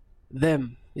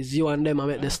them. It's you and them.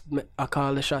 I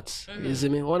call the shots. You see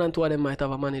me? 1 and 2 of them might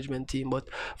have a management team, but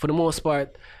for the most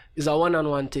part, it's a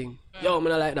one-on-one thing. Yo, me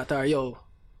not like that, or yo,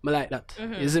 me like that.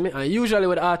 You see me? And usually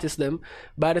with artists, them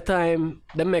by the time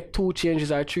they make 2 changes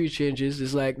or 3 changes,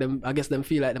 it's like them. I guess them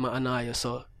feel like them are annoy you.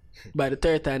 So by the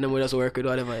 3rd time, them will just work with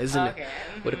whatever, isn't it?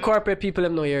 But the corporate people,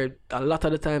 them know you're a lot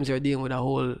of the times you're dealing with a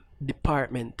whole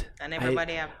department. And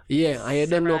everybody have I hear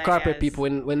them know corporate ideas. people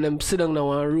when them sit down in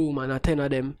one room and a 10 of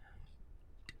them,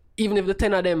 even if the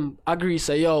 10 of them agree,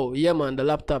 say, yo, yeah man, the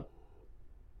laptop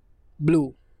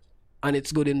blue and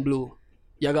it's good in blue,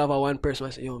 you gotta have one person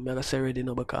who say, yo, I'm gonna say ready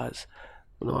now because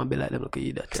I don't want to be like them, look at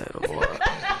you that time.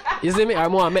 You see me? Or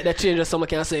more make the change or someone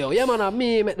can say, yo, yeah man,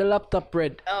 me make the laptop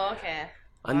red. Oh, okay.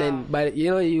 And then by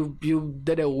you know you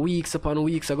did it weeks upon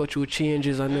weeks, I go through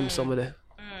changes and them some of the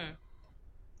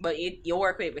But you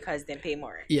work with it because they pay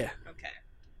more. yeah. Okay.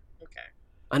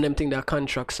 And them think they're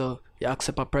contract, so you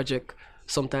accept a project.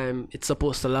 Sometimes it's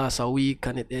supposed to last a week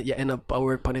and you end up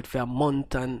work on it for a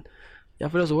month and You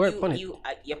have to just work on it.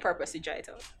 Your purpose to try it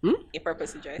out. Your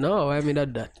purpose to try it out. No, I mean that.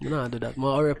 I do that.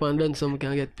 More hurry up and done some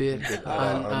can get paid. Get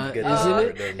You this see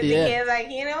work me? done. The thing is,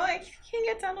 like, you know, I can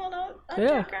get on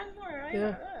 $100 grand more, right?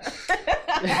 Yeah.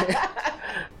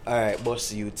 Alright,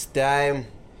 boss youths time.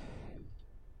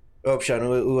 Ruption,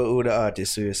 who the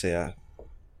artist who you say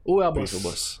Who are Brief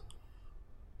boss?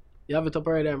 You have it up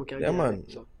right there, man. Yeah, man.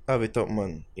 Have it up,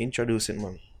 man. Introduce it,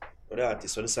 man. What the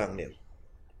artist, what the song name?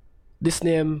 This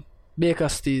name, Baker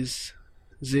Steez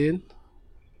Zane.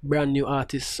 Brand new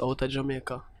artist out of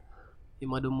Jamaica. He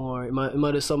might do more, he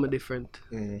might do something different.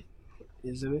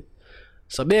 You see me?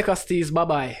 So Baker Steez,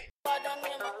 bye-bye.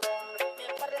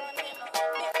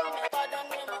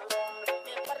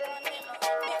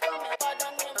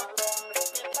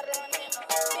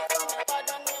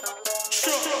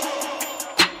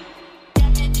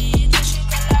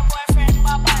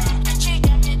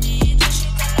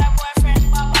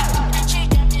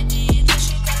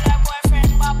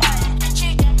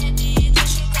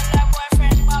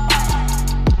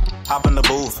 Hop in the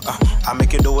booth, I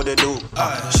make you do what it do.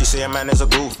 She say a man is a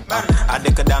goof. I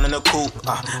dick her down in the coupe.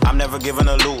 I'm never giving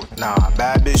a loot. Nah,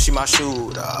 bad bitch, she my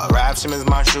shoe. Rap Simmons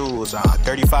my shoes.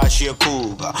 35, she a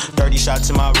cool. 30 shots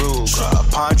in my roof.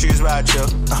 Palm trees right chill.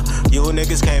 You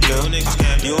niggas can't build.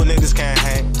 You niggas can't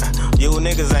hang. You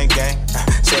niggas ain't gang.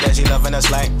 Say that she loving us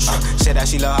slang. Say that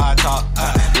she love how I talk.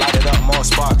 Light it up, more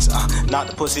sparks. Knock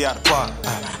the pussy out the park.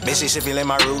 Bitch, she feeling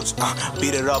my roots.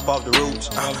 Beat it up off the roots.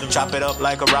 Chop it up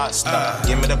like a rasta.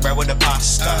 Give me the bread with the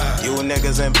pasta. You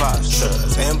niggas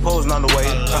imposters. Imposing on the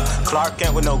way. Clark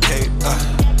Kent with no cape.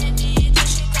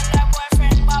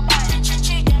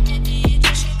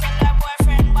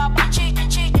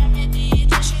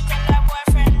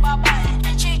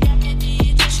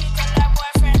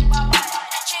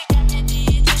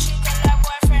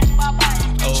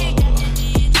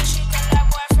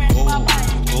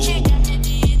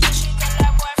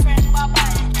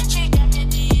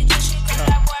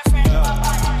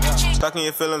 Stuck in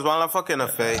your feelings while I'm fucking her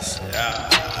face.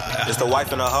 It's the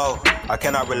wife and the hoe, I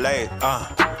cannot relate.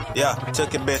 Yeah,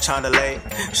 took your bitch on the late.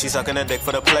 She sucking a dick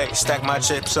for the plate. Stack my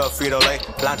chips up, Frito-Lay.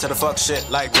 Blind to the fuck shit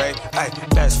like Ray. Ay,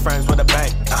 best friends with a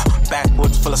bank.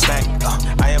 Backwoods full of stank.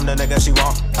 I am the nigga she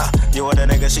want. You are the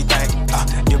nigga she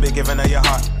thank. You be giving her your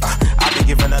heart. I be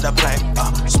giving her the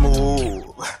plank. Smooth.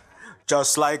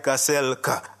 Just like a silk,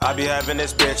 I be having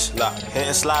this bitch lock. Hit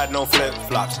and slide, no flip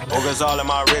flops. Ogres all in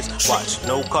my wrist. Watch,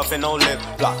 no cuffing, no lip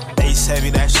lock. Ace heavy,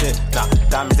 that shit. Nah,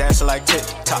 diamonds dancing like tick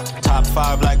tock. Top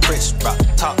 5 like Chris Rock.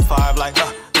 Top 5 like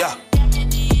yeah.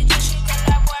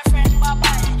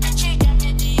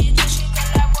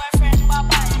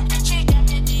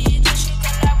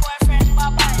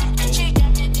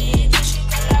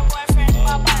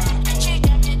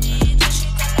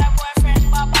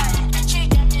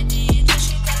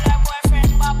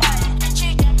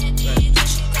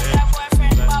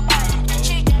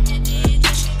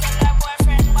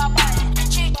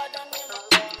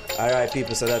 Alright,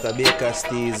 people, so that a Baker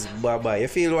Steez, bye-bye. You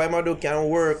feel why Madu can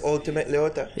work ultimately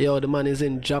out there? Yo, the man is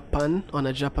in Japan on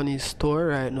a Japanese store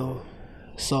right now.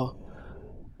 So,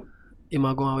 him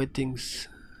a going with things.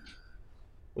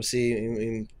 We see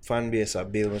in fan base a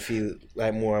build, we feel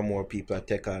like more and more people are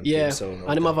take on Yeah, sound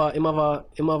and him have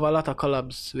a lot of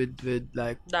collabs with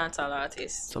like Dancehall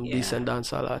artists. some decent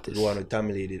dancehall artists. The one with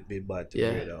Tammy did be bad to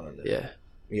hear that one. Yeah.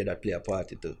 Hear that play a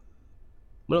party too.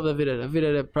 I love the video. The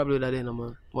video that probably that in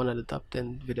one of the top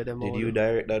 10 video them. Did you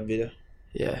direct that video?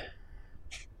 Yeah.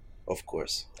 Of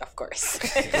course. Of course.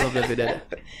 I love the video.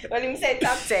 Well, him said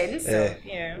top 10, so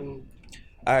yeah.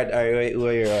 Alright, who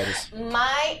are your artists?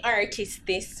 My artist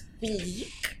this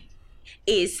week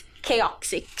is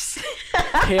Chaos6.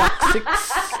 Chaos6.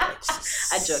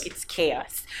 A joke, it's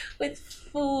Chaos. With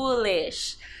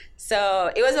Foolish.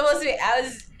 So it was supposed to be, I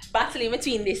was battling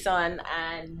between this one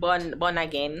and Born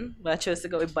Again. But I chose to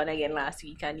go with Born Again last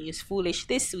week and use Foolish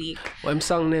this week. What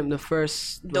song name the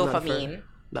first? Dopamine.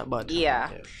 That bad.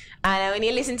 Yeah. And when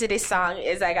you listen to this song,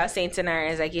 it's like I was saying to Nara,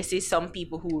 it's like you see some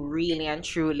people who really and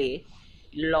truly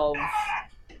love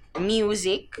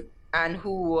music and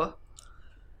who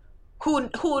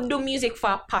do music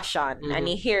for passion, and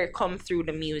you hear it come through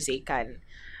the music, and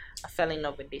I fell in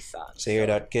love with this song. So you're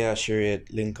that Chaos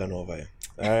Charade Lincoln over here.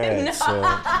 Alright, No. so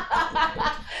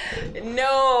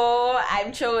No, I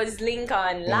chose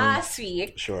Lincoln last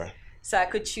week, sure. so I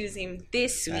could choose him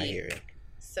this week. I hear you.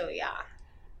 So yeah,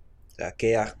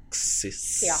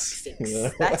 Chaos6.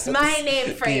 Chaos6. That's my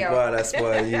name for you. People that's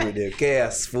why you there.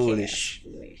 Chaos Foolish.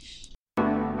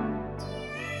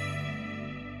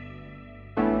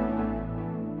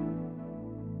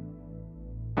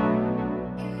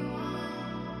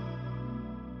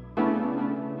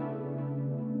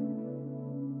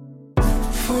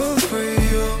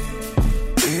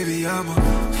 I'm a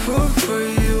fool for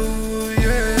you,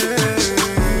 yeah.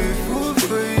 Fool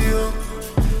for you.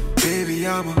 Baby,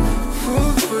 I'm a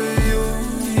fool for you,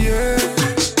 yeah.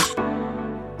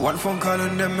 One phone call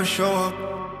and then I show up.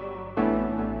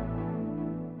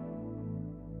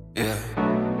 Yeah.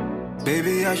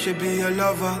 Baby, I should be your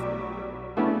lover.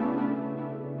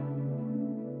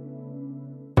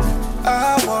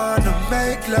 I wanna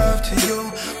make love to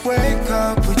you, wake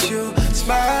up with you,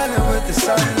 smiling with the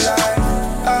sunlight.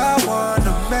 I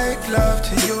wanna make love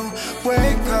to you,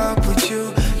 wake up with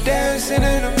you, dancing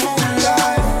in the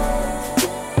moonlight.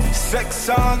 Sex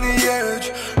on the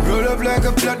edge, roll up like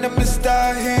a platinum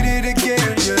star, hit it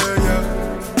again, yeah,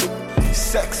 yeah.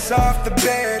 Sex off the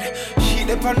bed,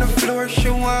 sheet up on the floor, she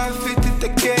want fit it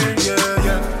again, yeah,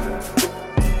 yeah.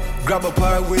 Grab a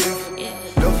power wave,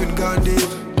 loving gone deep.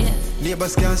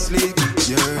 Neighbors can't sleep,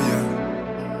 yeah,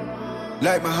 yeah.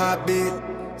 Like my heartbeat.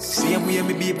 Same way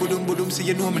me be boom boom, so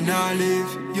you know me not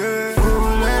live, yeah.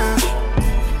 Foolish.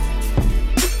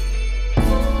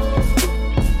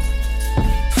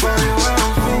 For you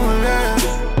I'm foolish.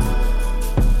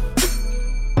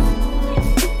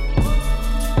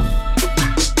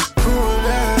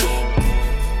 Foolish.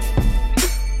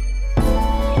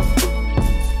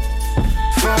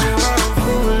 For you I'm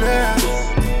foolish.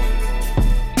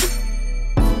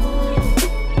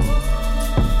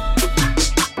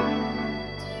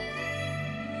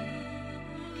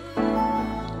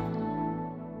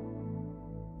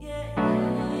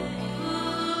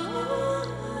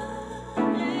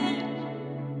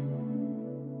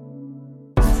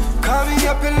 Call me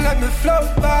up and let me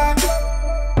float by.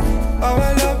 Oh,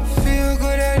 I love to feel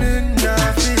good and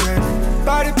nothing.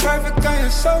 Body perfect, I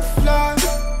am so fly.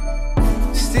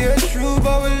 Still true,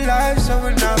 but we're live, so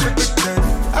we're not gonna pretend.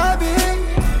 I'll be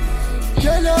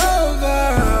your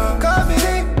lover. Call me,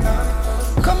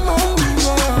 come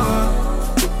over.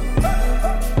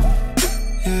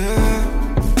 Yeah.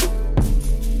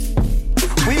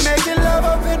 We making love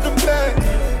up in the bed.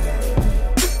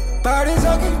 Bodies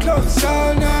hugging close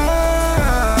all night.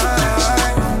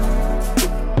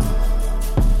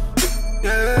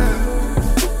 Yeah.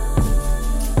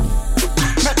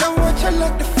 Not don't watch you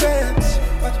like the fence.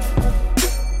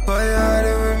 Boy, you had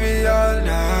it with me all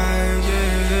night.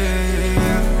 Yeah,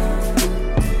 yeah.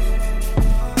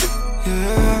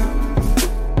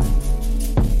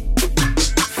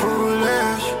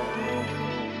 Foolish.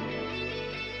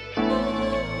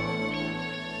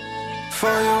 For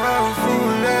you, I'm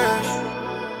foolish.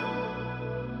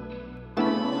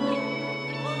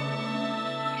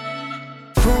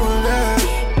 Foolish.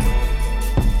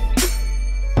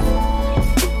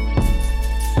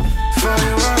 For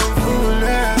you, I'm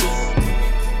foolish.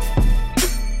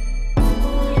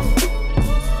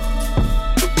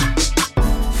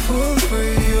 Fool for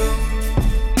you,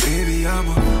 baby, I'm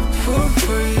a fool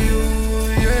for you,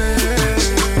 yeah.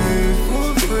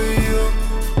 Fool for you,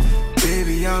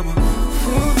 baby, I'm a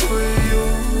fool for you,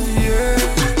 yeah.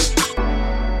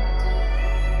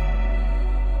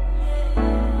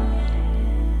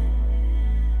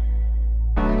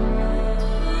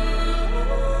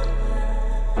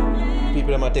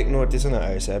 People that take notice on the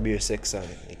ice, I be a sex on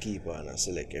you keep on and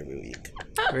select every week.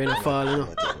 Rain and fall, you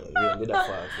know. Rain did a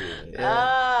fall for you.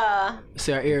 Yeah.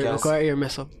 See our ear, look our ear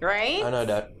mess up. Right? I know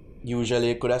that. Usually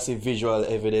you could have see visual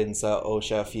evidence of how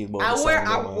she feel about the song.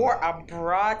 I wore a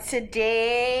bra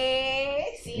today.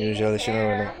 See Usually she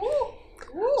don't know.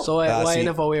 Woo. Woo. So why you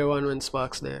never wear one when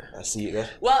Sparks there? I see it there.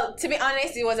 Well, to be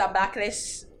honest, it was a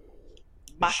backless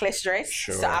dress,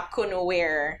 Sure. so I couldn't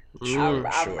wear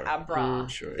a bra.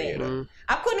 Sure, thing. yeah.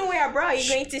 I couldn't wear a bra. You're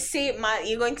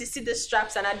going to see the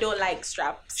straps, and I don't like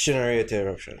straps. Shouldn't rate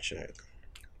eruption, shouldn't.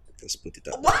 Let's put it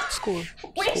up. What? School.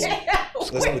 Wait, Let's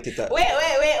put it up. wait.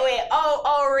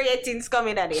 All ratings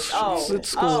coming at it. It's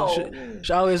school. Oh.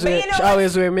 She always But wear. you know She what?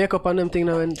 always wear makeup and them thing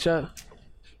now and she.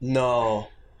 No.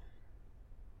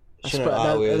 That's, Shouldn't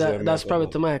always wear that's makeup. probably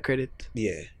to my credit.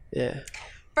 Yeah. Yeah.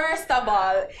 First of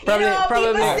all, Probably- you know,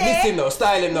 probably- people say, This him now,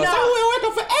 style him now. No. So we're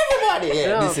working for everybody. Yeah,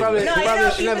 No, this him. probably- No,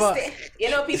 she never-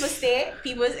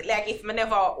 people like if I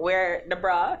never wear the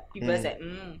bra, people say,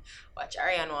 watch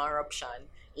Ariana want Ruption.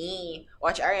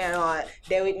 Watch Ariana want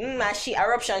they with she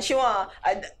Ruption. She want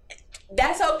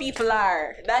that's how people are.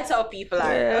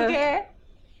 Yeah. Okay?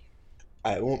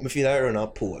 I want me feel like run a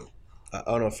poll. An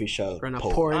unofficial Run a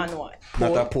poll. porn. On what?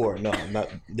 Not a poll, no, not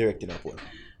directing a poll.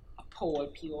 Poll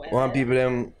people. Want people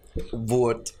them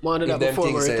vote. Want to do if that them before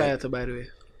we things say- retire to, by the way.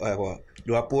 Like what?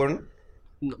 Do a porn?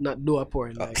 Not do a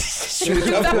porn. Like. Shoot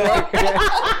a porn.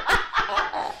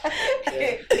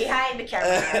 Behind the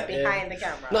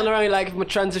camera. Nothing wrong like if I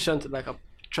transition to like a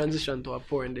transition to a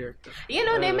porn director. You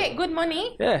know, they make good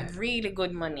money. Yeah. Really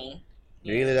good money.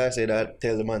 Really, I say that.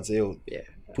 Tell the man, say, yo, Yeah.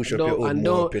 push up your own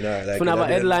more up, you know. If you have a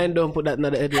headline, don't put that in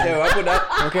the headline. Yeah, I put that.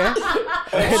 Okay?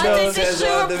 What is the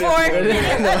shoe for?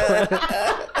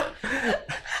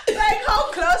 Like,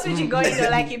 how close would you go? You know,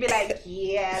 like, you'd be like,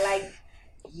 yeah, like.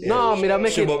 No, me that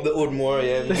make Shove it. up the hood more,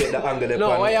 yeah. Get the angle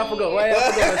No, why you forgot? Why you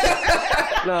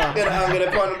forgot? No. Get the angle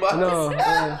upon the box. No.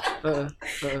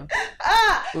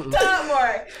 Talk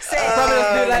more. Say Probably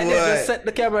just do it like this. boy. Just set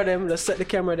the camera them. Just set the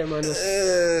camera them and just.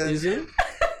 You see?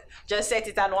 Just set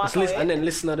it and walk Just listen, away. and then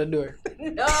listen at the door.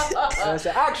 No. And I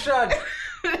say action.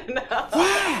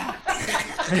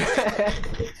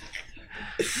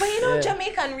 But you know,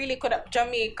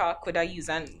 Jamaica could have used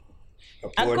a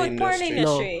good porn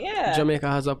industry. Yeah. Jamaica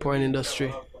has a porn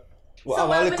industry. Well, So I'm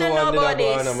why a we little don't know one about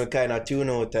that this? I'm kind of tune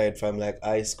out tight from like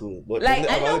high school. But Like,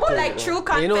 them I know have about a like little- true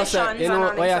confessions. You know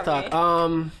what you talk?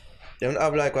 They don't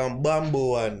have like one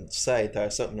bamboo one site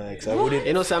or something like that. So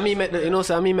You know, so me make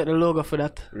the logo for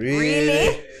that.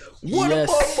 Really? What Yes.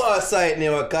 a bamboo site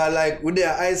name? Cause like we there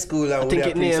at high school and we think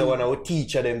there it place name- one our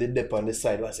teacher them did dip on the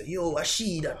side. I say, yo, what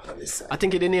she that on the side? I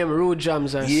think it the name Road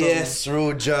Jams or Yes,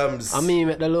 road jams. something. I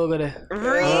make the logo there.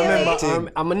 Really?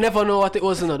 I never know what it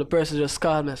was. You know, the person just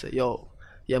called me and said, "Yo,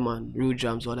 yeah man, Road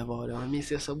Jams, whatever." And me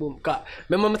say so boom. Cause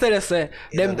remember me tell you say,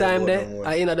 them that time boat there, no more.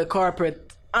 I in the corporate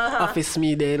office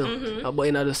me there, you know. But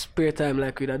in the spare time,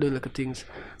 like we da do little things.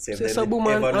 Say Say them so boom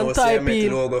man, ever know and say I type make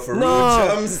in. logo for No,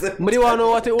 road jams? but you wanna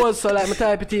know what it was? So like me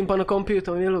type it in on the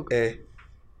computer when you look. Eh.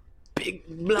 Big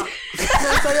black.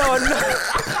 I say, yo, no.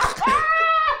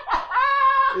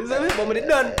 You see me? But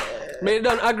me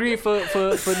done agree for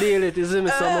deal it, you see me?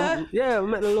 So yeah, I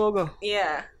make the logo.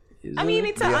 Yeah. You I see mean, me?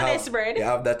 it's an honest bread. You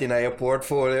have that in your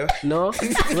portfolio? No?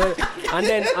 Well, and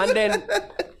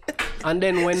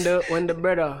then when the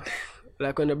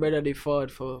brother they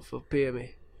fought for pay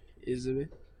me, you see me?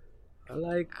 I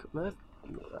like, man.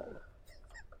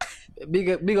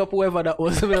 Big up whoever that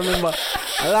was. I remember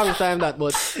a long time that,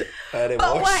 but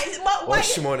But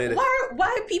wash money there.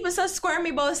 why people so squirmy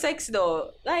about sex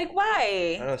though? Like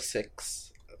why? I know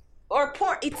sex. Or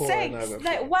porn? It's sex. Pornography.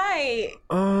 Like why?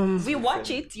 We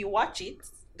watch it. You watch it,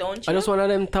 don't you? I just one of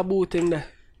them taboo thing there.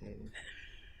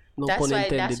 No that's pun why.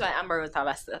 intended. That's why Amber would have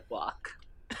a step walk.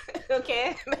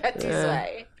 Okay, that is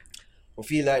why. I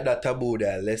feel like that taboo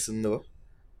that lesson though.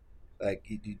 Like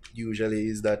it usually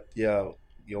is that you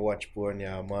watch porn,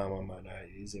 your mama man,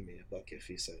 you see me back your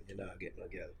face and you not get no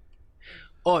girl.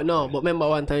 Oh no, but remember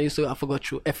one time you used to have to go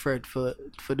through effort for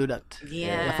do that.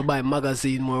 Yeah. You have to buy a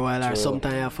magazine more while or True.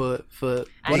 sometimes you have for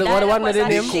And what the one was that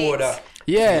they a name? shit. Decoder.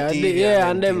 Yeah, TV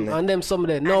and them some of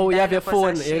them. Now you have your that was a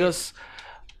phone, you shit. just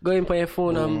go in on your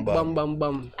phone and Boom, bam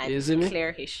bam. And You see me?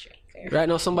 clear history. Clear. Right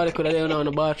now somebody could have done in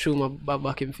the bathroom and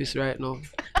back him fist right now.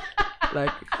 Like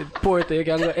port you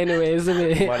can go anywhere, you see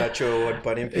me? Man, I throw one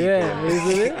pan in people. Yeah, you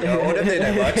see me? Yeah, what them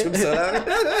in the bathroom so long?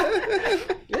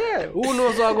 Yeah, who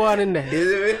knows what go on in there? You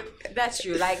see me? That's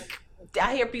true. Like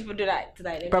I hear people do that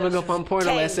tonight. They Probably go just on porn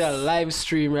and I tense. say a live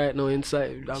stream right now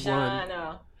inside. That go on.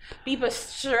 No. People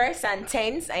stress and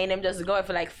tense and them just going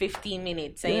for like 15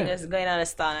 minutes and you Yeah. just going on the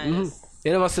stand and just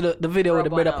You never see the video with the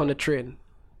Rub brother one up on out. the train?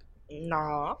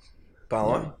 no.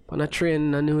 Power? On a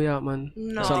train in New York, man.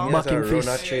 No. So Yes, back I in run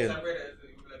fist. a train.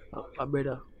 A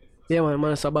brother. Yeah,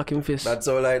 man, it's a back in fist. That's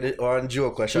all like the one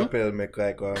joke what Chappelle make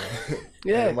like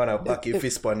Yeah. the man a back his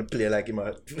fist on the play like him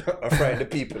a frighten the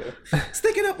people.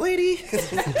 Stick it up, lady.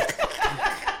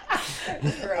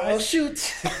 I'll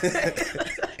shoot.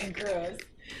 Gross.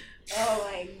 Oh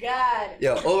my god.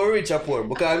 Yeah, overreach a porn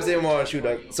because I'm saying more shoot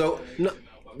that. So No,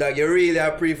 like you really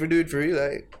are pre for do it for you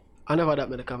like I never that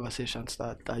made the conversation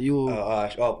start. You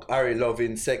Ari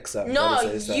loving sex song. No,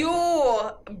 That is a song.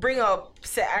 you bring up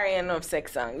Arian of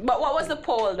sex song. But what was the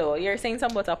poll though? You're saying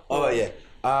something about a poll. Oh yeah.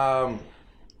 I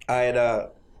had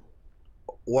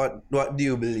what do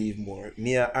you believe more?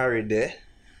 Me and Ari there?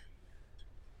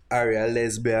 Ari a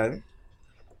lesbian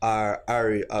or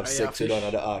Ari have sex with fish? one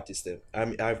of the artists them?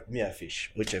 Me a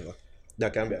fish, whichever.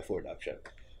 That can be a fourth option.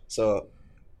 So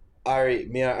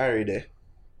me and Ari there.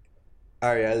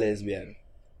 Ari a lesbian.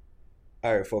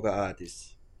 Ari fuck a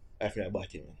artist. I feel a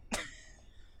batty man.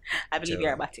 I believe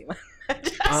you're a batty man.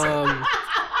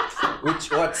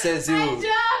 What says you?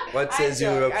 What says you,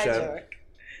 Ruption?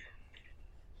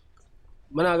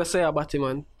 I'm not gonna say about him,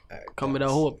 man. Alright, Come with a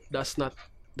thanks. hope that's not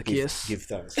the case. Give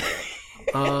thanks.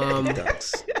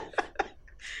 Thanks.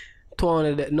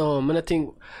 Thanks. No, man, I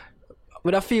think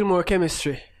I feel more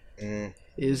chemistry. Mm.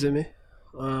 You see me?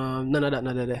 None of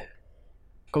that, there.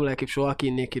 Come like if she walk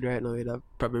in naked right now, you'd have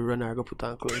probably run her, go put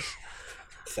on clothes.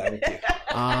 Thank you.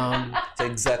 That's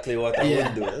exactly what I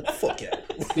would do. Fuck yeah.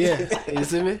 Yeah, you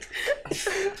see me?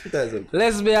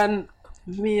 Lesbian,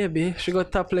 maybe. She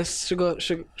got topless. She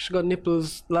got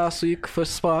nipples last week for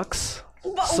Sparks.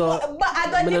 But I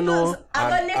got nipples. I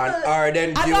got nipples. And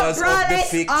Arden viewers of the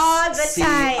fix all the see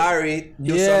time. Harry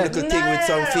do some little thing with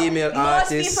some female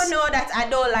artists. Most people know that I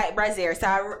don't like Brazil,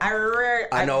 so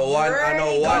I know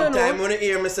one time when you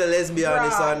hear me say lesbian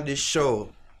is on this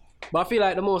show. But I feel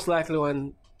like the most likely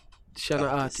one, she's an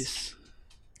artist.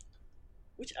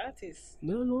 Which artist?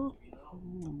 No.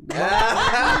 You're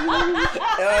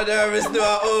nervous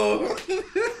now.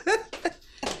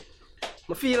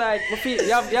 I feel like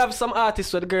you have some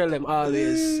artists where the girl them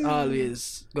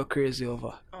always go crazy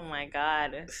over. Oh my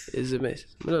god. Is it me?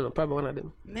 No, probably one of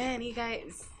them. Man, you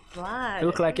guys blood. You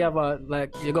look like you have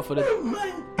you go for the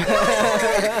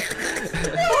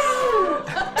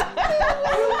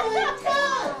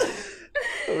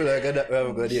I'm like,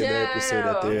 I'm going to hear the episode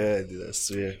at the end, I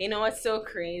swear. You know what's so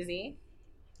crazy?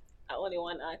 I only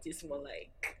one artist more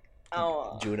like.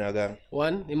 Oh. Junior Gang.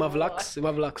 One? Him have locks,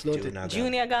 don't it?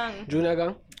 Junior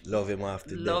Gang. Love him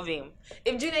after that. Love him.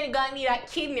 If Junior Gang need a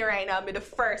kidney right now, I'll be the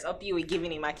first up you with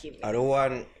giving him a kidney. I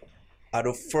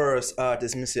the first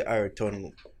artist, Mr.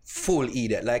 Ayrton, full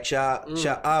idiot. Like she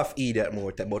half idiot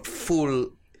more time, but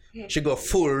full, she got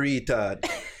full retard.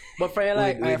 But for you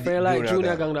like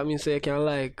Junior Gang, that means you can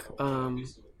like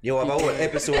you have a whole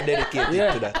episode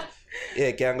dedicated to that. Yeah,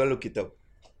 you can go look it up.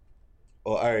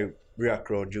 Or I react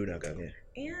around Junior Gang,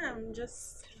 yeah, I'm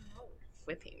just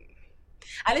with him.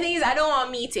 And the thing is, I don't want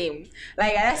to meet him.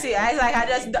 Like, that's it. I don't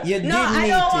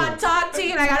want to talk to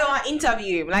him. Like, I don't want to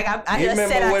interview him. Like, I just said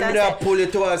that. Remember when I pull you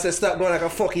to us and stop going like a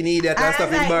fucking idiot and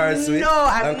stuff embarrassed with? No,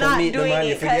 I'm not doing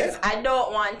it because I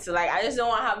don't want to. Like, I just don't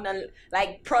want to have no,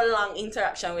 like, prolonged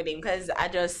interaction with him because I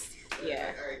just,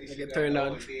 yeah. You get turned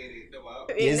on.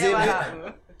 It never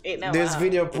happened. There's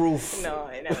video proof. No,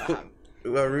 it never happened.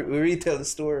 We retell the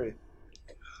story.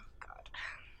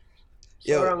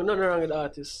 So nothing wrong with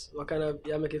artists. What kind of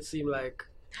make it seem like?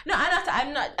 No,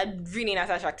 I'm really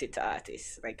not attracted to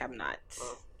artists. Like I'm not.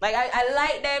 Like I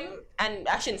like them, and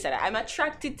I shouldn't say that. I'm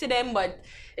attracted to them, but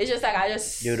it's just like I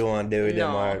just. You don't want to deal with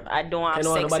them, or I don't have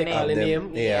sex with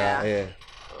them. Yeah.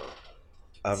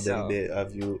 Have them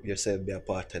have you yourself be a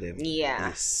part of them. Yeah.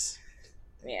 Yes.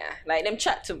 Yeah, like them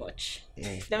chat too much.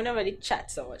 Them never did chat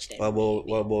so much. Then.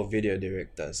 What about video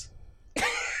directors?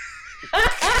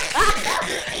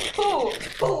 Who?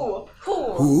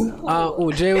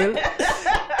 Jay Will.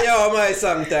 Yo, my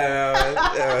song time.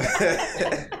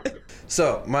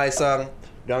 So, my song,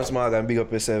 Drums Morgan, big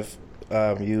up yourself.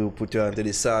 You put you onto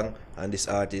this song and this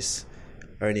artist.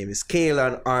 Her name is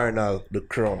Kaylan Arnold, The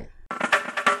Crown.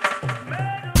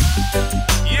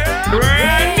 Yeah,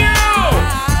 brand new.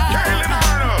 Kaylan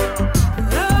Arnold.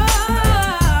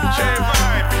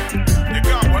 J-Vibe. You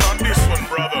got one on this one,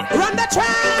 brother. Run the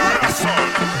track!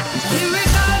 Here we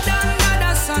go,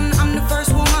 down, son. I'm the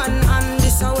first woman, and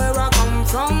this is where I come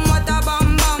from. What a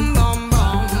bum, bum, bum,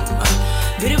 bum.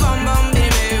 Biddy bum, bum, biddy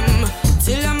bim.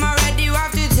 Till I'm ready, you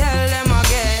have to tell them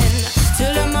again.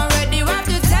 Till I'm ready, you have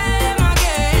to tell them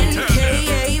again.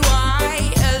 K-A-Y-L-A-N.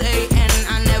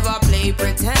 I never play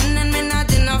pretend, and me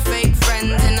not in a fake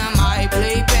friend. And I might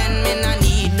play pen, me not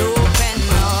need no pen.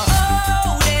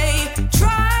 Oh, they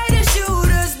try to shoot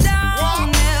us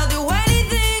down. They'll do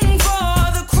anything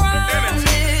for the crown.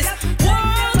 This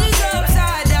world is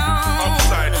upside down.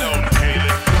 Upside down,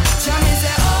 Kaylan. Jamie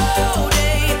said, oh,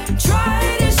 they try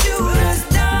to shoot us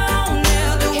down.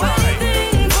 They'll do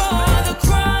anything for the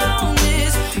crown.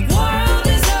 This world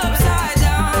is upside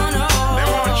down. They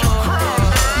want your crown,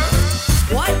 girl.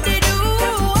 What they do?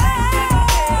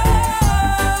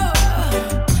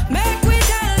 Make we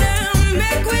tell them,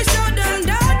 make we show them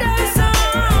the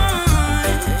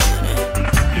sign.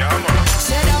 Yeah, man.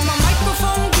 Set out my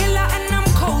microphone killer and I'm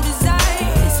cold as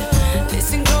ice.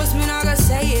 Listen close, me not gonna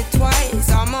say it twice.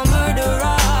 I'm a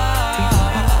murderer.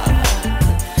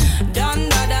 Dun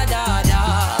da da da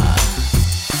da.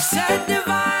 Set the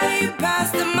vibe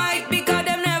past the mic because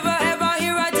them never ever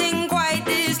hear a thing quite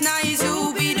this nice.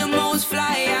 Who be the most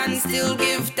fly and still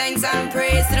give thanks and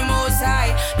praise to the most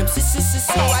high. Them so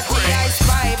what I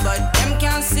spy, but them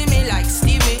can't see me like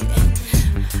Stevie.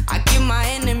 I give my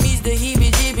enemies the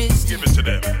heebie-jeebies. Give it to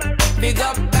them. Big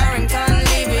up Barrington,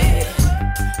 leave it.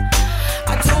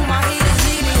 I told my haters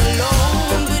leave me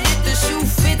alone, but if the shoe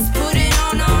fits, put it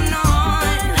on.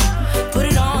 Put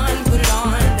it on,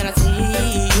 then I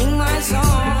sing my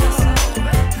song.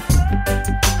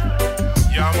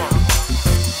 Yeah, man.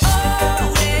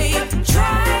 Oh, they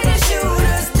try to shoot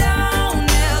us down.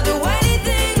 They'll do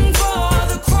anything for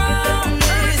the crown.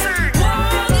 This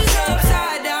world is upside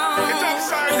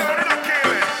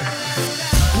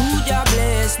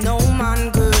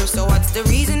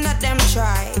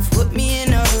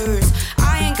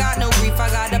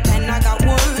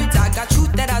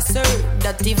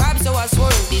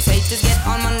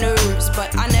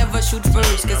shoot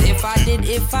first. Cause if I did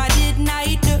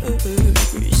night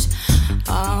nurse.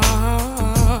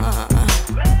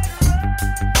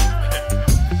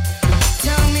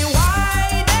 Tell me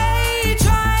why they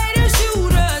try to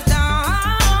shoot us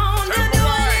down. They'll do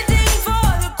anything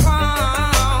for the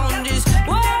crown. This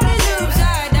world is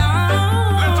upside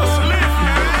down. Let us live,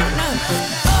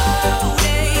 Oh,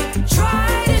 they try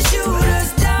to shoot us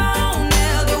down.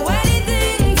 They'll do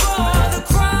anything for the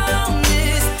crown.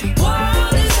 This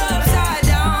world is upside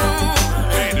down.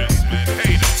 haters, man,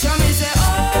 haters. Tell me, say, oh,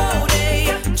 they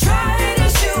try to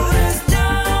shoot us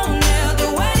down. They'll do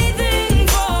anything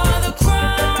for the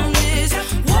crown. This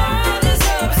world is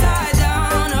upside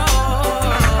down.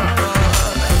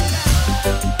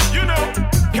 You know,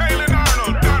 Kaylin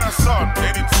Arnold, got a son.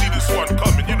 They didn't see this one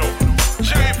coming, you know.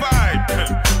 J-Vibe,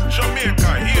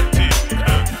 Jamaica, Haiti,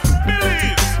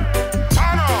 Billy's,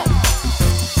 Tana.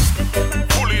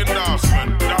 Fully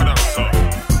endorsement, got a son.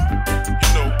 You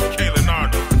know, Kaylin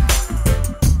Arnold,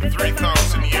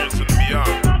 3,000 years and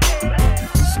beyond.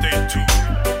 Stay tuned.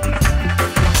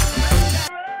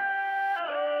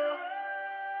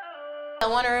 I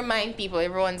want to remind people,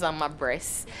 everyone's on my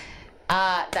breast,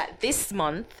 that this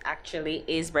month actually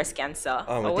is breast cancer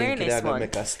I think awareness they're gonna month.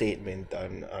 make a statement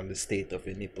on the state of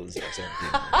your nipples or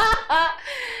something.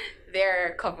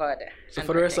 They're covered. So and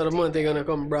for the rest of the protected. month, they're gonna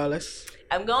come braless.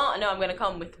 I'm gonna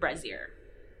come with brassiere.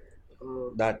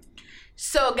 That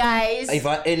So guys, if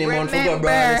anyone forgot remember,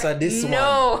 bra, it's this one.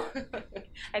 no.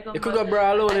 I go You could go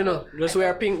bra alone, you know. Just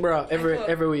wear a pink bra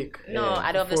every week. No,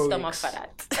 I don't have the 4 stomach weeks. for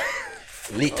that.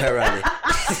 Literally.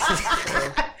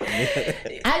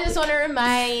 I just want to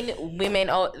remind women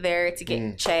out there to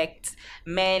get checked.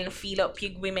 Men, feel up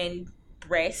your women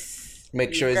breasts.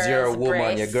 Make sure it's your girls' woman,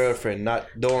 your breasts. girlfriend, not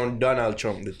don't Donald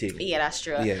Trump the thing. Yeah, that's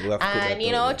true. Yeah, we have to put that and you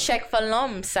out know, there. check for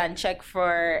lumps and check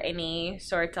for any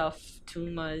sort of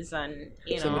tumors and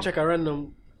So we check a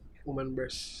random woman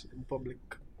breast in public.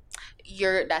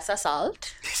 that's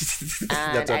assault. And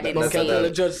That's I what- didn't But that's can what say tell the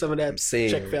I'm judge some of that.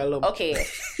 saying. Check for a lump. okay.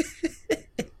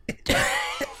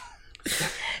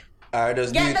 I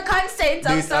just do Get it, the consent do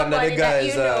of it under somebody the that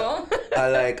guys you know. I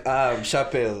like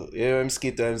Chappelle. You know him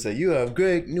skit and say, you have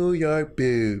great New York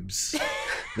boobs.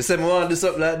 I say, I want to do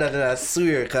something like that and I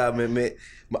swear because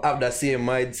I have that same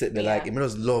mindset. They like, I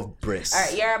just love breasts.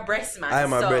 Alright, you're a breast man. I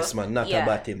am a so, breast man, not yeah. a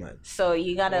body man. So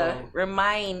you gotta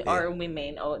remind our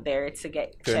women out there to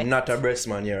get If you're checked. not a breast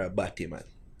man, you're a body man.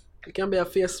 You can be a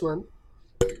face man.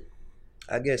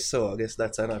 I guess so. I guess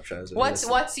that's an option. as well.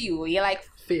 What's you? You like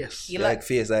Face. you like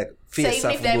like face so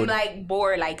even of if them good. like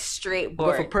bore like straight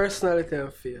Go for bore. personality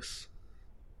and face.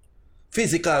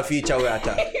 Physical feature we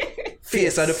attack.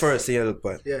 Face are the first thing you look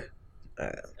at. Yeah.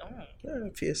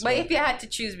 Face. But man. if you had to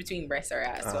choose between breast or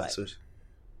ass, what? So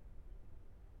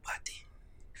body.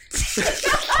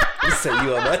 You said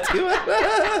you a body man?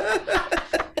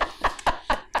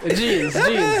 Jeans.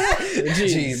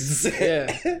 Jeans.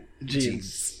 Yeah.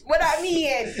 Jeans. What I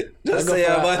mean? Just say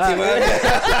a body man.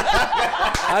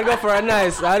 I'd go for a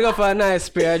nice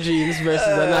pair of jeans versus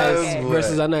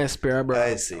a nice pair of bra.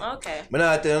 I see. Okay. But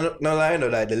now I tell no lie, no,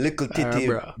 like the little titty,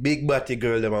 bro. big body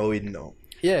girl them are winning now.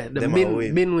 Yeah, the Them are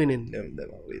win. bin winning. Them are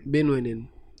winning. Bin winning.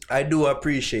 I do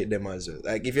appreciate them as well.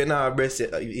 Like if you're not a breast,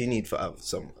 you need to have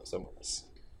some else.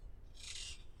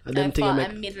 And them thing I I'm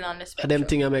make middle on the and spectrum. them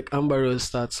thing I make Amber Rose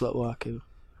start slut walking.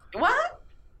 What?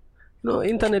 No,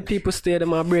 internet people stay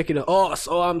them are breaking the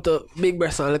so I'm to big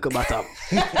breast and little bottom.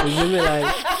 You feel me like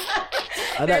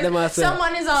I thought them are saying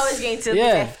Someone is always going to be Yeah.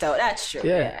 left out. That's true.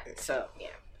 Yeah. Yeah. So yeah.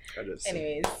 I just say.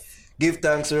 Anyways, Give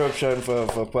thanks Ruption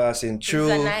for passing it through.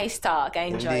 was a nice talk. I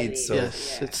enjoyed Indeed, it. so.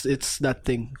 yes, it's that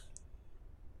thing.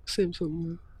 Same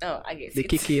something. Oh, I get The it.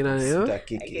 kicky and you know? That I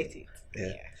kicky. get it.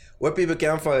 Yeah. Where people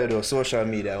can follow though, social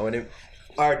media. When them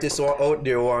artists out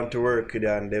there want to work with you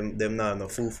and them not no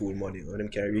full money, or them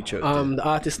can reach out. to The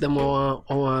artists them want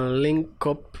link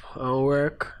up and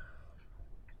work.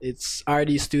 It's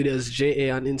RD Studios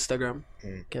JA on Instagram.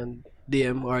 Can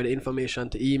DM or the information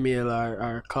to email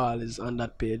or call is on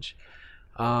that page.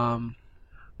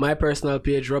 My personal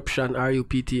page Ruption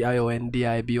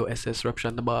RUPTIONDIBOSS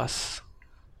Ruption the boss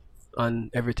on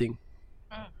everything.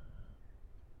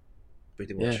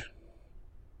 pretty much. Yeah.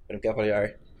 When them can follow you,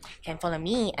 Ari. Can follow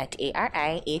me at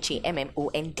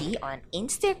ARIHAMMOND on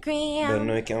Instagram. Don't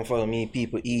know you can follow me,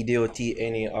 people.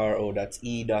 EDOTNARO. That's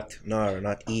E.Naro,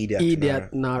 not Idiot.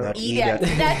 Idiot Naro. Not Idiot.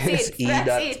 That's it.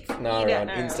 That's it. Naro Idiot on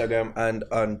Naro. Instagram and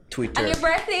on Twitter. And your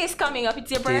birthday is coming up. It's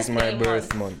your It birthday is my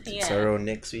birth month. Yeah. It's around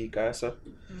next week or so.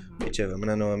 Whichever. I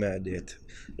don't know when I date.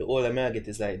 The older I get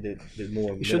is like the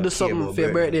more. You should do something for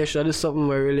your birthday. You should do something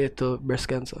that relate to breast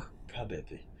cancer.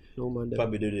 Probably. No man them.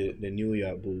 Probably do the New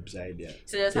York boobs idea.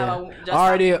 So just have a... Just Are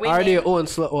have they women. own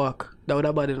slut walk? That would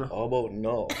have bad enough. How about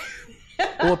no?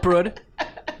 Up road.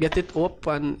 Get it up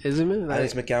and is it me? At Like,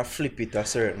 least I can flip it a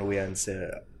certain way and say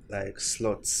like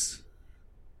sluts.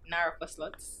 Narrow for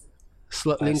sluts.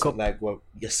 slut link up. Like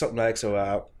something like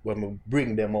so when we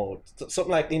bring them out.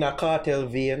 Something like in a cartel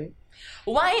vein.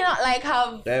 Why not like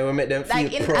have... Then we make them feel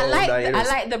Like proud. I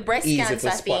like the breast easy cancer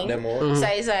to spot thing. them out. Mm-hmm. So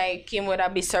it's like him would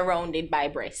have be surrounded by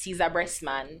breasts. He's a breast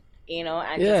man, you know,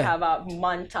 and Yeah. just have a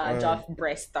montage of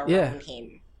breasts around Yeah.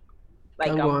 him,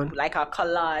 Can go on. like a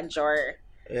collage or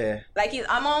Yeah. like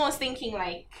I'm almost thinking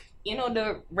like you know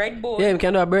the Red Bull Yeah, we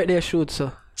can do a birthday shoot,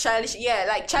 so. Childish Yeah,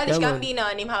 man.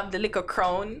 Gambino and him have the little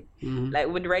crown like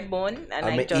with red bone and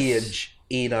I'm like just age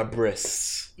in a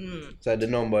breasts. So the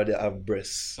number they have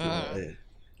breasts.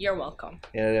 you're welcome.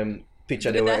 You know them picture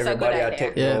But there where that's a good everybody are idea.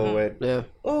 taking Yeah. with, Yeah.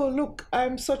 oh look,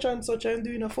 I'm such and such, I'm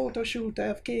doing a photo shoot, I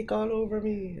have cake all over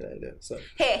me. Like that. So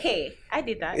Hey, I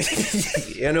did that.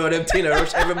 you know them thing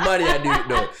rush everybody I do it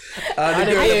now. And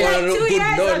the girl did wanna like look 2 good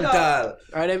years done ago. tall.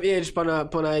 Are them age pan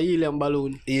a helium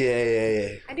balloon?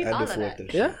 Yeah. I did And all the of that.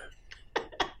 photo shoot. Yeah?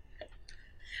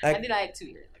 I did like 2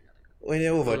 years ago. When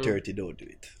you're over 30, don't do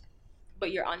it.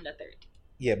 But you're under 30.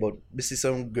 Yeah, but we see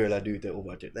some girl I do it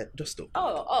over 30. Like, just stop.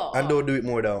 Oh. And don't do it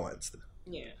more than once.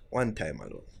 Yeah. One time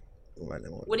alone.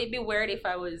 Would it be weird if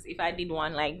I did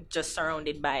one like just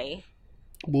surrounded by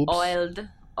Boobs. oiled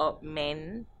up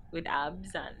men with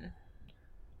abs and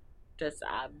just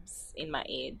abs in my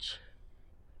age?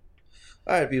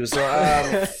 Alright, people. So,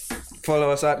 follow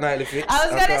us at Nightly Fix. I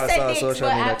was gonna across say our Dicks, social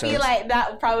but media I feel channels. like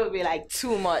that would probably be like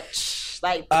too much.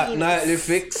 Like At penis. Nightly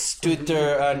Fix,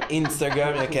 Twitter and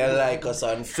Instagram. You can like us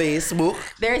on Facebook.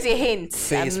 There's a hint.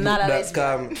 I'm not a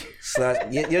lesbian.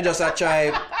 Facebook.com/ you just a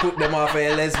try put them off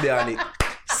a lesbian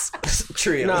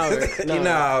trail. No.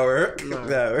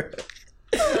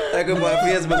 Like up on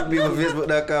Facebook, people,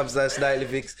 Facebook.com/Nightly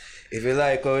Fix. If you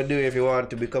like what we do, if you want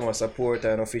to become a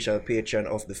supporter and official patron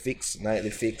of the Fix,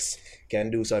 Nightly Fix, can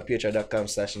do so at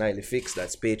patreon.com/Nightly Fix.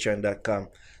 That's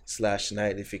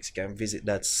patreon.com/Nightly Fix. You can visit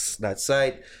that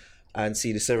site and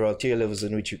see the several tier levels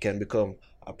in which you can become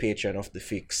a patron of the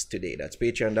Fix today. That's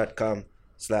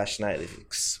patreon.com/Nightly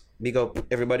Fix. Big up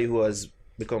everybody who has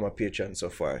become a patron so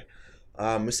far.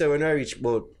 We say when I reach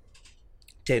about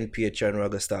 10 patron, we're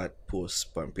gonna start posts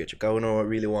on Patreon. Because we don't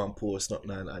really want to post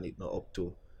nothing and it not up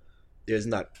to. There's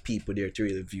not people there to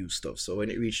really view stuff. So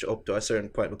when it reached up to a certain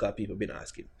point, because people been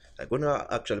asking, like when I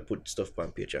actually put stuff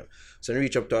on Patreon. So when it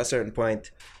reach up to a certain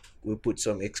point, we put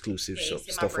some exclusive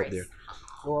stuff up there.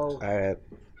 Wow. Alright.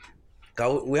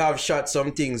 We have shot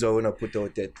some things where we not put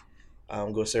out yet.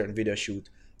 Go certain video shoot.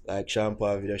 Like Sean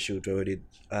Paul video shoot where we did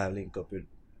link up with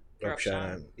Ruption.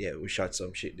 And yeah, we shot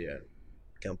some shit there.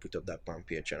 Can put up that on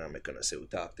Patreon and I'm gonna say we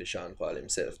talk to Sean Paul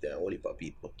himself there and all heap of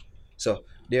people. So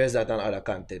there's that and other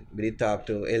content. We did talk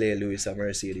to L.A. Lewis and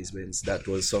Mercedes Benz. That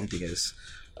was something else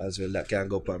as well that can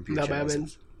go up on Patreon.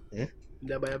 Benz?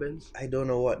 Benz? I don't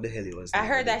know what the hell he was doing. I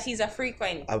heard that he's a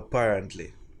frequent.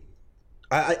 Apparently.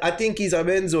 I think he's a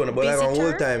Benz owner, but like a Visitor?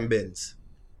 whole time Benz.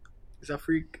 It's a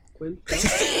freak. Quinn.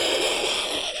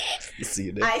 You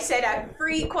see that? I said a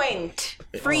frequent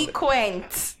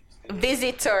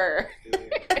visitor.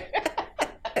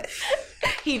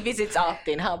 He visits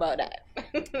often. How about that?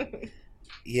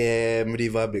 Yeah,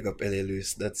 Mediva, big up L.A.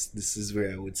 Lewis. This is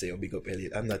where I would say big up L.A.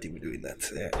 I'm not even doing that.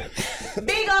 Yeah.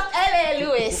 Big up LA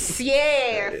Lewis.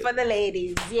 Yeah, for the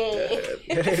ladies. Yeah.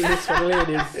 This for the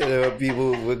ladies. You know,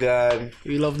 people, we gone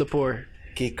We love the poor.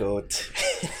 kick out.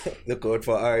 Look out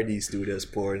for RD Studios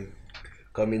porn.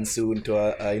 Coming soon to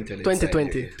our internet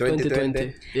 2020. site.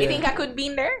 2020. You think Yeah. I could be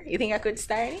in there? You think I could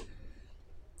start it?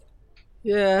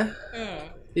 Yeah.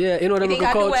 Yeah, you know the think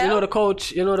I do coach, well? you know the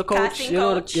coach, Casting you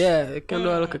know coach? yeah, you can do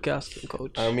like a casting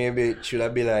coach. Maybe should I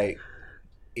be like,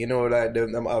 you know, like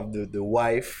them have the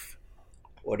wife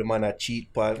or the man that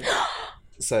cheat pan.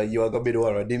 So you are gonna be the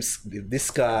one with this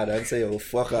card and say, oh,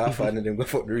 fuck off, and then them go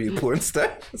fuck the real porn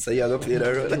star. So you are gonna play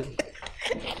that role.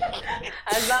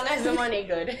 As long as the money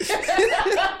good.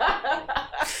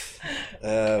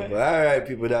 But alright,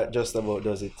 people, that just about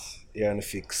does it here on the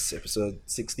Fix, episode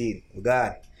 16. We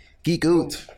got Geek out.